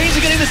Lings and the Queens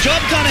are getting the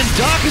job done, and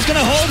Dark is going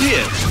to hold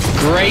here.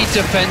 Great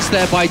defense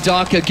there by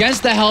Dark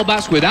against the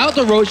Hellbats, without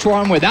the Roach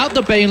Warren, without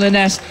the Baneling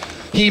Nest.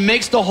 He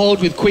makes the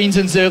hold with Queens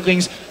and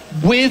Zerglings,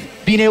 with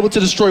being able to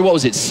destroy, what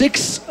was it,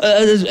 6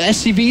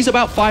 SCVs,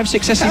 about 5,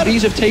 6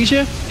 SCVs of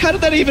Taeja? How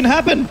did that even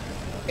happen?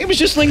 It was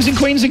just Lings and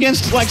Queens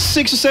against like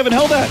 6 or 7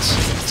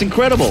 Hellbats. It's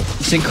incredible.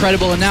 It's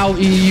incredible, and now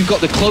you've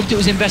got the cloak that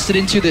was invested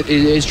into that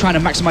is trying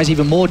to maximize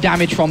even more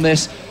damage from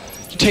this.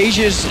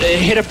 Taeja's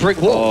hit a brick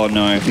wall. Oh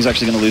no, he's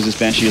actually going to lose this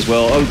Banshee as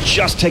well. Oh,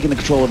 just taking the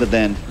control of it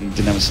then. He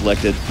didn't have it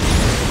selected.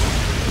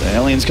 The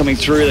Hellions coming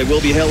through. They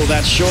will be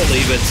Hellbats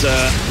shortly,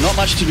 but not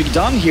much to be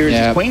done here.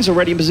 The Queen's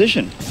already in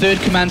position. Third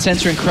command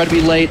center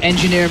incredibly late.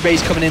 Engineering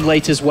base coming in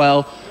late as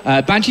well.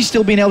 Banshee's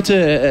still being able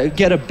to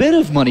get a bit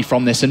of money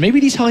from this, and maybe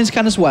these Hellions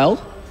can as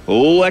well.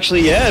 Oh,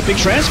 actually, yeah, big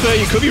transfer.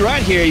 You could be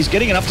right here. He's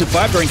getting it up to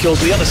 5 drone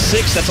kills. The other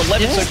 6, that's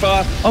 11 so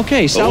far.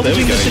 Okay,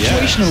 salvaging the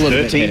situation a little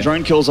bit. 13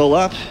 drone kills all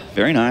up.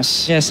 Very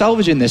nice. Yeah,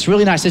 salvaging this.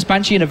 Really nice. This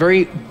Banshee in a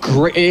very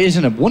great, is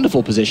in a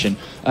wonderful position.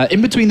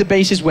 In between the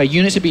bases where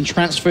units have been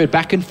transferred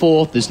back and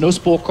forth. There's no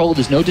Spore Crawl,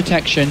 there's no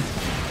detection.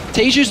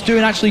 Taeja's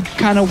doing actually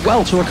kind of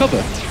well to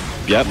recover.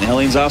 Yep, the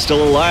Hellions are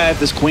still alive.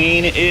 This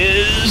Queen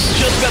is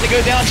just about to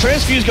go down.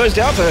 Transfuse goes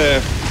down for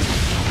her.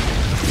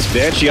 This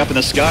Banshee up in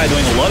the sky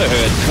doing a lot of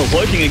hurt.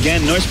 Cloaking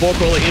again, no Spore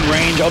Crawler in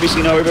range.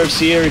 Obviously no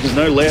Overseer, there's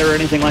no lair or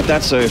anything like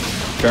that, so...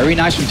 Very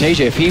nice from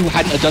Taeja. If he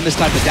hadn't have done this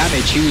type of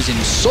damage, he was in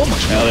so much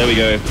trouble. Oh, there we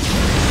go.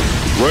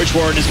 Roach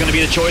Warren is going to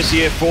be the choice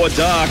here for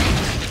Dark.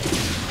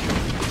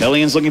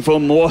 Hellions looking for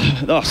more...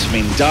 Oh, I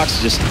mean,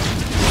 Dark's just...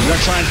 He's going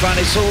to try and find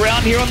a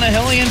surround here on the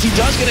Hellions. He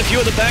does get a few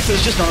at the back, but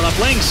there's just not enough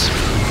links.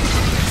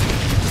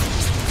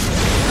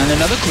 And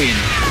another Queen.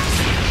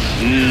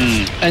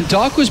 And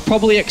Dark was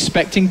probably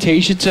expecting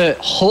Taeja to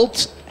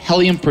halt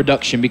Hellion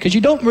production, because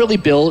you don't really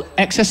build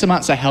excess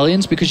amounts of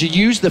Hellions because you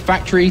use the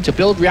factory to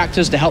build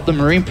reactors to help the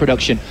Marine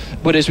production.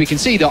 But as we can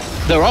see,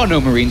 there are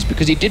no Marines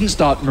because he didn't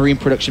start Marine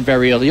production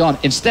very early on.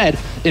 Instead,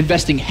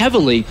 investing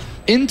heavily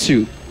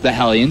into the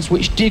Hellions,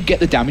 which did get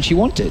the damage he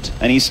wanted.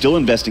 And he's still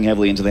investing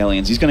heavily into the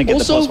Hellions. He's going to get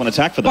the +1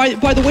 attack for them.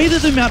 By the way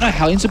that the amount of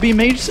Hellions are being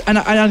made, and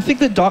I think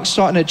that Dark's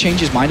starting to change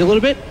his mind a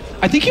little bit.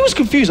 I think he was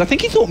confused. I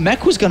think he thought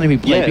Mech was going to be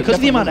played because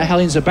of the amount of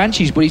Hellions and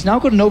Banshees, but he's now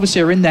got an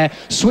Overseer in there,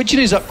 switching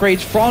his upgrades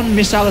from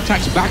missile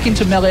attacks back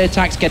into melee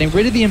attacks, getting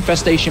rid of the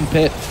Infestation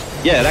Pit.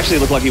 Yeah, it actually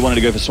looked like he wanted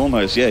to go for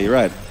Swarmos. Yeah, you're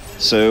right.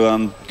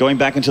 So going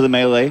back into the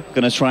melee,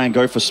 going to try and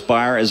go for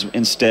Spire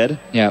instead.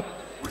 Yeah.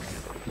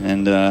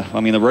 And, I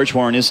mean, the Roach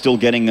Warren is still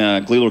getting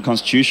Gleeler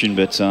Constitution,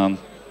 but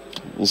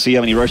we'll see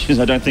how many Roaches.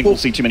 I don't think we'll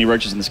see too many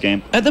Roaches in this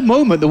game. At the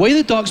moment, the way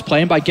that Dark's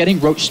playing by getting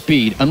Roach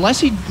speed, unless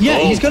he... Yeah,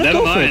 he's going to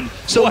go for it.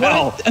 So what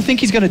I think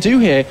he's going to do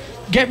here,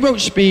 get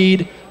Roach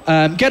speed,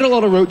 get a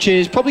lot of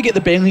Roaches, probably get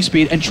the Baneling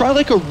speed, and try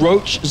like a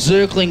Roach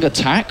Zergling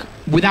attack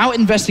without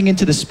investing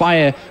into the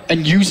Spire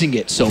and using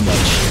it so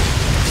much.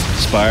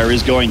 Spire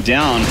is going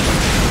down.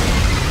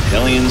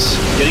 Hellions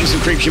getting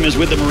some creep shimmers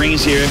with the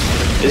Marines here.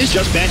 It's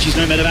just Banshees,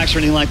 no Medivacs or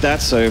anything like that,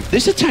 so...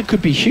 This attack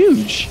could be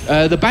huge.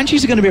 The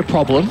Banshees are going to be a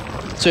problem,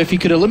 so if you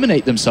could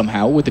eliminate them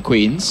somehow with the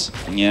Queens...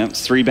 Yeah,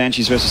 it's 3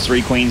 Banshees versus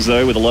 3 Queens,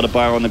 though, with a lot of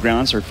Bio on the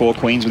ground, so 4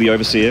 Queens with the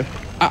Overseer.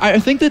 I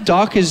think that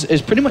Dark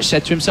has pretty much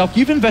said to himself,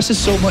 you've invested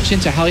so much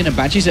into Hellion and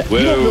Banshees that you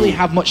don't really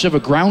have much of a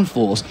ground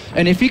force,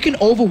 and if you can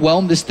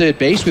overwhelm this third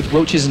base with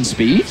Roaches and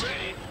speed,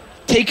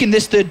 taking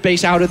this third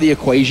base out of the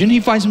equation, he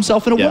finds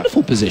himself in a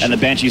wonderful position. And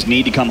the Banshees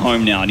need to come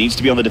home now. He needs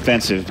to be on the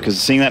defensive, because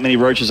seeing that many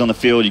roaches on the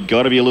field, you've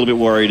got to be a little bit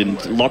worried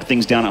and lock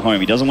things down at home.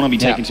 He doesn't want to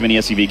be taking too many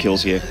SCV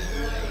kills here.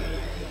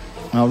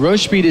 Well,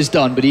 Roche speed is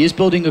done, but he is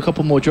building a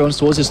couple more drones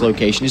towards this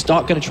location. Is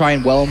Dark going to try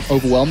and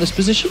overwhelm this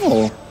position,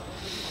 or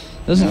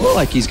doesn't look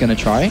like he's going to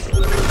try?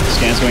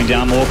 Scans going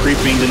down, more creep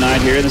being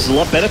denied here. This is a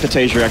lot better for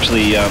Taeja,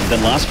 actually,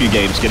 than last few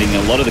games, getting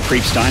a lot of the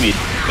creep stymied.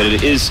 But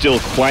it is still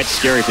quite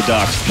scary for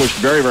Dark to push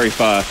very, very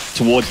far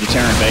towards the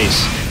Terran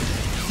base.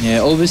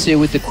 Yeah, Overseer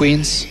with the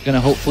Queens, going to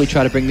hopefully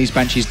try to bring these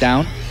Banshees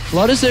down. A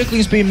lot of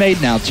circling's being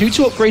made now.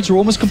 2-2 upgrades are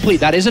almost complete.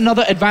 That is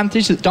another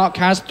advantage that Dark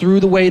has through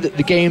the way that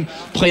the game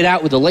played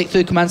out with the late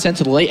third command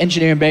center, the late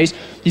engineering base.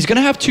 He's going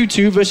to have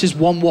 2-2 versus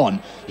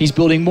 1-1. He's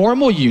building more and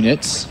more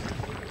units.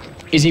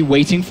 Is he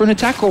waiting for an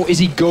attack, or is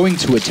he going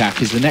to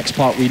attack, is the next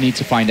part we need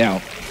to find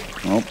out.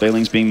 Well,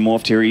 Bailing's being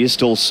morphed here. He is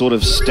still sort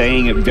of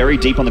staying very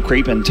deep on the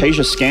creep, and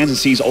Taeja scans and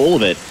sees all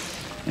of it,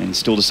 and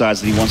still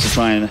decides that he wants to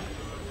try and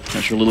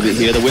pressure a little bit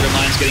here. The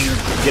Widowmine's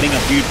getting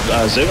a few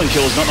Zergling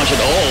kills, not much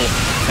at all.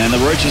 And the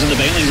Roaches and the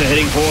Bailings are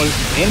heading forward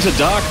into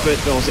Dark,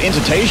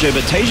 into Taeja,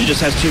 but Taeja just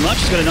has too much.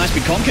 He's got a nice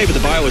big concave with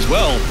the bio as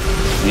well.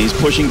 And he's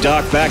pushing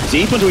Dark back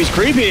deep into his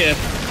creep here.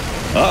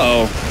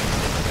 Uh-oh.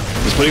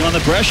 He's putting on the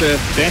pressure.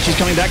 Banshee's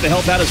coming back to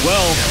help out as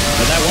well.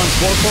 But that one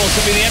sport call is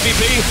be the MVP.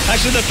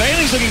 Actually, the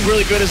Bailing's looking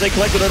really good as they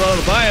collected it on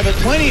the bio, but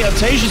plenty of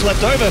Taeja's left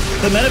over.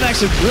 The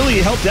Medivacs have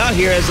really helped out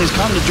here as they've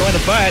come to join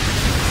the fight.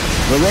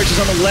 The Roach is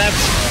on the left.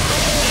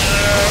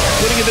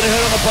 Putting a bit of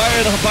hurt on the bio.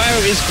 The bio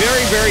is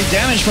very, very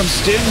damaged from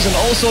stims and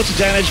all sorts of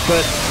damage,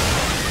 but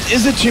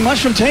is it too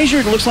much from Taeja?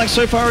 It looks like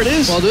so far it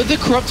is. Well, the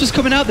Corruptors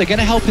coming out, they're going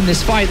to help in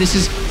this fight. This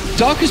is...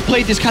 Dark has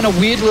played this kind of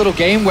weird little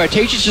game where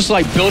Taeja's just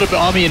like build up an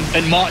army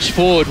and march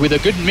forward with a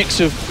good mix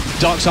of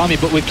Dark's army,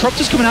 but with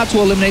Corruptors coming out to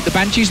eliminate the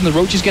Banshees and the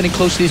Roaches getting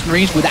close to these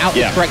Marines without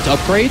the correct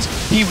upgrades,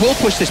 he will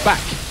push this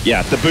back.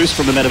 Yeah, the boost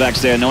from the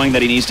Medivacs there, knowing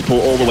that he needs to pull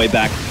all the way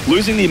back.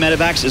 Losing the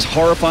Medivacs is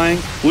horrifying.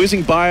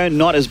 Losing Bio,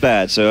 not as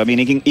bad. So, I mean,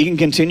 he can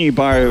continue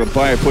Bio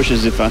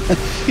pushes if...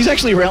 he's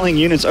actually rallying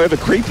units over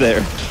creep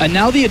there. And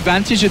now the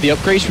advantage of the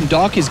upgrades from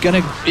Dark is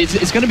going to...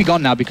 It's going to be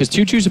gone now because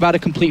 2-2 is about to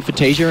complete for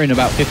Taeja in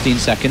about 15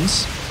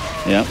 seconds.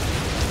 Yeah.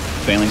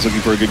 Bailing's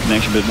looking for a good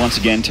connection, but once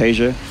again,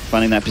 Taeja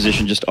finding that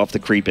position just off the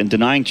creep and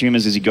denying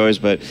tumors as he goes.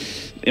 But,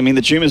 I mean,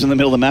 the tumors in the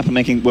middle of the map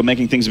were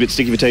making things a bit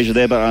sticky for Taeja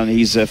there, but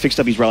he's fixed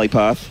up his rally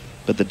path.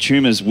 But the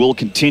tumors will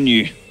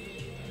continue.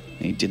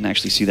 He didn't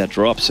actually see that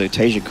drop, so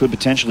Taeja could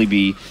potentially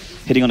be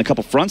hitting on a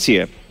couple fronts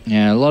here.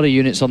 Yeah, a lot of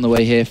units on the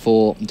way here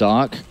for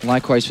Dark.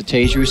 Likewise for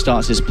Taeja, who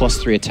starts his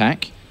 +3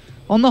 attack.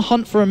 On the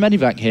hunt for a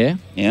Medivac here.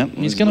 Yeah.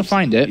 He's going to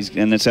find it.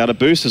 And it's out of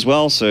boost as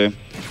well, so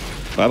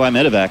bye-bye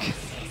Medivac.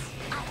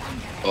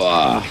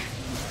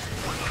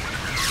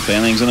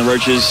 Bailings and the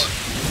Roaches.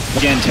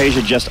 Again,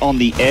 Taeja just on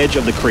the edge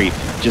of the creep.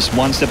 Just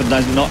one step at a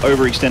time, not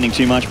overextending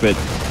too much, but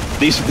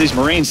these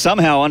Marines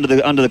somehow under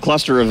the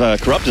cluster of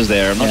Corruptors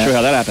there. I'm not sure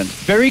how that happened.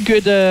 Very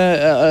good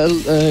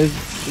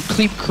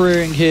creep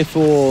clearing here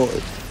for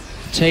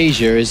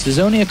Taeja, as there's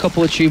only a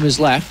couple of tumors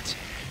left.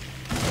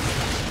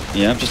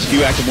 Yeah, just a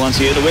few active ones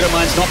here. The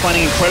Widowmine's not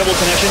finding incredible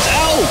connections.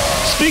 Ow!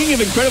 Speaking of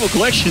incredible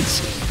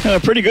collections,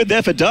 pretty good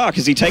there for Dark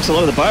as he takes a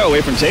lot of the bio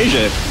away from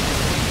Taeja.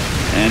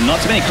 And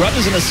not too many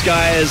Corruptors in the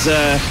sky as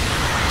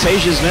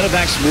Taeja's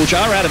Medivacs, which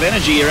are out of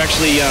energy, are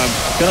actually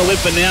going to live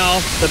for now.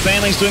 The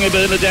Baneling's doing a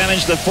bit of the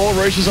damage. The 4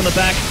 Roaches on the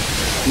back.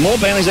 More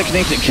Banelings are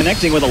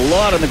connecting with a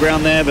lot on the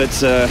ground there, but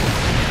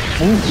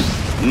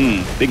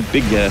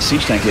big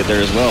siege tank hit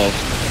there as well.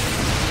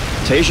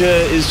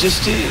 Taeja is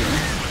just...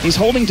 he's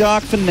holding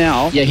Dark for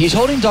now. Yeah, he's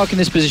holding Dark in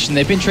this position.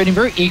 They've been trading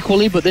very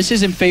equally, but this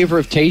is in favor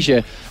of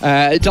Taeja.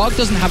 Dark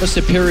doesn't have a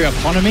superior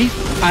economy,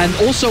 and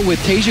also with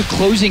Taeja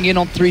closing in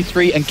on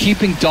 3-3 and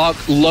keeping Dark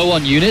low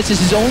on units,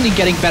 this is only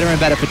getting better and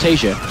better for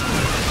Taeja.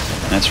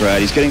 That's right.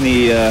 He's getting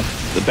the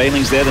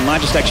Banelings there. There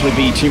might just actually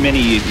be too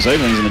many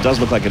Zerglings, and it does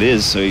look like it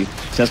is, so he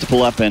has to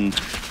pull up and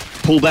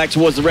pull back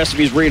towards the rest of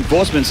his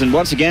reinforcements. And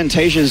once again,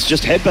 Taeja's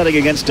just headbutting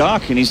against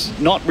Dark, and he's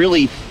not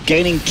really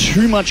gaining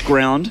too much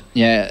ground.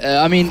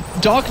 Yeah, I mean,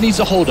 Dark needs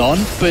to hold on,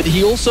 but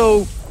he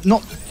also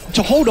not...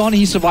 To hold on,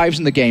 he survives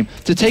in the game.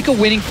 To take a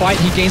winning fight,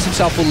 he gains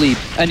himself a lead.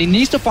 And he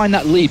needs to find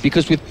that lead,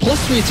 because with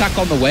 +3 attack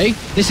on the way,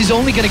 this is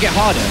only going to get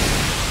harder.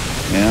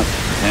 Yeah,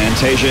 and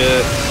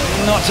Taeja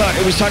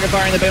it was target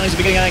firing the Bailings at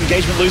the beginning of that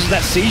engagement, loses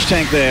that siege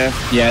tank there.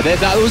 Yeah,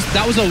 that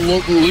was a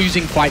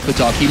losing fight for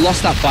Dark. He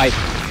lost that fight,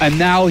 and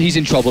now he's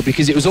in trouble,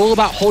 because it was all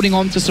about holding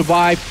on to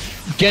survive,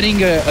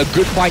 getting a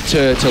good fight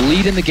to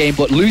lead in the game,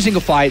 but losing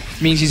a fight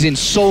means he's in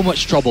so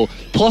much trouble.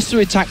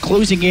 +3 attack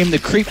closing in, the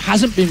creep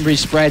hasn't been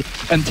respread,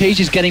 and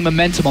Taeja's getting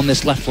momentum on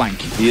this left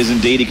flank. He is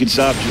indeed. He could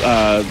start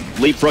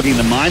leapfrogging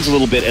the mines a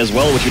little bit as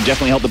well, which would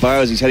definitely help the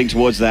bio as he's heading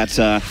towards that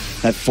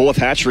 4th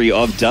hatchery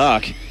of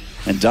Dark.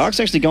 And Dark's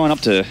actually going up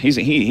to, he's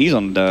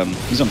on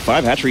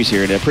 5 hatcheries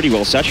here. They're pretty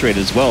well saturated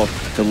as well.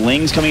 The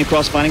Ling's coming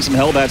across, finding some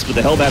Hellbats, but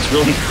the Hellbats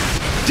really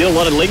did a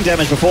lot of Ling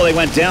damage before they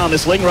went down.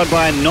 This Ling run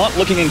by not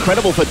looking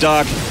incredible for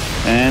Dark.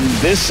 And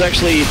this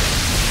actually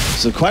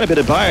So quite a bit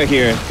of bio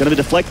here. Going to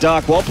deflect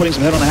Dark while putting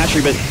some head on the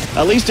hatchery, but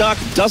at least Dark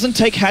doesn't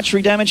take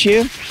hatchery damage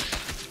here.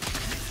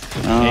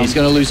 Yeah, he's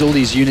going to lose all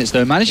these units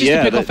though. Manages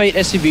to pick off 8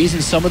 SCVs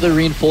and some of the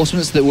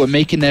reinforcements that were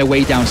making their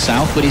way down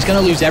south, but he's going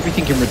to lose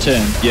everything in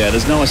return. Yeah,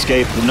 there's no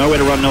escape, nowhere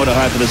to run, nowhere to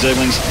hide for the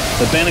Zerglings.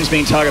 The Banelings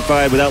being target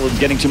fired without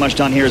getting too much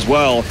done here as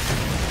well.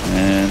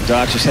 And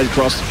Dark just head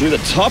across through the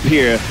top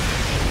here.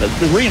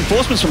 The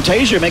reinforcements from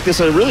Taeja make this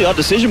a really odd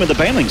decision with the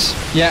Banelings.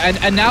 Yeah,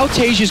 and now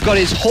Taeja's got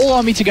his whole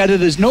army together.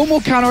 There's no more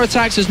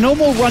counterattacks. There's no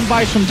more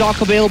run-bys from Dark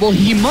available.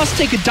 He must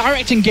take a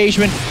direct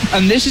engagement,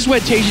 and this is where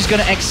Taeja's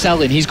going to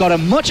excel in. He's got a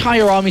much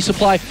higher army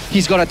supply.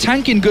 He's got a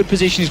tank in good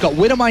position. He's got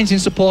Widow Mines in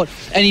support,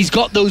 and he's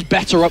got those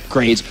better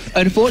upgrades.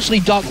 Unfortunately,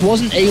 Dark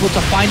wasn't able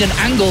to find an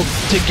angle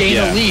to gain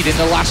a lead in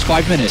the last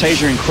 5 minutes.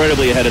 Taeja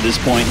incredibly ahead at this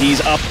point.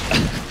 He's up...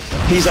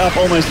 He's up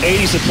almost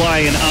 80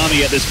 supply in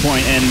army at this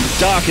point, and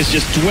Dark is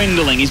just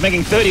dwindling. He's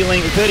making 30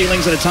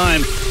 lings at a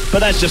time, but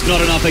that's just not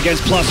enough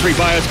against +3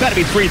 bio. It's about to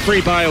be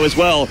 3-3 bio as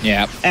well.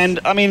 Yeah. And,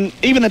 I mean,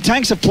 even the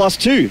tanks have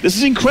 +2. This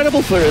is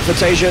incredible for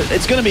Taeja.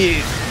 It's going to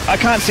be... I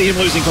can't see him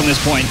losing from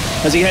this point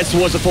as he heads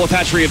towards the 4th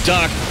hatchery of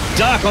Dark.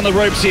 Dark on the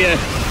ropes here.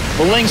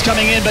 The Lings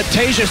coming in, but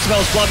Taeja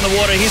smells blood in the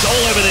water. He's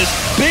all over this.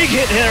 Big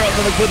hit here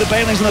with the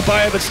Banelings and the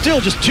bio, but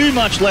still just too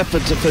much left for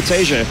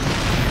Taeja.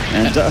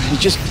 And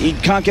he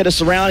can't get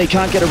us around, he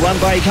can't get a run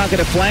by, he can't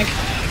get a flank.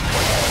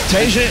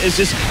 Taeja is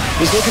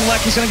looking like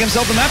he's going to get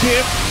himself a map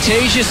here.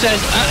 Taeja says,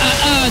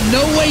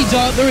 no way,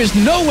 Dark. There is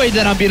no way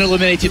that I'm being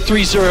eliminated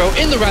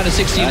 3-0 in the round of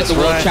 16 at the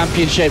World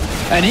Championship.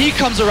 And he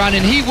comes around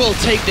and he will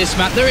take this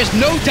map. There is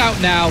no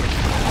doubt now.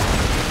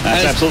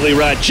 That's absolutely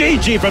right.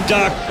 GG from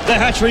Dark. The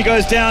hatchery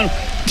goes down.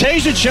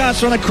 Taeja chance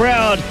from the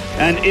crowd,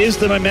 and is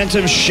the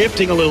momentum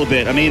shifting a little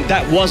bit? I mean,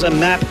 that was a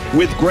map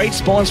with great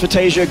spawns for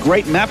Taeja,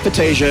 great map for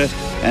Taeja,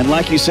 and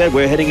like you said,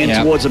 we're heading in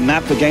towards a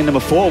map for game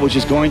number 4, which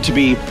is going to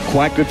be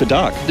quite good for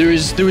Dark. There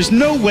is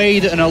no way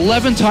that an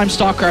 11-time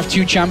StarCraft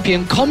 2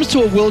 champion comes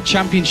to a World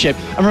Championship,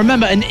 and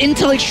remember, an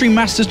Intel Extreme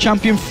Masters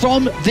champion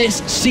from this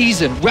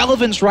season.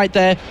 Relevance right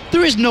there.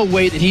 There is no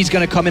way that he's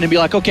going to come in and be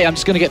like, okay, I'm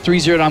just going to get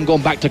 3-0 and I'm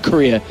going back to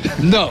Korea.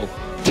 No.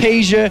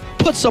 Taeja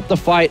puts up the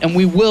fight, and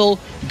we will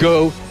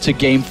go to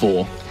game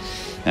 4.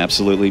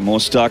 Absolutely. More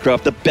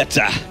StarCraft, the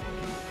better.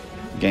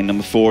 Game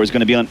number 4 is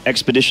going to be on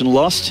Expedition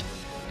Lost.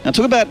 Now,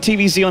 talk about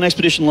TVZ on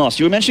Expedition Lost.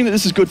 You were mentioning that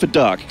this is good for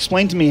Dark.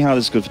 Explain to me how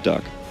this is good for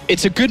Dark.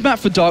 It's a good map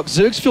for Dark.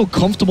 Zergs feel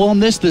comfortable on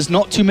this. There's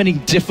not too many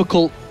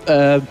difficult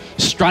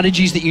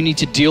strategies that you need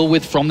to deal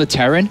with from the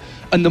Terran.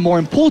 And the more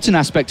important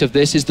aspect of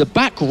this is the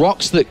back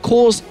rocks that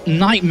cause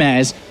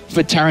nightmares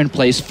for Terran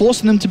plays,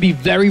 forcing them to be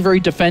very, very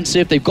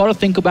defensive. They've got to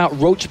think about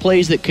roach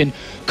plays that can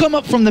come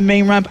up from the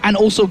main ramp and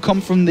also come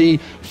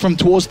from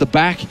towards the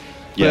back.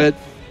 Yeah. But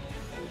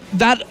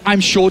that, I'm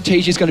sure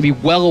Taeja is going to be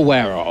well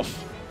aware of.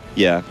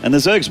 Yeah, and the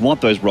Zergs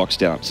want those rocks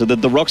down. So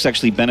the rocks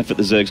actually benefit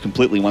the Zergs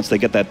completely once they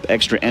get that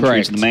extra entry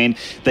into the main.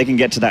 They can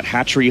get to that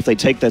hatchery. If they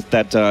take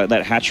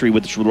that hatchery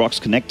which the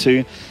rocks connect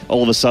to,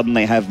 all of a sudden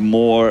they have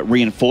more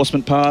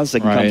reinforcement paths. They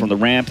can come from the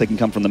ramp, they can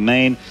come from the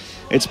main.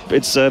 It's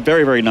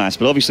very, very nice.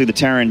 But obviously the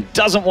Terran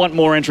doesn't want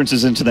more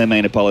entrances into their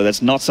main, Apollo.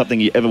 That's not something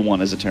you ever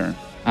want as a Terran.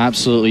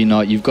 Absolutely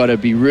not. You've got to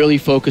be really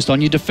focused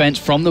on your defense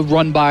from the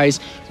run-bys.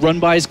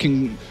 Run-bys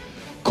can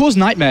cause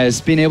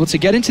nightmares, being able to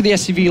get into the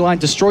SCV line,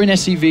 destroying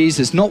SCVs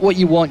is not what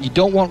you want. You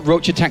don't want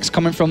roach attacks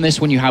coming from this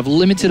when you have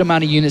limited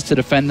amount of units to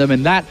defend them,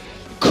 and that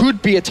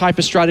could be a type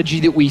of strategy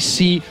that we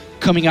see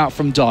coming out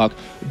from Dark.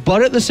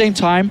 But at the same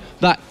time,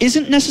 that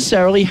isn't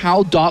necessarily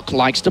how Dark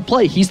likes to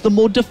play. He's the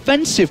more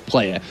defensive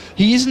player.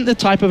 He isn't the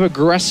type of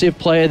aggressive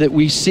player that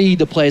we see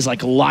the players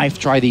like Life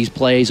try these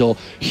plays or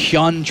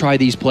Hyun try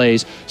these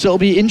plays. So it'll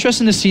be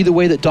interesting to see the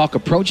way that Dark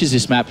approaches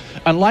this map.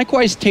 And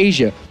likewise,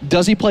 Taeja,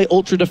 does he play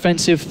ultra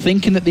defensive,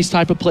 thinking that these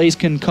type of plays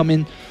can come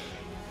in?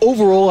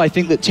 Overall, I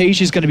think that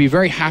Taeja is going to be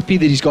very happy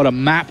that he's got a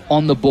map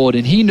on the board,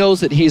 and he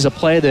knows that he is a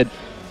player that,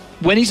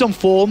 when he's on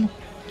form,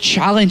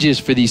 challenges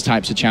for these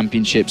types of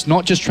championships,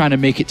 not just trying to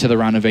make it to the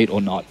round of 8 or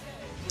not.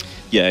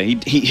 Yeah,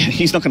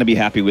 he's not going to be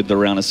happy with the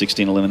round of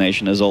 16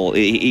 elimination as all.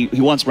 He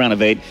wants round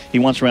of 8, he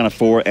wants round of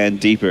 4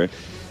 and deeper.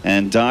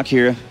 And Dark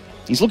here,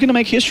 he's looking to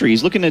make history.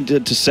 He's looking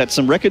to set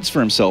some records for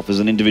himself as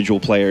an individual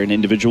player in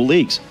individual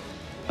leagues.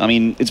 I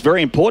mean, it's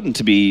very important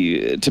to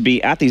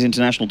be at these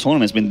international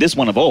tournaments. I mean, this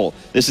one of all.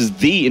 This is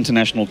the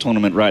international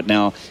tournament right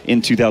now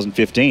in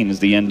 2015, is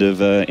the end of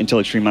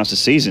Intel Extreme Masters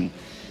season.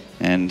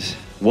 And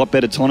what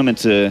better tournament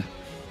to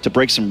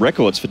break some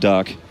records for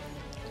Dark?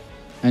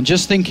 And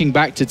just thinking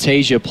back to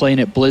Taeja playing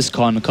at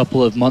BlizzCon a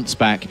couple of months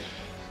back,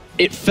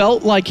 it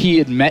felt like he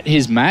had met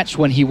his match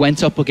when he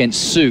went up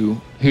against Sue,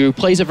 who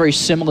plays a very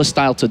similar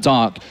style to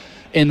Dark,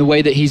 in the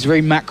way that he's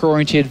very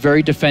macro-oriented,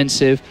 very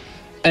defensive.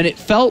 And it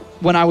felt,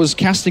 when I was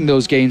casting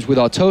those games with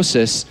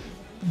Artosis,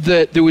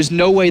 that there was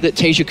no way that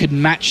Taeja could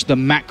match the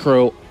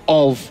macro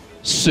of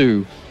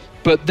Sue.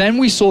 But then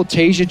we saw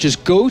Taeja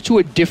just go to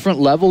a different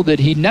level that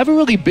he'd never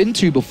really been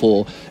to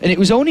before. And it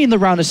was only in the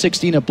round of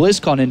 16 at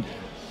BlizzCon. And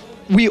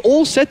we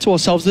all said to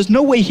ourselves, there's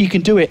no way he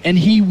can do it. And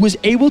he was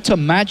able to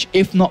match,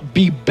 if not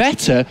be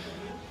better,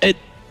 at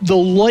the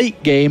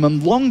late game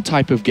and long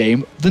type of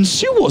game than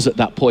Sue was at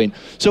that point.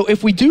 So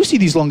if we do see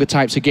these longer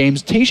types of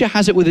games, Taeja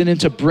has it within him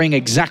to bring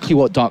exactly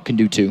what Dark can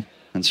do too.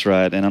 That's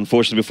right, and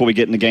unfortunately before we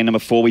get into game number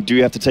 4, we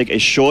do have to take a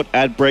short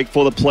ad break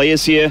for the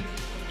players here,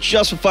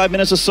 just for 5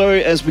 minutes or so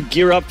as we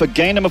gear up for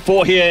game number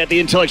 4 here at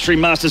the Intel Extreme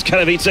Masters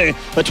Katowice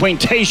between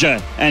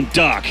Taeja and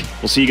Dark.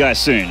 We'll see you guys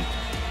soon.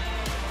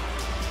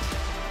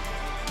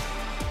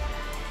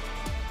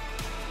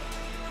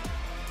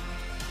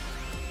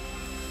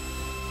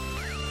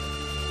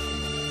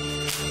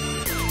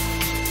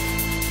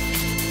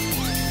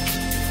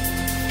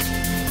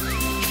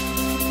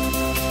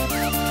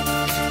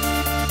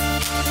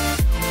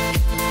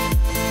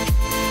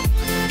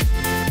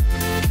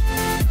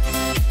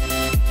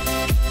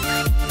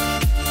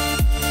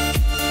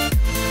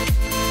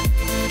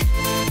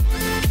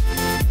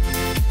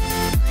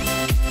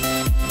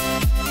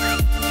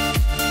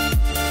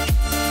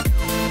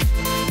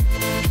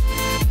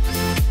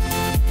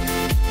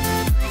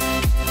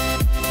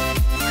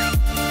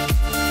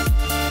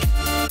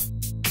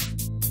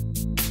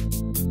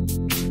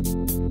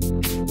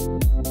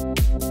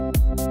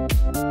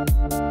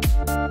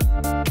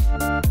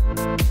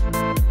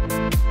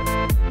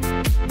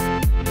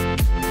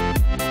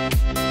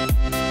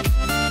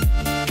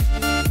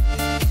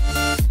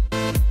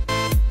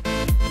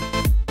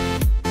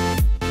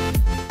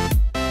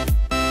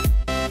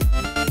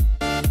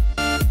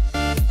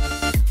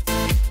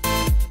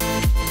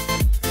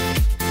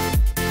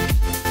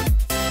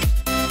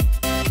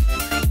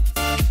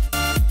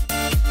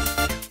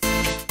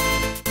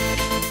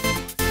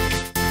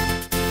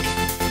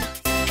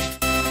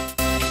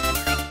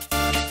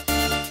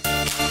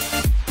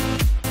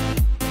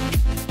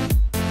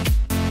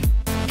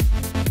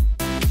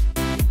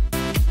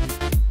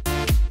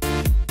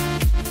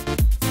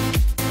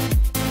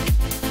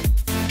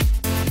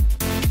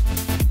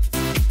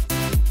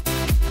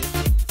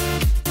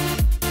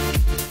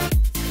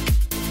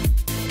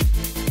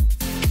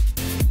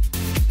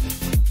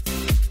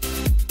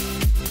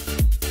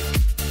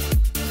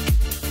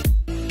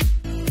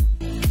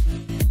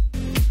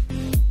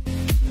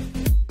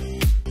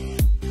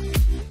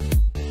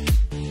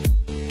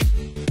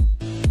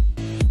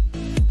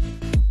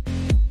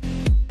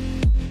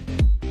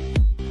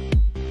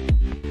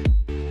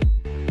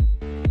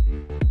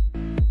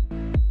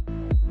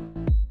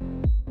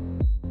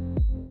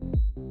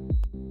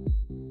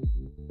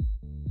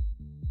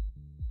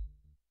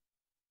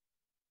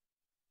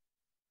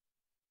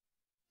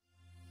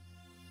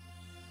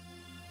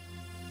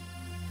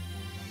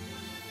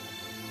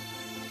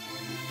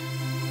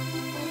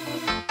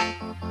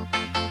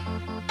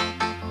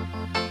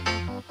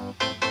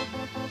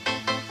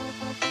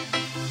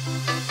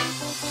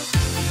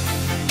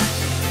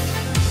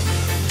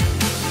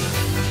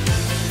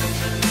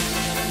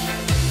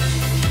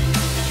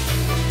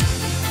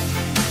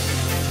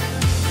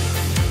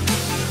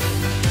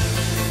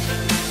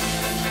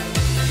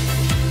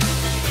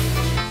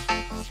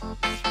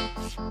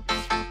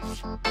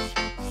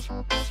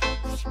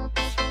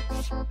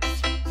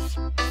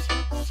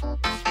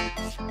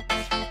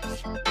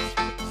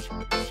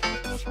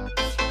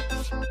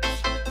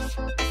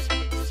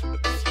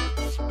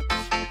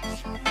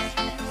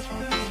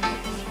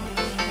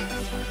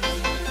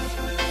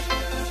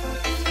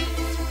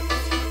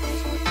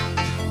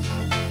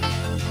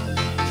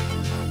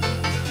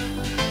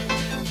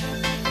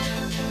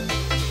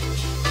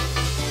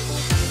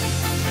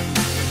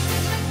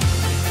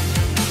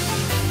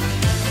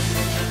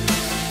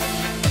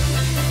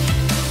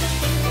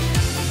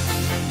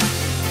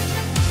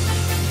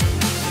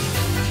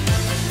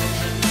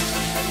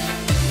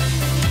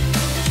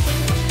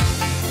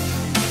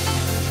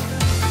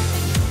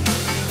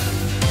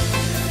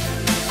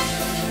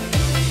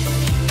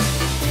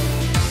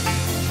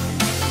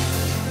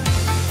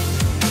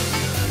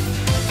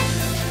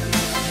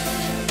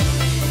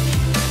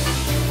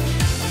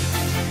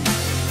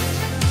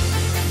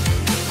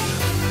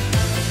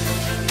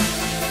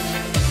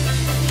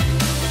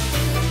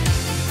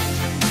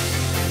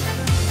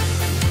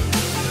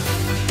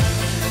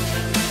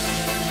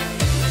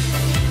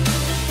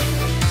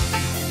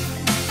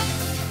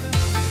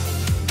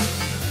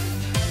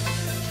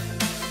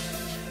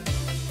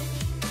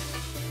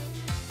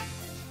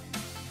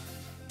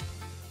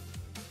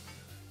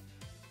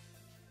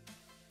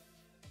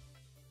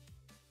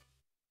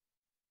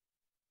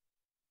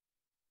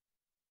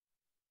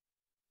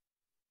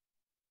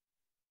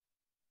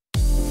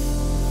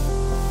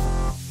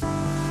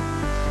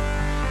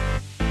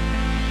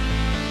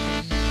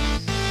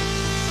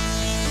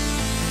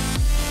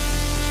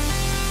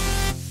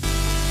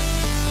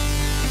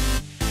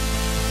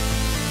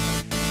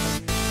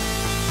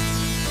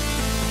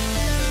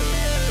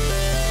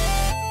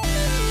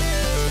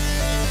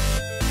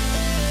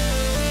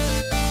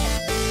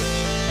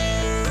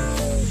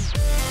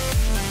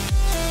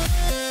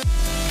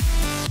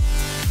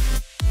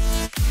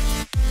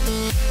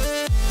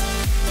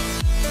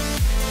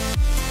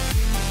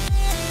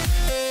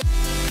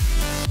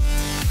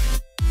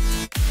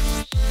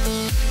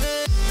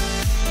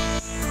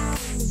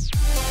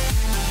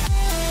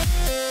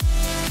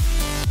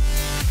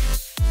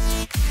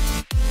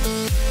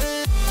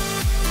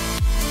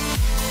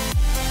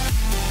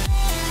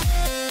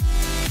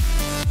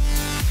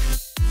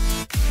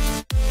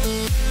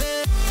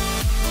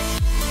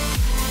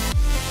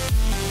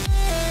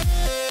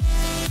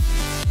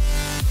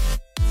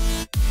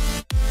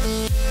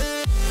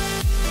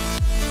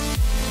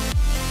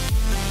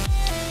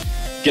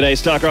 G'day,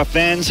 StarCraft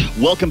fans.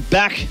 Welcome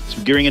back. So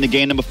we're gearing into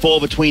game number 4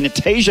 between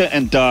Taeja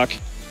and Dark.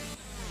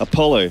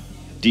 Apollo,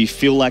 do you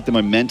feel like the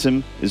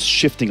momentum is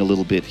shifting a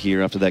little bit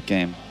here after that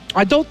game?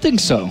 I don't think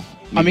so.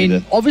 I mean,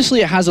 neither.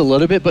 obviously it has a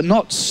little bit, but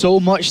not so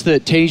much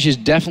that Taeja is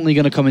definitely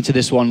going to come into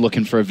this one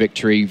looking for a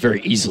victory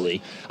very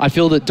easily. I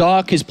feel that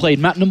Dark has played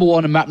map number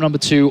 1 and map number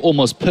 2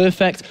 almost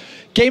perfect.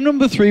 Game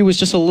number 3 was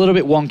just a little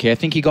bit wonky. I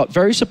think he got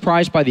very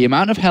surprised by the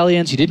amount of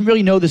Hellions. He didn't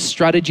really know the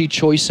strategy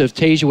choice of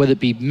Taeja, whether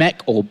it be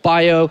mech or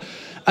bio.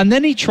 And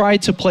then he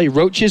tried to play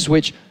roaches,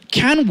 which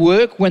can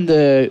work when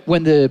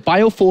the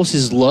bio force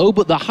is low,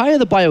 but the higher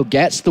the bio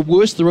gets, the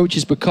worse the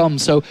roaches become.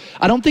 So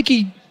I don't think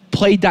he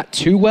played that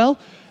too well.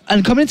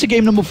 And coming into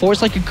game number 4,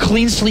 it's like a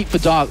clean sleep for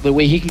Dark, the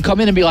way he can come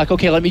in and be like,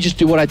 okay, let me just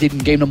do what I did in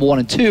game number 1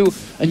 and 2,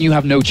 and you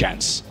have no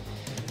chance.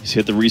 He's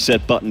hit the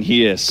reset button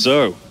here.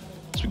 So,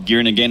 as we're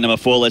gearing in game number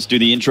 4, let's do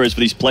the intros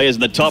for these players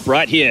in the top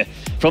right here.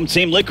 From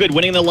Team Liquid,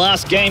 winning the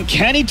last game.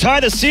 Can he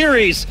tie the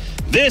series?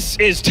 This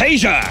is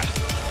Taeja.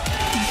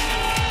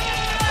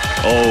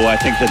 Oh, I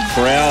think the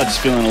crowd's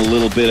feeling a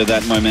little bit of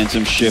that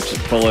momentum shift.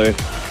 Apollo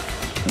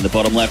in the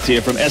bottom left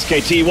here from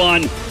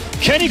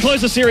SK1. Can he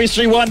close the series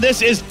 3-1?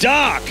 This is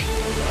Dark.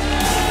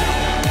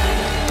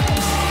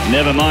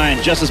 Never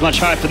mind, just as much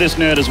hype for this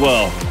nerd as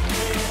well.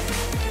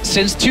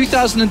 Since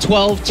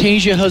 2012,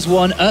 Taeja has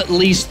won at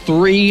least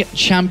 3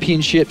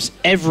 championships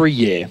every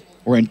year.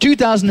 We're in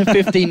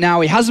 2015 now.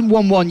 He hasn't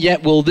won one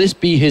yet. Will this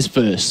be his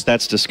first?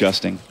 That's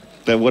disgusting.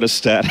 What a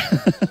stat.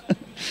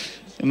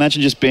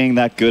 Imagine just being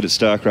that good at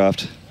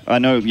StarCraft. I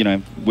know, you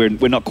know, we're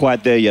not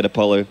quite there yet,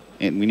 Apollo.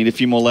 And we need a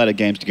few more ladder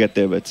games to get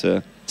there,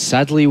 but...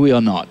 sadly, we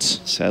are not.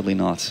 Sadly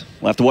not.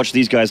 We'll have to watch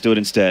these guys do it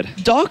instead.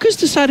 Dark has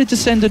decided to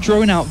send a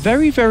drone out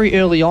very, very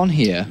early on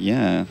here.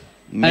 Yeah.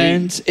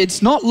 And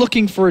it's not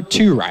looking for a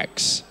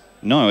 2-racks.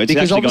 No, it's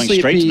actually going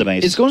straight to the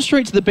base. It's going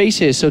straight to the base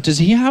here. So does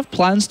he have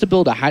plans to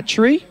build a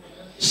hatchery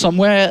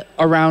somewhere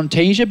around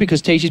Taeja?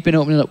 Because Taeja's been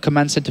opening up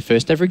Command Center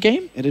first every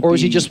game? Or is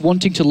he just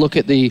wanting to look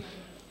at the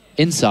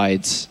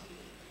insides?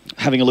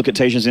 Having a look at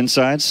Taeja's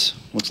insides.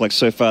 Looks like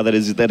so far that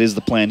is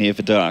the plan here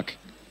for Dark.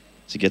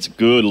 So he gets a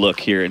good look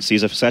here and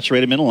sees a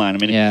saturated middle line. I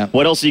mean,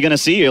 what else are you going to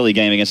see early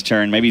game against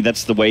Terran? Maybe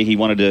that's the way he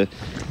wanted to...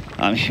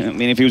 I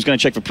mean, if he was going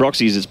to check for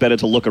proxies, it's better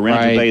to look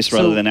around the base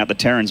rather than at the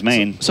Terran's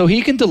main. So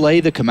he can delay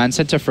the command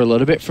center for a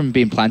little bit from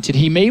being planted.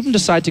 He may even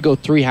decide to go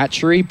 3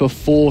 hatchery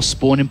before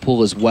spawning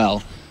pool as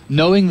well,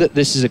 knowing that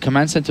this is a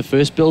command center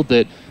first build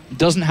that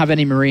doesn't have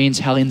any Marines,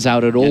 Hellions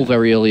out at all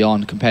very early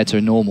on compared to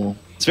a normal.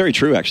 It's very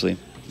true, actually.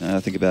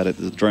 Think about it.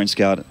 The drone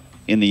scout,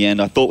 in the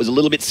end, I thought was a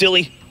little bit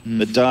silly.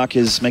 But Dark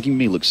is making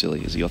me look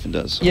silly, as he often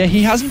does. Yeah,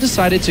 he hasn't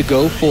decided to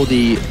go for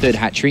the 3rd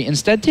hatchery,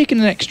 instead taking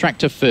an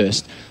extractor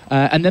first,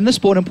 and then the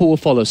spawning pool will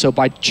follow. So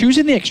by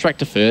choosing the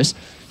extractor first,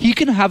 he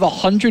can have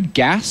 100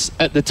 gas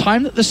at the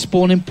time that the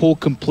spawning pool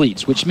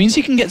completes, which means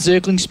he can get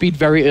Zergling speed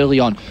very early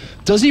on.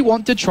 Does he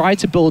want to try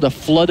to build a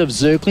flood of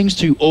Zerglings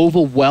to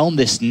overwhelm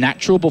this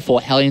natural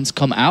before Hellions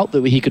come out,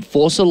 that he could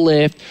force a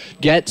lift,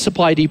 get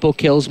supply depot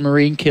kills,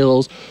 Marine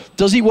kills?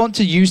 Does he want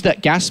to use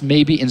that gas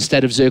maybe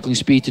instead of Zergling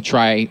speed to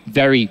try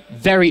very,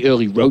 very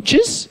early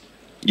roaches?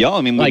 Yeah,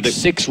 I mean... Like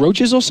 6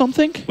 roaches or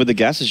something? With the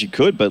gases you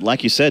could, but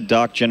like you said,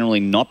 Dark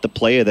generally not the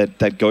player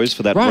that goes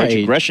for that roach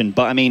aggression.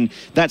 But I mean,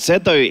 that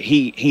said though,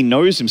 he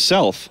knows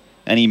himself,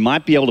 and he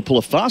might be able to pull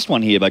a fast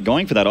one here by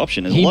going for that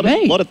option. There's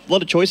a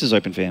lot of choices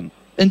open for him.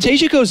 And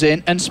Taeja goes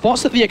in and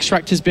spots that the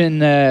extract has been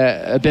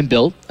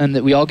built, and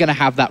that we are going to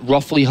have that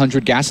roughly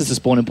 100 gas as the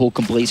spawning pool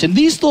completes. And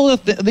these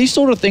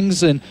sort of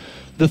things and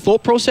the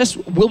thought process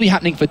will be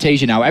happening for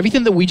Taeja now.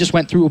 Everything that we just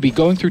went through will be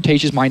going through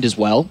Taeja's mind as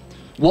well.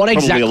 What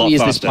exactly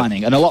is this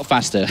planning? And a lot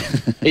faster.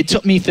 It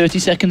took me 30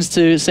 seconds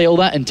to say all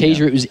that, and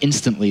Taeja, it was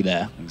instantly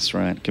there. That's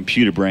right.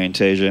 Computer brain,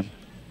 Taeja. And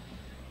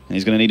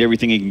he's going to need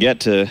everything he can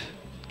get to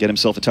get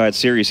himself a tied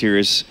series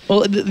here.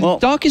 Well,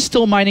 Dark is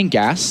still mining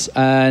gas,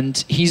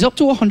 and he's up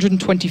to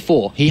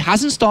 124. He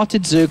hasn't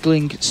started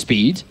Zergling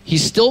speed.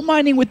 He's still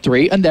mining with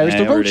 3, and there's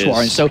the Roach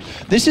Warren. So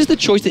this is the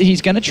choice that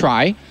he's going to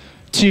try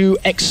to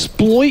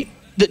exploit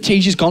that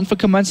Taeja's gone for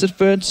Command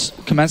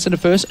Center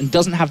first and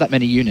doesn't have that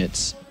many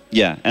units.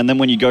 Yeah, and then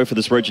when you go for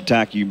this roach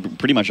attack, you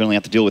pretty much only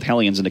have to deal with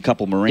Hellions and a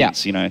couple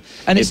Marines, you know.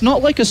 And it's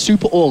not like a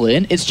super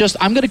all-in. It's just,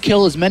 I'm going to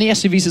kill as many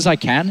SCVs as I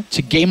can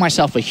to gain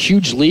myself a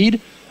huge lead,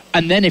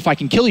 and then if I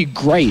can kill you,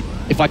 great.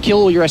 If I kill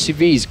all your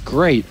SCVs,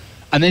 great.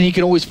 And then he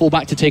can always fall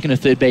back to taking a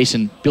 3rd base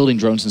and building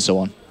drones and so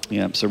on.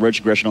 Yeah, so roach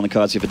aggression on the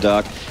cards here for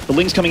Dark. The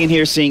Ling's coming in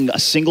here seeing a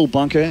single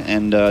bunker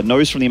and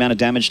knows from the amount of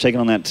damage taken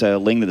on that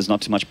Ling that there's not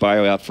too much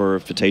bio out for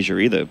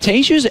Taeja either.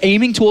 Taeja's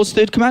aiming towards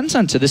 3rd command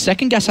center. The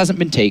 2nd gas hasn't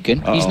been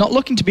taken. He's not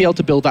looking to be able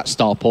to build that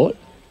starport.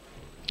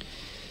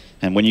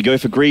 And when you go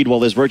for greed while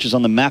there's roaches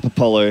on the map,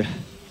 Apollo,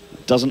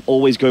 it doesn't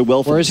always go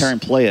well for the Terran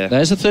player.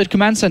 There's a 3rd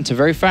command center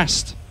very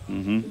fast.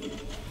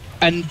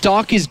 And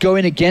Dark is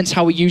going against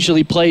how he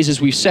usually plays,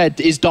 as we've said.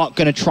 Is Dark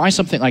going to try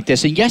something like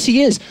this? And yes,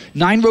 he is.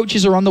 9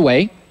 roaches are on the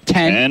way.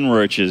 10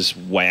 roaches.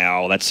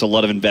 Wow, that's a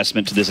lot of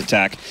investment to this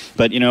attack.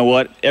 But you know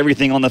what?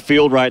 Everything on the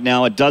field right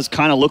now, it does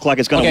kind of look like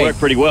it's going to work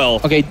pretty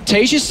well. Okay,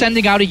 Taeja's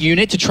sending out a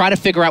unit to try to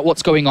figure out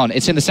what's going on.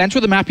 It's in the center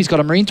of the map. He's got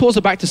a Marine towards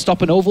the back to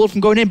stop an Overlord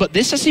from going in, but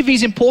this SCV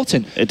is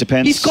important. It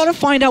depends. He's got to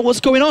find out what's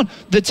going on.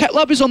 The Tech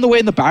Lab is on the way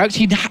in the barracks.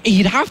 He'd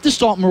have to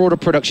start Marauder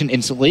production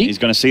instantly. He's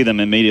going to see them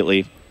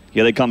immediately.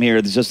 Here they come here,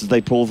 just as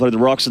they pull through the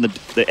rocks, and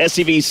the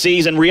SCV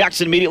sees and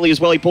reacts immediately as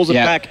well. He pulls it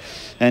back,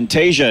 and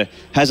Taeja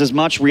has as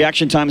much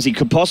reaction time as he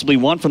could possibly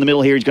want from the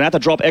middle here. He's going to have to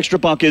drop extra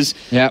bunkers,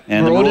 and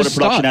the Marauder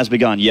production has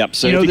begun. Yep.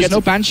 So you know, there's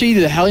no Banshee.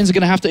 The Hellions are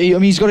going to have to... I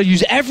mean, he's got to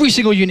use every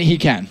single unit he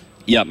can.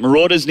 Yeah,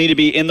 Marauders need to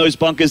be in those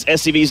bunkers.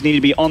 SCVs need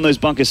to be on those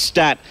bunkers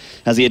stat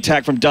as the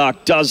attack from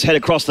Dark does head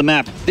across the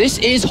map. This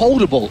is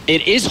holdable.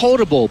 It is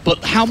holdable,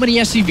 but how many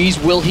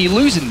SCVs will he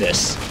lose in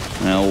this?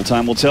 Well,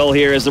 time will tell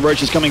here as the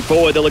Roach is coming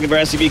forward. They're looking for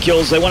SCV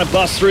kills. They want to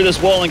bust through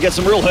this wall and get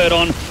some real hurt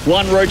on.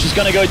 One Roach is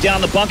going to go down.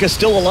 The bunker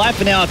still alive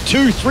for now.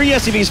 2, 3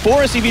 SCVs, 4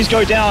 SCVs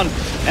go down.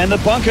 And the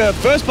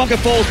first bunker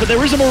falls, but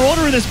there is a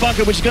Marauder in this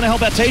bunker, which is going to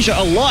help out Taeja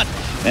a lot.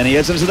 And he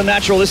heads into the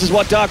natural. This is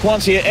what Dark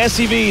wants here.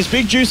 SCVs,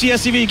 big juicy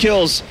SCV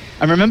kills.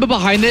 And remember,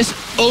 behind this,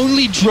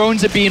 only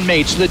drones are being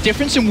made. So the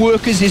difference in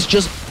workers is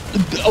just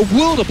a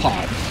world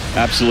apart.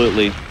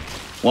 Absolutely.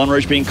 One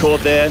Roach being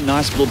caught there.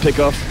 Nice little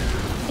pickoff.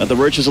 But the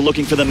Roaches are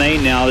looking for the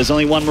main now. There's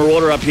only one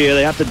Marauder up here.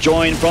 They have to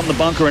join from the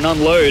bunker and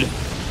unload.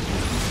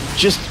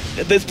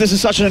 This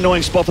is such an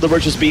annoying spot for the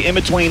Roaches to be in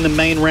between the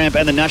main ramp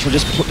and the natural.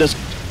 Just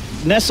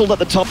nestled at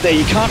the top there.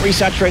 You can't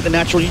resaturate the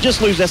natural. You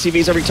just lose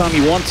SCVs every time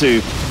you want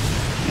to.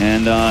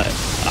 And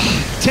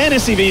 10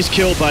 SCVs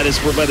killed by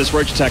this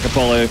Roach attack,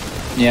 Apollo.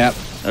 Yeah.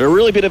 A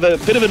really bit of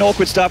an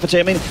awkward start for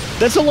Taeja. I mean,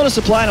 that's a lot of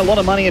supply and a lot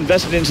of money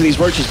invested into these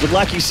Roaches, but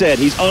like you said,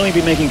 he's only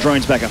been making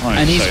drones back at home.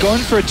 And he's going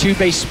for a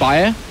 2-base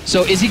Spire,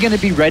 so is he going to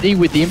be ready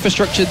with the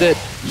infrastructure that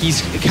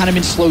he's kind of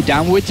been slowed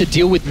down with to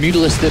deal with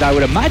Mutalisk that I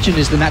would imagine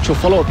is the natural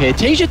follow-up here?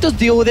 Taeja does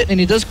deal with it,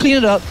 and he does clean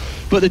it up,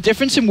 but the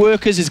difference in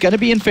workers is going to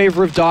be in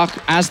favor of Dark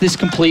as this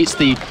completes.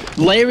 The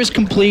layer is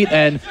complete,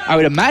 and I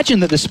would imagine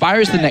that the Spire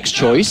is the next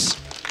choice.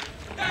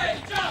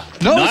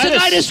 No, it's a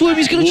Nidus Swarm.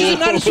 He's going to choose a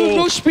Nidus Swarm,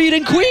 no speed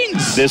and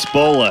Queens. This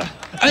bowler.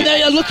 And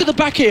then look at the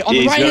back here. On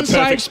the right-hand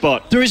side,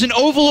 spot. There is an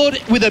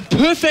Overlord with a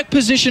perfect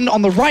position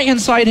on the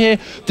right-hand side here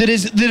that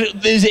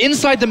is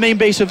inside the main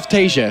base of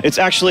Taeja. It's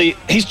actually,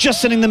 he's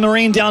just sending the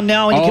Marine down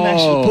now, and he can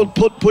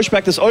actually push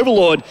back this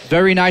Overlord.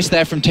 Very nice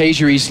there from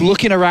Taeja. He's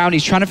looking around.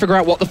 He's trying to figure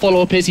out what the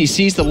follow-up is. He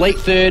sees the late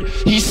third.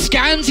 He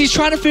scans. He's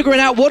trying to figure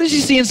it out. What does he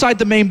see inside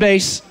the main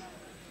base?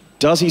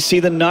 Does he see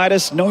the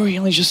Nidus? No, he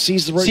only just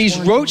sees the Roach. Sees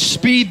Roach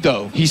speed,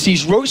 though. He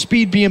sees Roach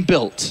speed being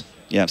built.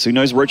 Yeah, so he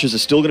knows Roaches are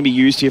still going to be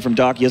used here from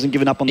Dark. He hasn't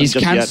given up on them just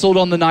yet. He's cancelled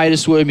on the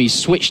Nidus Worm. He's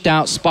switched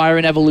out Spire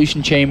and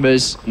Evolution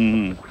Chambers.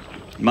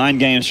 Mind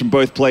games from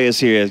both players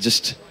here.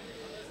 Just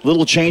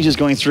little changes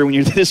going through. When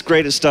you're this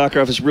great at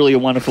StarCraft, it's really a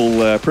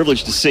wonderful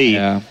privilege to see.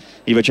 Yeah.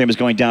 Evo Chambers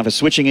going down for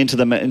switching into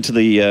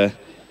the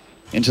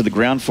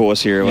ground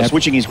force here, or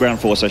switching his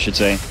ground force, I should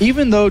say.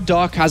 Even though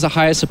Dark has a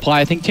higher supply,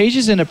 I think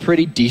Taeja's in a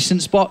pretty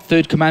decent spot.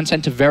 Third command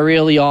center very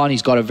early on.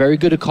 He's got a very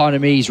good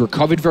economy. He's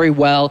recovered very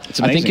well.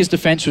 I think his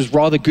defense was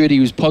rather good.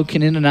 He was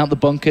poking in and out the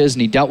bunkers,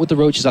 and he dealt with the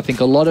Roaches. I think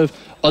a lot of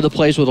other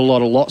players would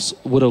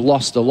have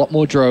lost a lot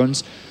more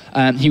drones.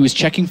 He was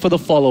checking for the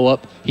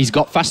follow-up. He's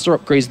got faster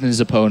upgrades than his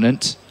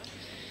opponent.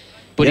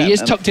 But he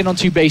is tucked in on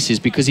 2 bases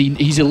because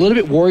he's a little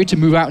bit worried to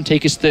move out and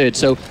take his third.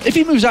 So if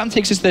he moves out and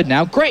takes his third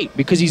now, great,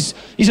 because he's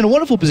in a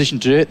wonderful position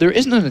to do it. There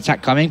isn't an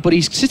attack coming, but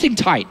he's sitting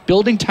tight,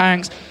 building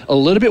tanks, a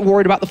little bit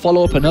worried about the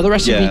follow-up, another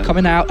SCV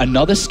coming out,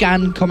 another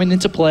scan coming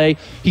into play.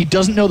 He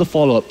doesn't know the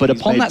follow-up, but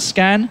upon that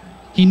scan,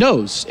 he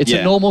knows it's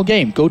a normal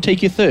game. Go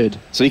take your third.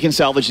 So he can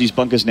salvage these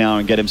bunkers now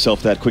and get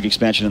himself that quick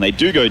expansion, and they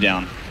do go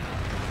down.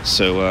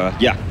 So,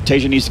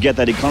 Taeja needs to get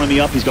that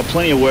economy up. He's got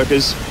plenty of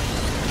workers.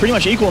 Pretty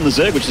much equal in the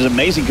Zerg, which is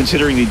amazing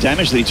considering the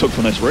damage that he took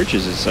from those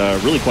Roaches. It's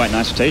really quite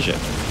nice for Taeja.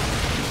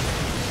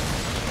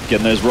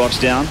 Getting those rocks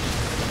down.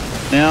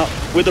 Now,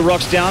 with the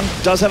rocks down,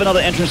 does have another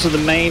entrance to the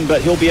main,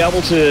 but he'll be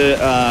able to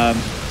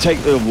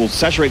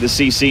saturate the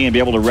CC and be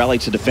able to rally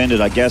to defend it,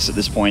 I guess, at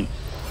this point.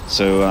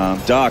 So,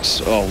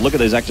 Darks, look at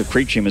those active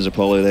creep tumors,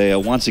 Apollo. They are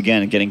once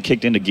again getting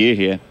kicked into gear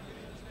here.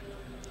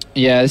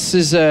 Yeah, this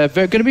is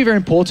going to be very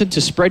important to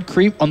spread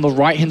creep on the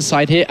right-hand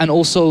side here, and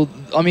also,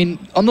 I mean,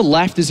 on the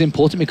left is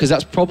important because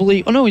that's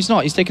probably... Oh, no, he's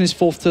not. He's taking his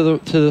fourth to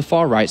the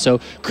far right. So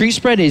creep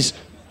spread is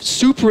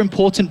super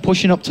important,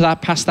 pushing up to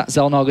that, past that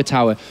Xel'Naga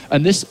tower.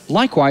 And this,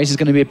 likewise, is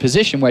going to be a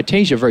position where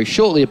Taeja, very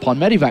shortly upon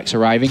Medivacs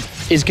arriving,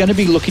 is going to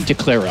be looking to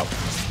clear up.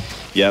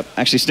 Yep,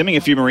 actually stimming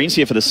a few Marines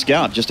here for the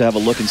scout, just to have a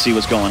look and see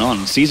what's going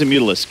on. Sees a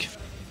Mutalisk.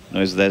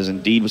 Knows that is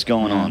indeed what's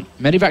going on.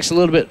 Medivac's a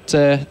little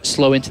bit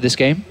slow into this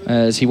game,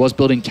 as he was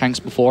building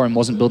tanks before and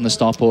wasn't building the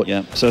starport.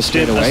 Yeah, so a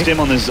stim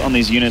on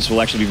these units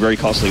will actually be very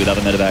costly with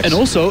other Medivacs. And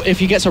also, if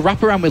he gets a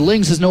wraparound with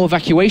Lings, there's no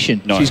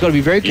evacuation. No. So he's got to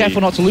be very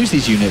careful not to lose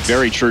these units.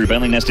 Very true.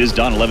 Baneling Nest is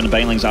done. 11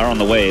 Banelings are on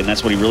the way, and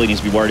that's what he really needs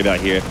to be worried about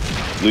here,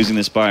 losing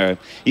this Spire.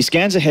 He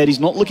scans ahead. He's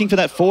not looking for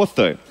that fourth,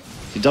 though.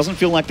 It doesn't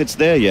feel like it's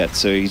there yet,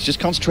 so he's just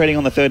concentrating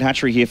on the third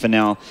hatchery here for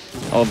now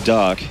of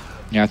Dark.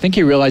 Yeah, I think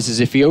he realizes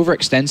if he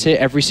overextends here,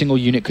 every single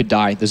unit could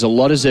die. There's a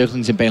lot of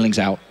Zerglings and Banelings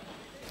out.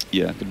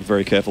 Yeah, got to be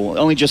very careful.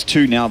 Only just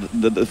 2 now.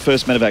 The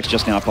first medevac's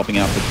just now popping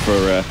out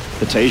for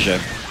Taeja.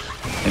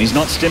 And he's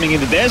not stimming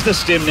either. There's the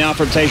stim now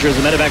from Taeja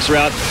as the medevacs are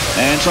out.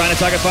 And trying to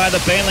target fire the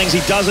Banelings.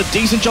 He does a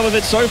decent job of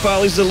it so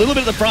far. He's a little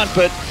bit at the front,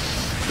 but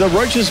the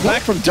roaches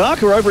back from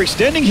Dark are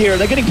overextending here.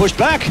 They're getting pushed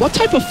back. What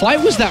type of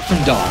fight was that from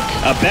Dark?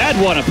 A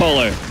bad one,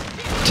 Apollo.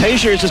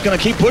 Taeja is just going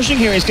to keep pushing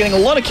here. He's getting a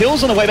lot of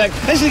kills on the way back.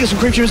 He's going to get some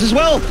creatures as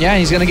well. Yeah,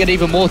 he's going to get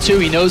even more too.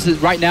 He knows that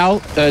right now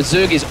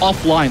Zerg is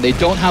offline. They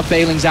don't have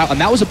Banelings out,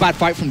 and that was a bad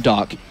fight from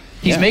Dark.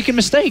 He's making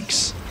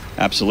mistakes.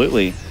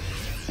 Absolutely.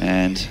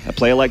 And a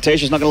player like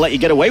Taeja is not going to let you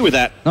get away with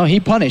that. No,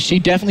 he punished. He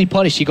definitely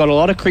punished. He got a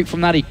lot of creep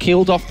from that. He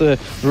killed off the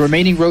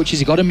remaining roaches.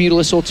 He got a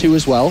Mutalisk or 2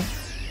 as well.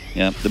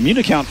 Yeah, the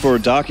mute count for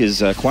Dark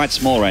is quite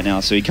small right now,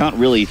 so he can't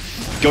really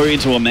go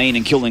into a main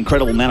and kill an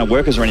incredible amount of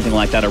workers or anything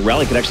like that. A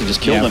rally could actually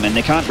just kill them, and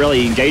they can't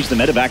really engage the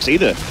medevacs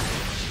either.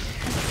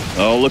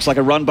 Oh, looks like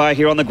a run by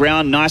here on the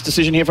ground. Nice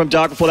decision here from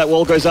Dark before that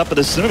wall goes up, but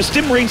there's some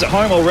Stim Marines at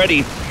home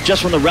already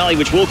just from the rally,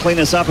 which will clean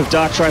this up if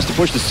Dark tries to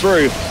push this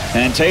through.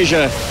 And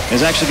Taeja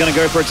is actually going to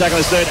go for attack on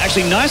this third.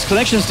 Actually, nice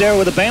connections there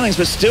with the Banelings,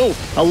 but still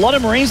a lot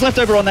of Marines left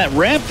over on that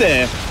ramp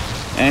there.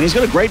 And he's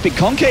got a great big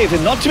concave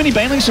and not too many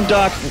Banelings from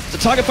Dark. The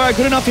target fire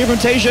good enough here from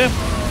Taeja.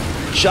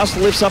 Just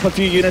lifts up a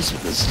few units.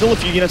 There's still a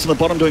few units on the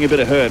bottom doing a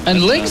bit of hurt.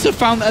 And Lings have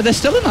found that they're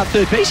still in that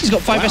third base. He's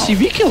got 5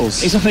 SCV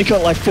kills. He's only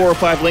got like 4 or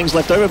 5 Lings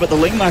left over, but the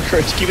Ling marker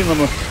is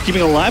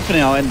keeping alive for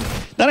now. And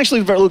that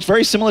actually looks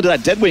very similar to that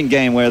Deadwing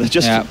game where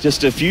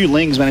just a few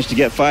Lings managed to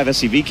get 5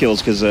 SCV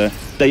kills because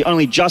they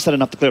only just had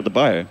enough to clear up the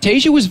bio.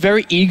 Taeja was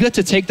very eager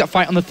to take that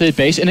fight on the third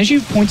base, and as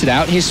you pointed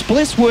out, his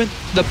splits weren't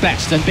the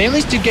best, and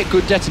Banelings did get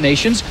good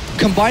detonations,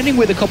 combining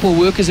with a couple of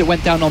workers that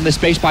went down on this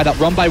base by that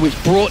run-by,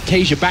 which brought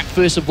Taeja back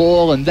first of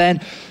all, and then,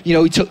 you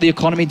know, he took the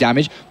economy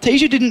damage.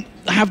 Taeja didn't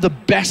have the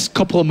best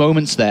couple of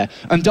moments there,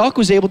 and Dark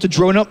was able to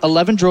drone up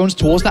 11 drones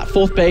towards that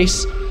fourth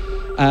base.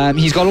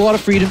 He's got a lot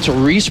of freedom to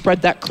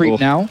re-spread that creep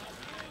now.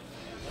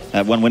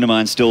 That one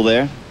Wintermine still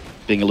there,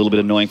 being a little bit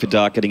annoying for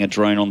Dark, getting a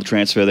drone on the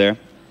transfer there.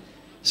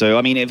 So,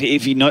 I mean,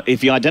 if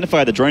you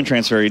identify the drone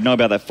transfer, you'd know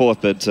about that fourth,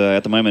 but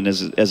at the moment,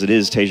 as it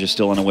is, Taeja's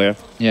still unaware.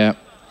 Yeah,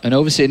 an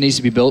overseer needs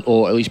to be built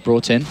or at least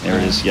brought in. There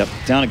it is, yep.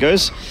 Down it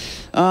goes.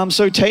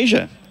 So,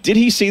 Taeja, did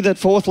he see that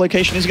fourth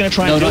location? He's going to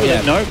try and deal with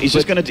it? No, he's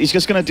just going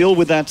to deal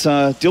with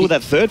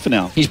that third for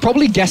now. He's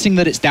probably guessing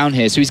that it's down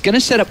here, so he's going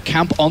to set up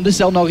camp on the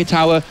Zelnogi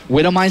Tower,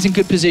 Widowmines in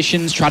good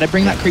positions, try to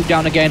bring that creep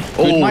down again.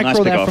 Good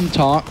micro nice there from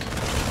Tark.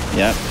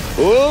 Yeah.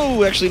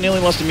 Oh, actually nearly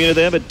lost a muter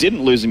there, but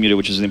didn't lose a muter,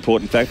 which is an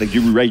important fact. They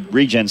do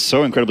regen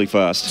so incredibly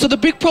fast. So the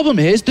big problem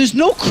is there's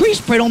no creep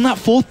spread on that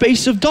fourth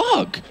base of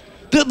Dark.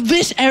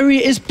 This area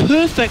is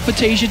perfect for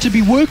Taeja to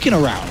be working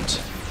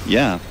around.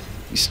 Yeah.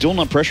 He's still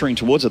not pressuring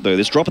towards it, though.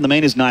 This drop in the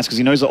main is nice because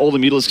he knows that all the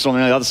Mutalisks are on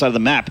the other side of the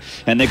map,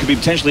 and there could be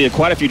potentially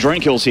quite a few drone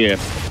kills here.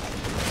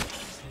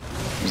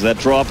 There's that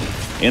drop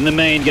in the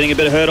main, getting a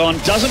bit of hurt on.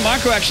 Doesn't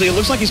micro, actually. It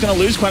looks like he's going to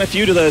lose quite a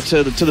few to the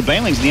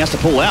Banelings, and he has to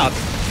pull out.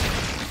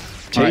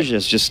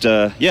 Taeja's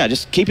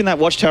just keeping that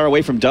watchtower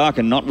away from Dark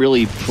and not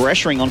really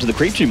pressuring onto the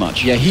creep too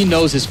much. Yeah, he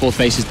knows his fourth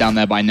base is down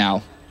there by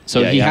now.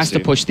 So he has to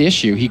push the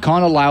issue. He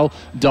can't allow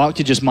Dark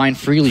to just mine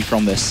freely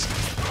from this.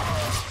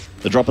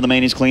 The drop of the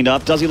main is cleaned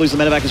up. Does he lose the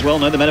medevac as well?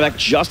 No, the medevac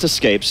just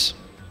escapes.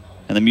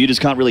 And the muters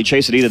can't really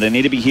chase it either. They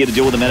need to be here to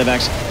deal with the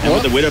medevacs and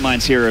with the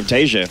Widowmines here of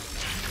Taeja.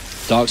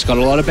 Dark's got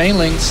a lot of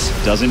Banelings.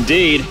 Does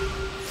indeed.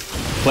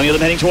 Plenty of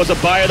them heading towards the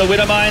bio. The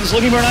Widowmines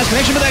looking for a nice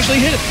connection, but they actually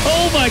hit it.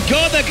 Oh my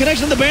god, that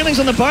connection of the Banelings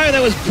on the bio,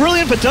 that was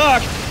brilliant for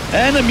Dark.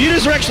 And the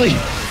muters are actually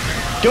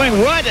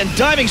going right and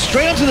diving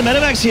straight onto the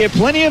medevacs here.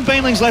 Plenty of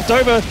Banelings left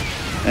over.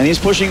 And he's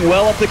pushing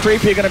well up the creep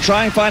here, going to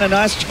try and find a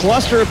nice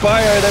cluster of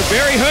bio. They're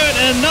very hurt,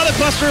 and another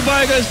cluster of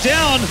bio goes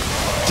down.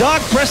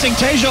 Dark pressing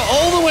Taeja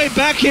all the way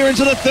back here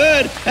into the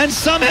third, and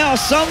somehow,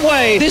 some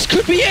way... This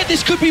could be it.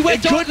 This could be where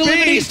Dark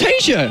eliminates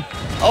Taeja.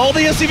 All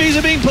the SCVs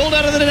are being pulled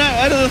out of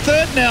the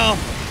third now.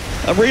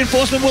 A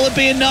reinforcement, will it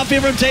be enough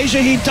here from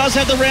Taeja? He does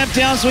have the ramp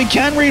down, so he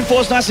can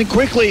reinforce nice and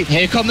quickly.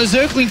 Here come the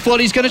Zergling flood.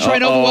 He's going to try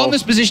and overwhelm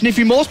this position. If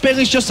he morphs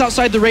Banelings just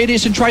outside the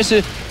radius and tries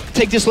to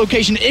take this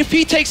location, if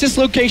he takes this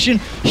location,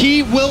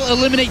 he will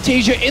eliminate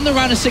Taeja in the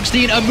round of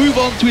 16 and move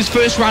on to his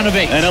first round of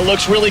 8. And it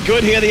looks really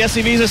good here. The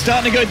SCVs are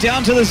starting to go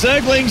down to the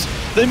Zerglings.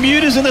 The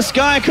muters in the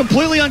sky,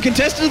 completely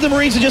uncontested. The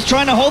Marines are just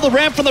trying to hold the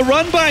ramp from the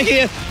run by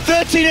here.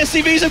 13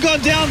 SCVs have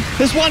gone down.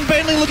 There's one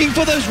Baneling looking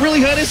for those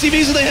really hurt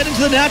SCVs as they head into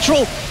the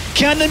natural.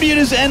 Can the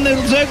muters and the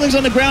Zerglings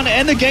on the ground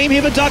end the game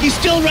here? But Dark is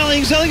still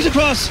rallying Zerglings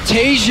across.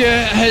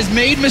 Taeja has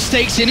made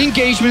mistakes in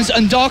engagements,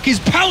 and Dark is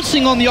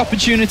pouncing on the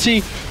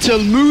opportunity to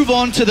move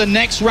on to the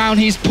next round.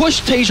 He's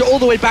pushed Taeja all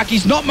the way back.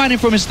 He's not mining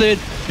from his third.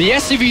 The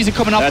SCVs are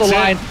coming up the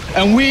line,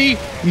 and we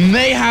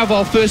may have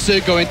our first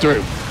Zerg going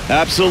through.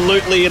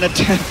 Absolutely. And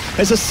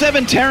there's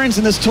 7 Terrans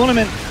in this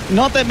tournament.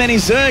 Not that many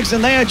Zergs,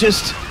 and they are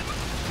just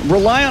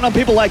reliant on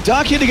people like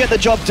Dark here to get the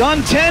job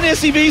done. 10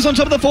 SCVs on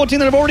top of the 14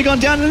 that have already gone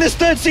down. And this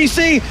third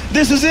CC,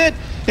 this is it.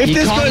 If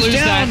this goes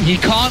down, he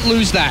can't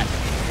lose that.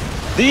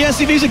 the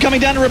SCVs are coming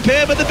down to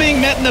repair, but they're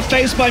being met in the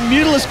face by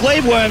Mutilis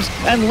Glaive Worms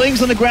and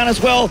Lings on the ground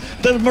as well.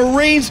 The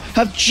Marines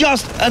have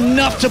just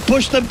enough to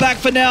push them back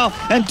for now,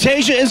 and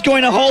Taeja is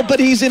going to hold, but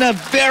he's in a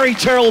very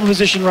terrible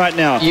position right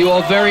now. You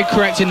are very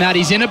correct in that.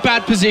 He's in a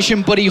bad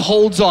position, but he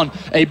holds on.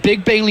 A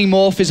big Bailey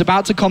Morph is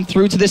about to come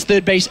through to this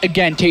third base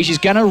again. Taeja's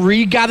going to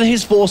regather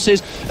his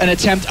forces and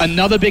attempt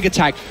another big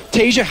attack.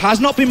 Taeja has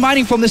not been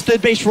mining from this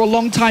third base for a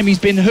long time. He's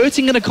been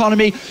hurting an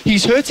economy.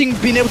 He's hurting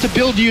being able to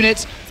build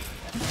units.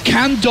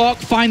 Can Dark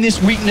find this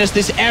weakness,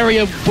 this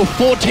area,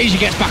 before Taeja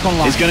gets back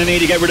online? He's going to need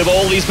to get rid of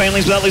all these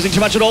Banelings without losing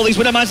too much at all. These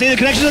Winter Mines need the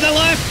connections in their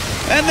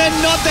life, and they're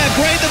not that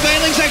great. The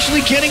Banelings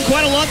actually getting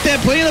quite a lot there.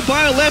 Plenty of the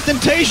bio left, and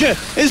Taeja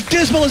is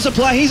dismal in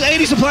supply. He's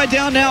 80 supply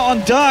down now on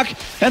Dark,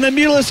 and the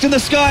Mutalisk in the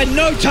sky.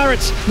 No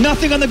turrets,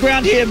 nothing on the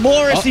ground here.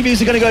 More SCVs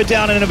are going to go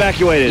down and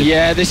evacuated.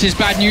 Yeah, this is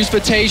bad news for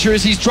Taeja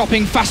as he's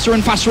dropping faster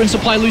and faster in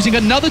supply, losing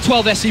another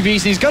 12 SCVs,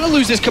 and he's going to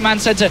lose this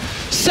command center.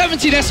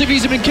 17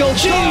 SCVs have been killed.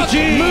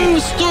 GG!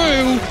 Moves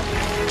through.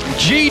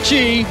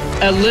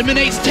 GG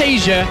eliminates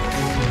Taeja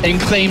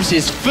and claims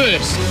his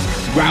first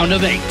round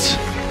of 8.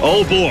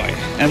 Oh boy,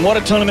 and what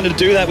a tournament to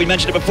do that. We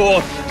mentioned it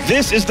before.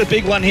 This is the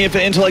big one here for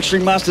Intel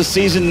Extreme Masters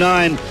Season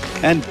 9,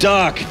 and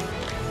Dark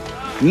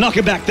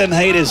knocking back them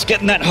haters,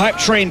 getting that hype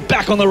train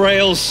back on the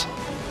rails.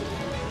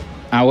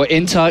 Our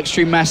Intel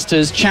Extreme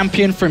Masters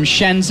champion from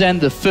Shenzhen,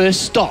 the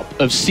first stop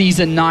of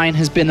Season 9,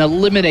 has been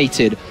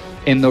eliminated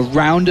in the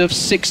round of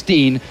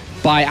 16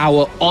 by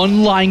our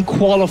online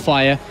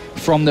qualifier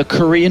from the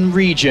Korean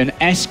region,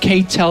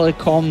 SK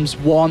Telecom's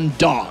One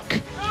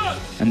Dark.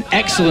 An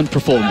excellent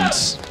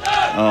performance.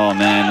 Oh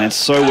man, that's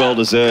so well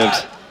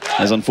deserved.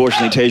 As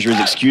unfortunately Taeja is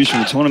excused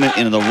from the tournament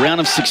in the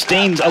round of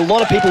 16. A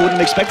lot of people wouldn't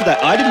have expected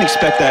that. I didn't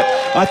expect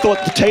that. I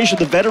thought the Taeja,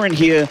 the veteran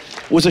here,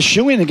 was a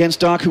shoo-in against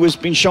Dark, who has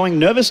been showing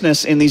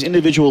nervousness in these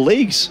individual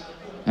leagues.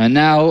 And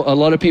now a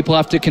lot of people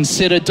have to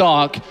consider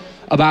Dark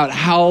about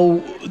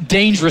how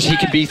dangerous he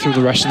could be through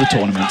the rest of the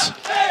tournament.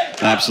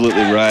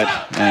 Absolutely right.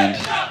 And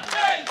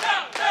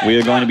we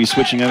are going to be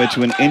switching over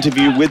to an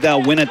interview with our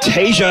winner,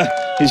 Taeja,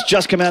 who's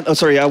just come out,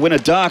 our winner,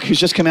 Dark, who's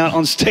just come out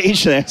on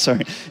stage there.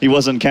 Sorry, he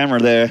was on camera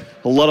there.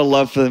 A lot of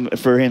love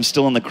for him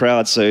still in the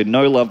crowd, so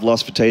no love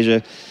lost for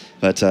Taeja.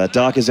 But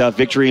Dark is our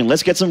victory, and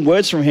let's get some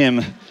words from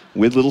him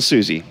with little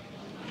Susie.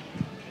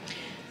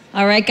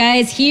 All right,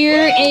 guys,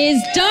 here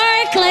is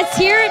Dark. Let's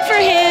hear it for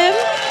him.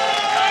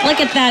 Look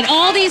at that,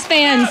 all these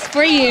fans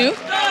for you.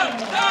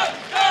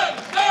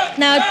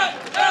 Now,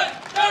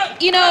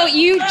 you know,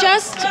 you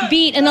just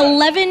beat an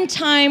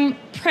 11-time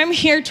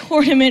Premier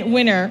Tournament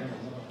winner,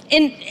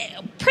 and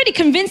pretty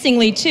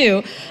convincingly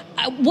too.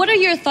 What are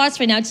your thoughts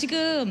right now?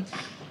 지금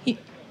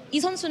이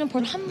선수는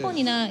벌 한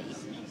번이나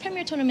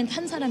프리미어 토너먼트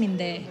한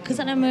사람인데 그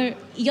사람을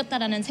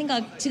이겼다라는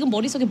생각, 지금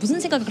머릿속에 무슨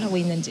생각을 하고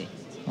있는지?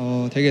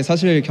 되게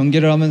사실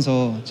경기를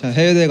하면서 제가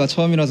해외 대회가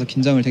처음이라서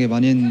긴장을 되게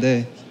많이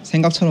했는데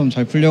생각처럼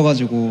잘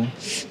풀려가지고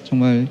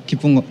정말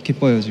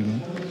기뻐요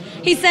지금.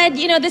 He said,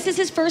 you know, this is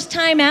his first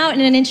time out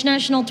in an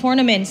international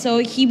tournament, so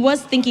he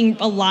was thinking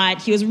a lot.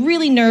 He was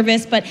really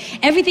nervous, but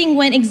everything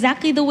went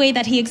exactly the way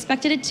that he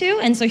expected it to,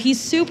 and so he's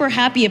super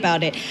happy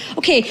about it.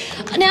 Okay,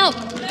 now,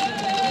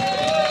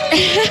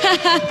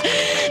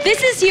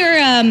 this is your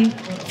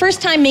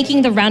first time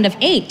making the round of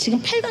 8.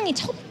 지금 8강이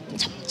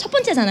첫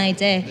번째잖아,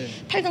 이제.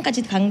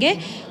 8강까지 간 게.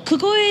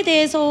 그거에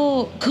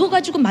대해서, 그거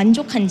가지고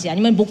만족한지,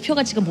 아니면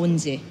목표가 지금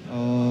뭔지?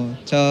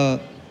 제가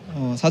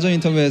사전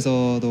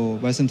인터뷰에서도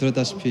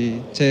말씀드렸다시피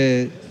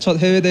제 첫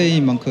해외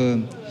대회인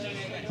만큼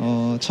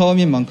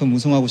처음인 만큼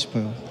우승하고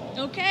싶어요.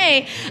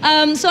 Okay,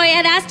 so I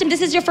had asked him,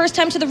 this is your first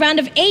time to the round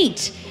of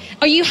 8.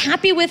 Are you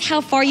happy with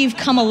how far you've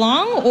come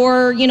along,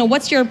 or you know,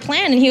 what's your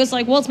plan? And he was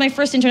like, well, it's my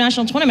first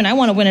international tournament. I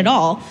want to win it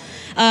all.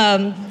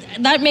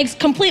 That makes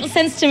complete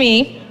sense to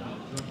me.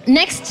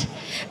 Next,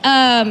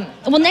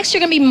 next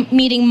you're going to be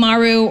meeting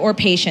Maru or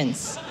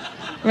Patience.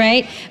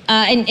 Right?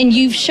 And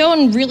you've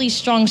shown really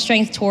strong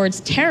strength towards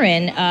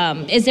Terran.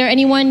 Is there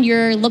anyone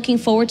you're looking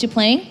forward to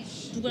playing?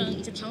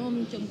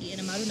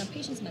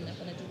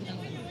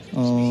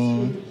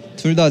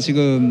 둘 다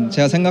지금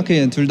제가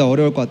생각하기엔 둘 다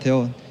어려울 것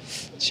같아요.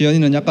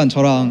 지연이는 약간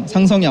저랑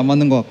상성이 안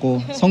맞는 것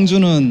같고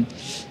성주는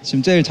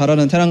지금 제일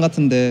잘하는 테란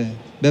같은데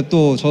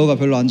맵도 저우가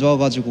별로 안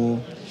좋아가지고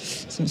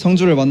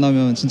성주를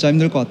만나면 진짜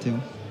힘들 것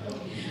같아요.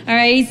 All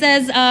right, he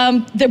says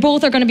they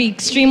both are going to be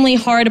extremely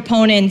hard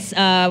opponents.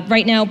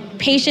 Right now,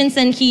 Patience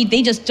and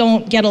they just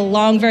don't get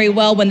along very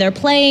well when they're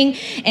playing.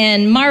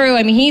 And Maru,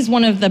 I mean, he's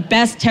one of the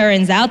best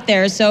Terrans out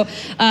there. So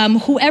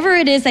whoever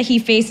it is that he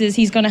faces,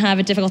 he's going to have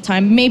a difficult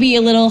time. Maybe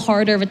a little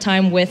harder of a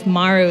time with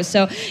Maru.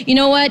 So you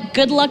know what?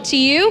 Good luck to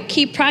you.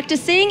 Keep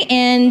practicing.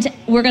 And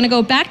we're going to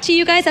go back to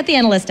you guys at the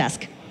analyst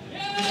desk.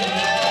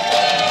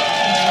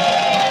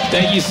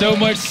 Thank you so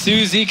much,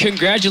 Susie.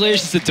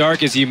 Congratulations to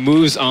Dark as he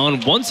moves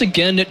on, once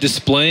again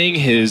displaying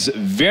his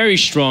very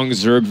strong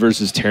Zerg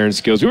versus Terran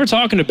skills. We were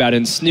talking about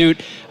in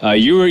Snoot,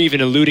 you were even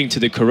alluding to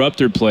the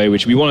Corruptor play,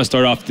 which we want to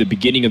start off at the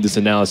beginning of this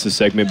analysis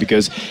segment,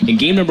 because in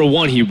game number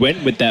 1, he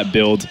went with that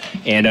build,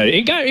 and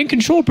it got in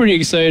control pretty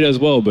excited as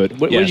well. But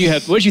what did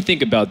you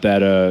think about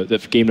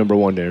that game number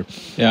 1 there?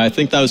 Yeah, I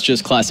think that was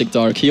just classic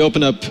Dark. He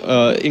opened up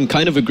in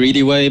kind of a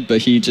greedy way, but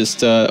he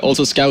just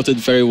also scouted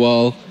very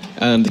well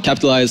and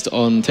capitalized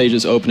on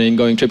Taeja's opening,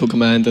 going triple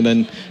command, and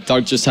then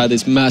Dark just had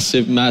this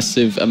massive,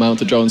 massive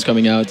amount of drones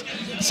coming out.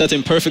 Set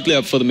him perfectly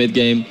up for the mid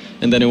game,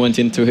 and then he went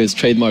into his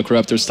trademark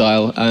Corruptor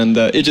style, and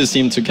it just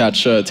seemed to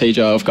catch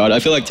Taeja off guard. I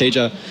feel like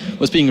Taeja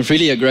was being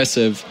really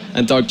aggressive,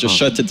 and Dark just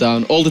shut it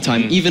down all the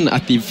time, even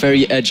at the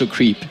very edge of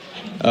creep.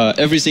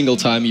 Every single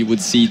time you would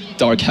see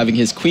Dark having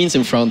his queens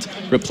in front,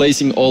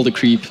 replacing all the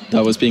creep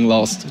that was being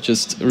lost.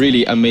 Just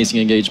really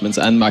amazing engagements,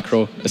 and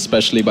macro,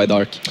 especially by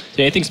Dark. Did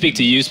anything speak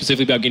to you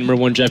specifically about game number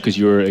 1, Jeff? Because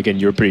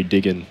you're pretty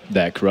digging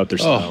that Corruptor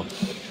style.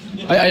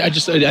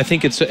 I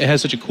think it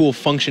has such a cool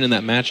function in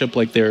that matchup.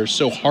 Like, they're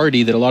so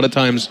hardy that a lot of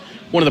times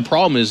one of the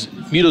problems is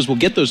Mutos will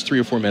get those 3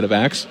 or 4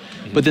 medevacs,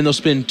 but then they'll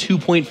spend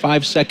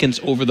 2.5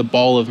 seconds over the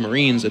ball of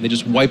Marines and they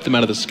just wipe them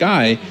out of the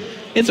sky.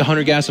 It's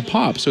 100 gas a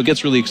pop, so it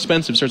gets really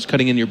expensive, starts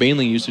cutting into your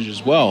Baneling usage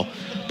as well.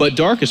 But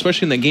Dark,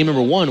 especially in that game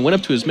number 1, went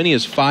up to as many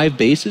as 5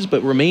 bases,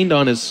 but remained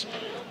on as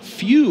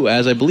few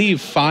as, I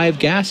believe, 5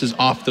 gases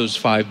off those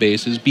 5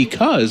 bases,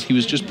 because he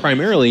was just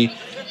primarily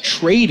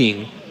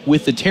trading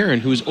with the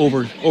Terran, who was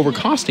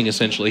overcosting,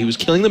 essentially. He was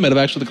killing the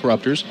medevacs with the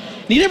Corruptors.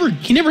 And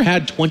he never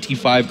had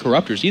 25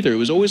 Corruptors either. It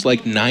was always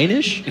like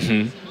 9-ish.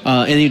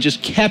 And he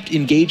just kept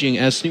engaging,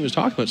 as Snoot was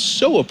talking about,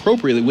 so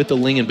appropriately with the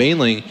Ling and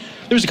Baneling.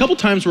 There was a couple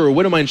times where a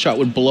Widowmine shot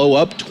would blow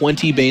up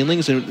 20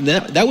 Banelings, and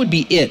that would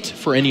be it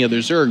for any other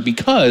Zerg,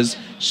 because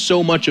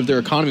so much of their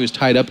economy was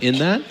tied up in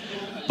that.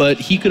 But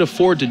he could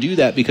afford to do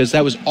that because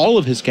that was all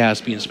of his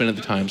gas being spent at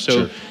the time.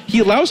 So he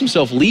allows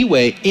himself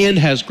leeway and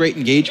has great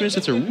engagements.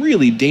 It's a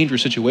really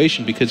dangerous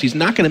situation because he's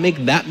not going to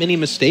make that many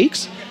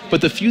mistakes,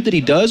 but the few that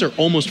he does are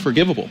almost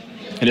forgivable.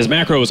 And his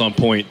macro was on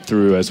point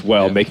through as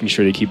well, making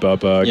sure to keep up.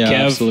 Kev,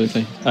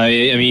 absolutely.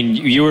 I mean,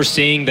 you were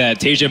saying that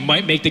Taeja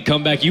might make the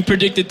comeback. You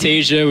predicted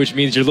Taeja, which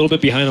means you're a little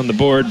bit behind on the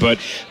board. But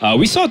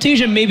we saw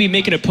Taeja maybe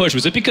making a push.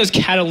 Was it because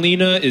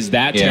Catalina is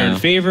that Terran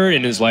favorite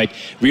and is like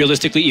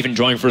realistically even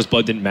drawing first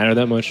blood didn't matter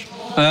that much?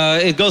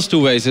 It goes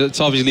 2 ways. It's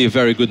obviously a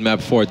very good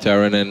map for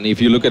Terran, and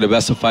if you look at the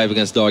best of 5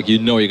 against Dark, you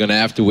know you're going to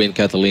have to win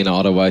Catalina.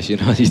 Otherwise, you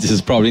know, he's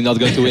just probably not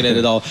going to win it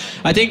at all.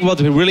 I think what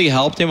really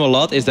helped him a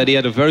lot is that he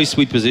had a very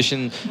sweet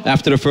position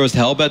after the first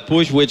Hellbat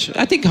push, which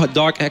I think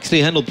Dark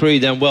actually handled pretty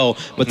damn well.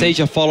 But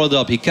Taeja followed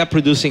up. He kept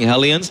producing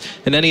Hellions,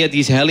 and then he had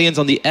these Hellions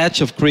on the edge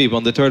of creep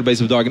on the third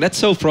base of Dark, and that's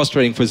so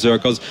frustrating for Zerg,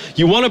 because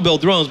you want to build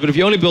drones, but if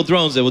you only build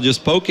drones, they will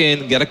just poke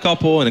in, get a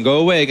couple, and then go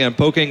away again,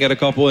 poke in, get a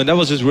couple, and that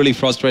was just really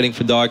frustrating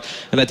for Dark.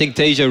 And I think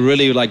Taeja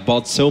really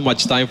bought so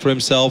much time for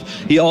himself.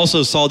 He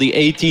also saw the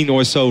 18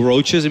 or so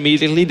roaches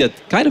immediately that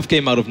kind of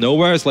came out of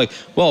nowhere. It's like,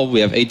 well, we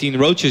have 18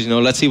 roaches, you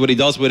know, let's see what he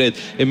does with it.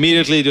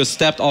 Immediately just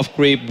stepped off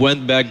creep,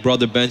 went back, brought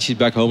the Banshees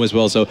back home as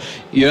well. So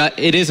yeah,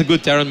 it is a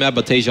good Terran map,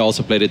 but Taeja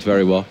also played it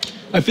very well.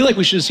 I feel like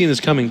we should have seen this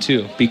coming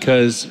too,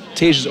 because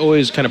Taeja's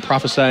always kind of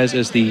prophesized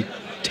as the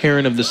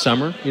Terran of the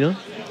summer, you know?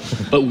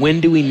 But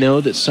when do we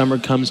know that summer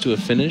comes to a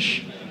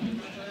finish?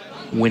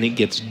 When it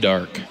gets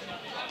dark.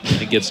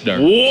 It gets dark.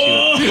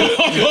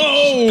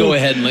 Whoa! Go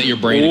ahead and let your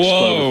brain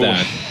explode with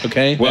that,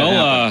 okay?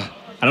 Well,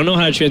 I don't know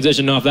how to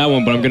transition off that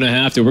one, but I'm going to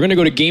have to. We're going to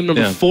go to game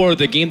number 4,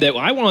 the game that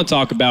I want to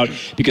talk about,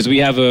 because we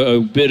have a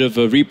bit of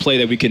a replay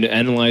that we can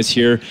analyze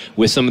here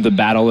with some of the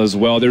battle as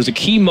well. There's a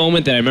key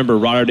moment that I remember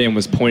Rotterdam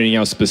was pointing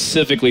out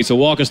specifically. So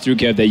walk us through,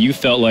 Kev, that you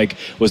felt like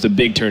was the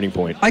big turning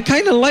point. I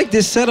kind of like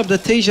this setup that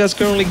Taeja is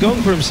currently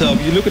going for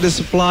himself. You look at the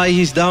supply,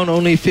 he's down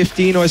only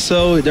 15 or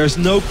so. There's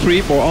no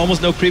creep, or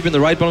almost no creep in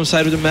the right bottom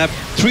side of the map.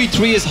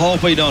 3-3 is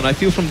halfway done. I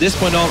feel from this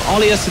point on,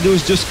 all he has to do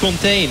is just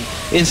contain.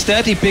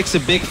 Instead, he picks a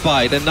big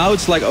fight, and now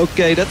it's like,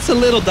 okay, that's a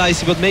little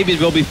dicey, but maybe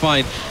it will be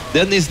fine.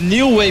 Then this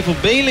new wave of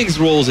Banelings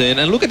rolls in,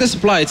 and look at the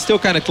supply, it's still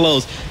kind of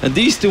close. And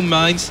these 2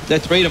 mines, they're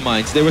trader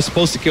mines. They were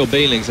supposed to kill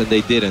Banelings, and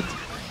they didn't.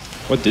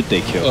 What did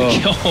they kill?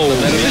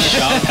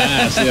 Shot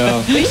pass.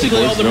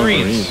 Basically all the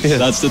Marines.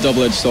 That's the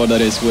double-edged sword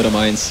that is Widow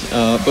Mines.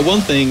 But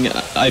one thing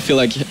I feel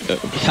like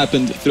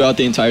happened throughout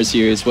the entire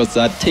series was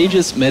that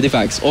Taeja's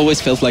medivacs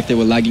always felt like they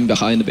were lagging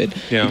behind a bit.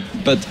 Yeah.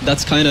 But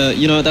that's kind of,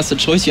 you know, that's a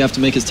choice you have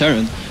to make as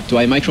Terran. Do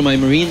I micro my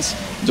Marines?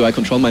 Do I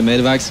control my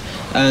medivacs?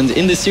 And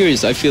in this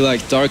series, I feel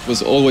like Dark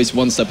was always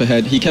one step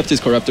ahead. He kept his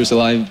Corruptors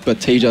alive, but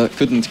Taeja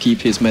couldn't keep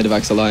his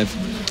medivacs alive.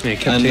 Yeah, he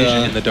kept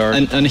Taeja in the dark.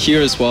 And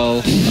here as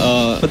well,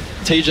 but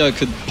Taeja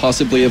could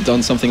possibly have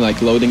done something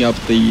like loading up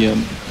the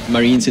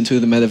Marines into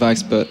the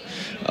medivacs, but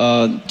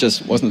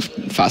just wasn't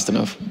fast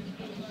enough.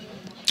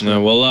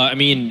 Well, I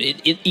mean,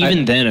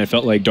 even then, I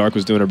felt like Dark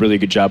was doing a really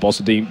good job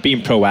also being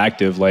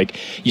proactive. Like,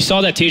 you saw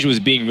that Taeja was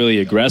being really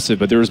aggressive,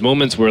 but there was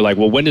moments where, like,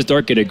 well, when does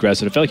Dark get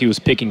aggressive? I felt like he was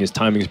picking his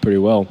timings pretty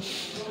well.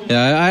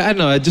 Yeah, I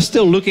know. Just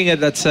still looking at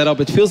that setup,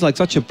 it feels like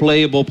such a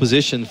playable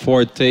position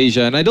for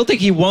Taeja. And I don't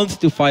think he wants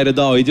to fight at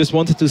all. He just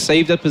wanted to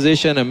save that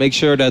position and make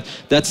sure that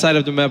that side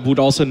of the map would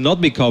also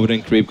not be covered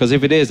in creep. Because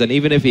if it is, then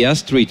even if he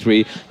has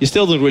 3-3, you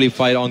still don't really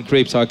fight on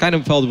creep. So I kind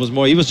of felt it was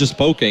more, he was just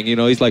poking. You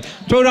know, he's like,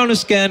 throw down a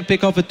scan,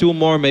 pick off a 2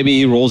 more, maybe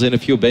he rolls in a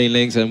few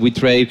banelings and we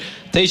trade.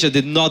 Taeja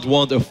did not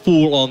want a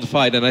full-on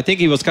fight. And I think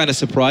he was kind of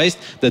surprised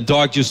that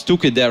Dark just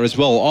took it there as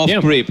well, off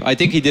creep. I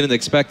think he didn't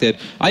expect it.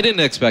 I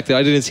didn't expect it.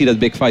 I didn't see that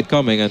big fight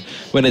coming. And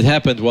when it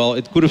happened, well,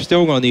 it could have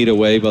still gone either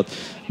way, but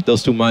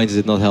those 2 mines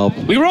did not help.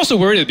 We were also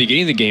worried at the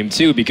beginning of the game,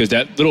 too, because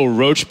that little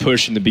roach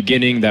push in the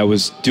beginning that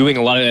was doing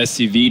a lot of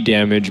SCV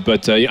damage,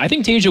 but I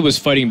think Taeja was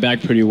fighting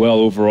back pretty well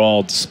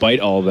overall, despite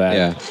all that.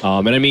 Yeah.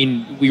 And I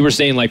mean, we were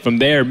saying, like, from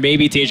there,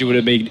 maybe Taeja would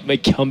have made a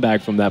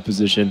comeback from that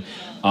position.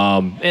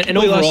 And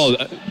overall,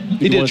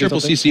 he did a triple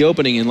CC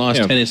opening and lost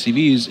 10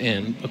 SCVs,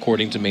 and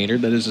according to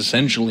Maynard, that is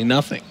essentially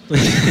nothing.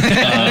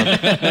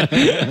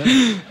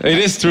 It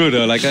is true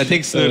though. Like I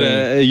think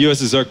you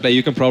as a Zerg player,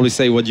 you can probably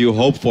say what you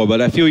hope for, but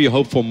I feel you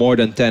hope for more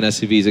than 10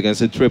 SCVs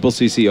against a triple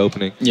CC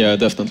opening. Yeah,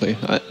 definitely.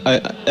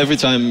 Every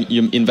time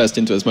you invest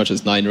into as much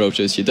as 9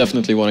 roaches, you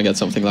definitely want to get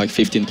something like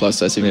 15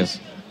 plus SCVs.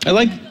 I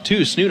like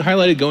too. Snoot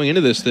highlighted going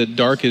into this that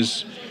Dark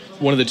is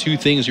one of the 2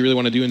 things you really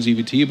want to do in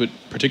ZvT, but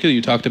particularly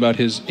you talked about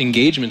his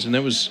engagements, and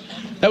that was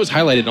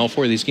highlighted in all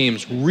 4 of these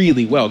games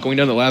really well. Going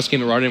down to the last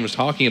game that Rodin was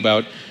talking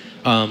about,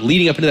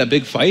 leading up into that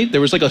big fight, there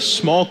was like a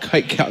small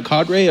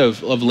cadre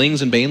of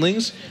Lings and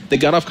Banelings that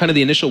got off kind of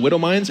the initial Widow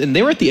mines, and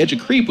they were at the edge of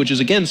creep, which is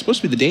again supposed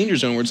to be the danger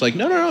zone, where it's like,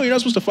 no, you're not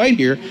supposed to fight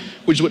here,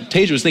 which is what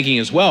Taeja was thinking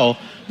as well.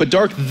 But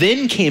Dark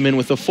then came in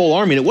with a full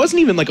army, and it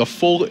wasn't even like a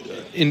full.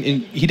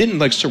 He didn't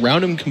like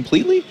surround him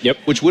completely,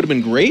 which would have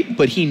been great.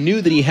 But he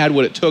knew that he had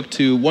what it took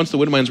to, once the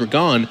Widow mines were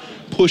gone,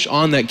 push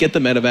on that, get the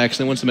medevacs, and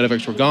then once the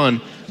medevacs were gone,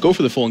 go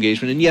for the full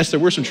engagement. And yes, there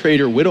were some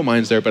Trader Widow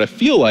mines there, but I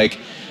feel like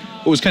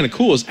what was kind of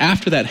cool is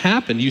after that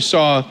happened, you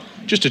saw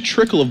just a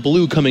trickle of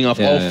blue coming off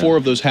all 4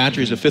 of those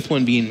hatcheries, the 5th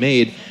one being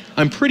made.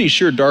 I'm pretty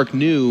sure Dark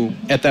knew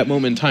at that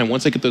moment in time,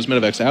 once I get those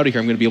medevacs out of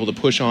here, I'm going to be able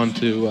to push on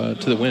to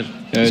the win.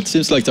 Yeah, it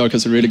seems like Dark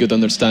has a really good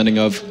understanding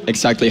of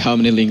exactly how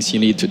many links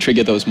you need to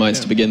trigger those mines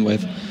to begin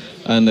with.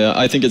 And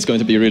I think it's going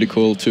to be really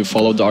cool to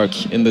follow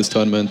Dark in this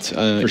tournament,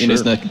 in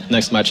his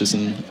next matches,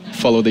 and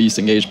follow these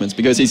engagements,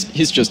 because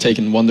he's just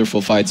taken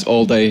wonderful fights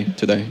all day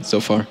today so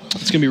far.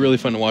 It's going to be really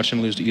fun to watch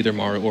him lose to either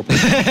Maru or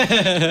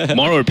Patience.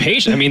 Maru or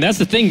Patience? I mean, that's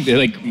the thing.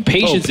 Like,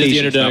 Patience is the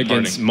underdog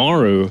against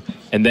Maru.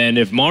 And then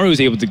if Maru is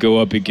able to go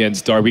up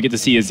against Dark, we get to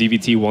see a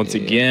ZvT once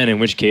again, in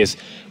which case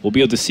we'll be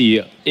able to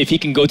see if he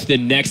can go to the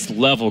next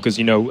level. Because,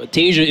 you know,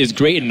 Taeja is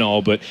great and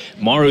all, but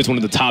Maru is one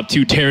of the top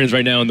 2 Terrans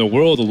right now in the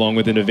world, along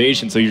with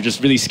Innovation. So you're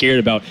just really scared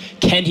about,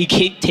 can he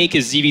take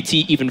his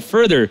ZvT even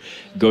further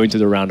going to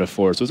the round of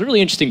 4? So it's a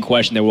really interesting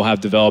question that we'll have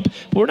developed.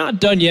 But we're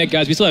not done yet,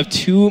 guys. We still have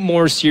 2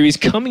 more series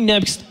coming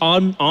next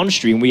on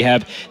stream. We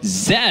have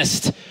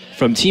Zest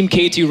from Team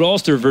K2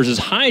 Rolster versus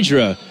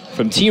Hydra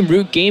from Team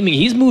Root Gaming.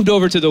 He's moved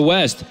over to the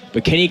West,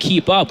 but can he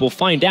keep up? We'll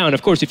find out. And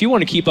of course, if you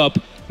want to keep up,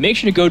 make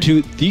sure to go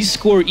to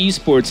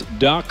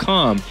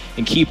thescoreesports.com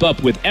and keep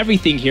up with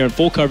everything here on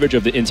full coverage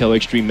of the Intel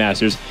Extreme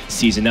Masters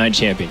Season 9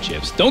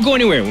 Championships. Don't go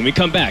anywhere. When we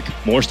come back,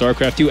 more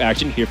StarCraft 2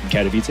 action here from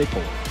Katowice,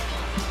 Poland.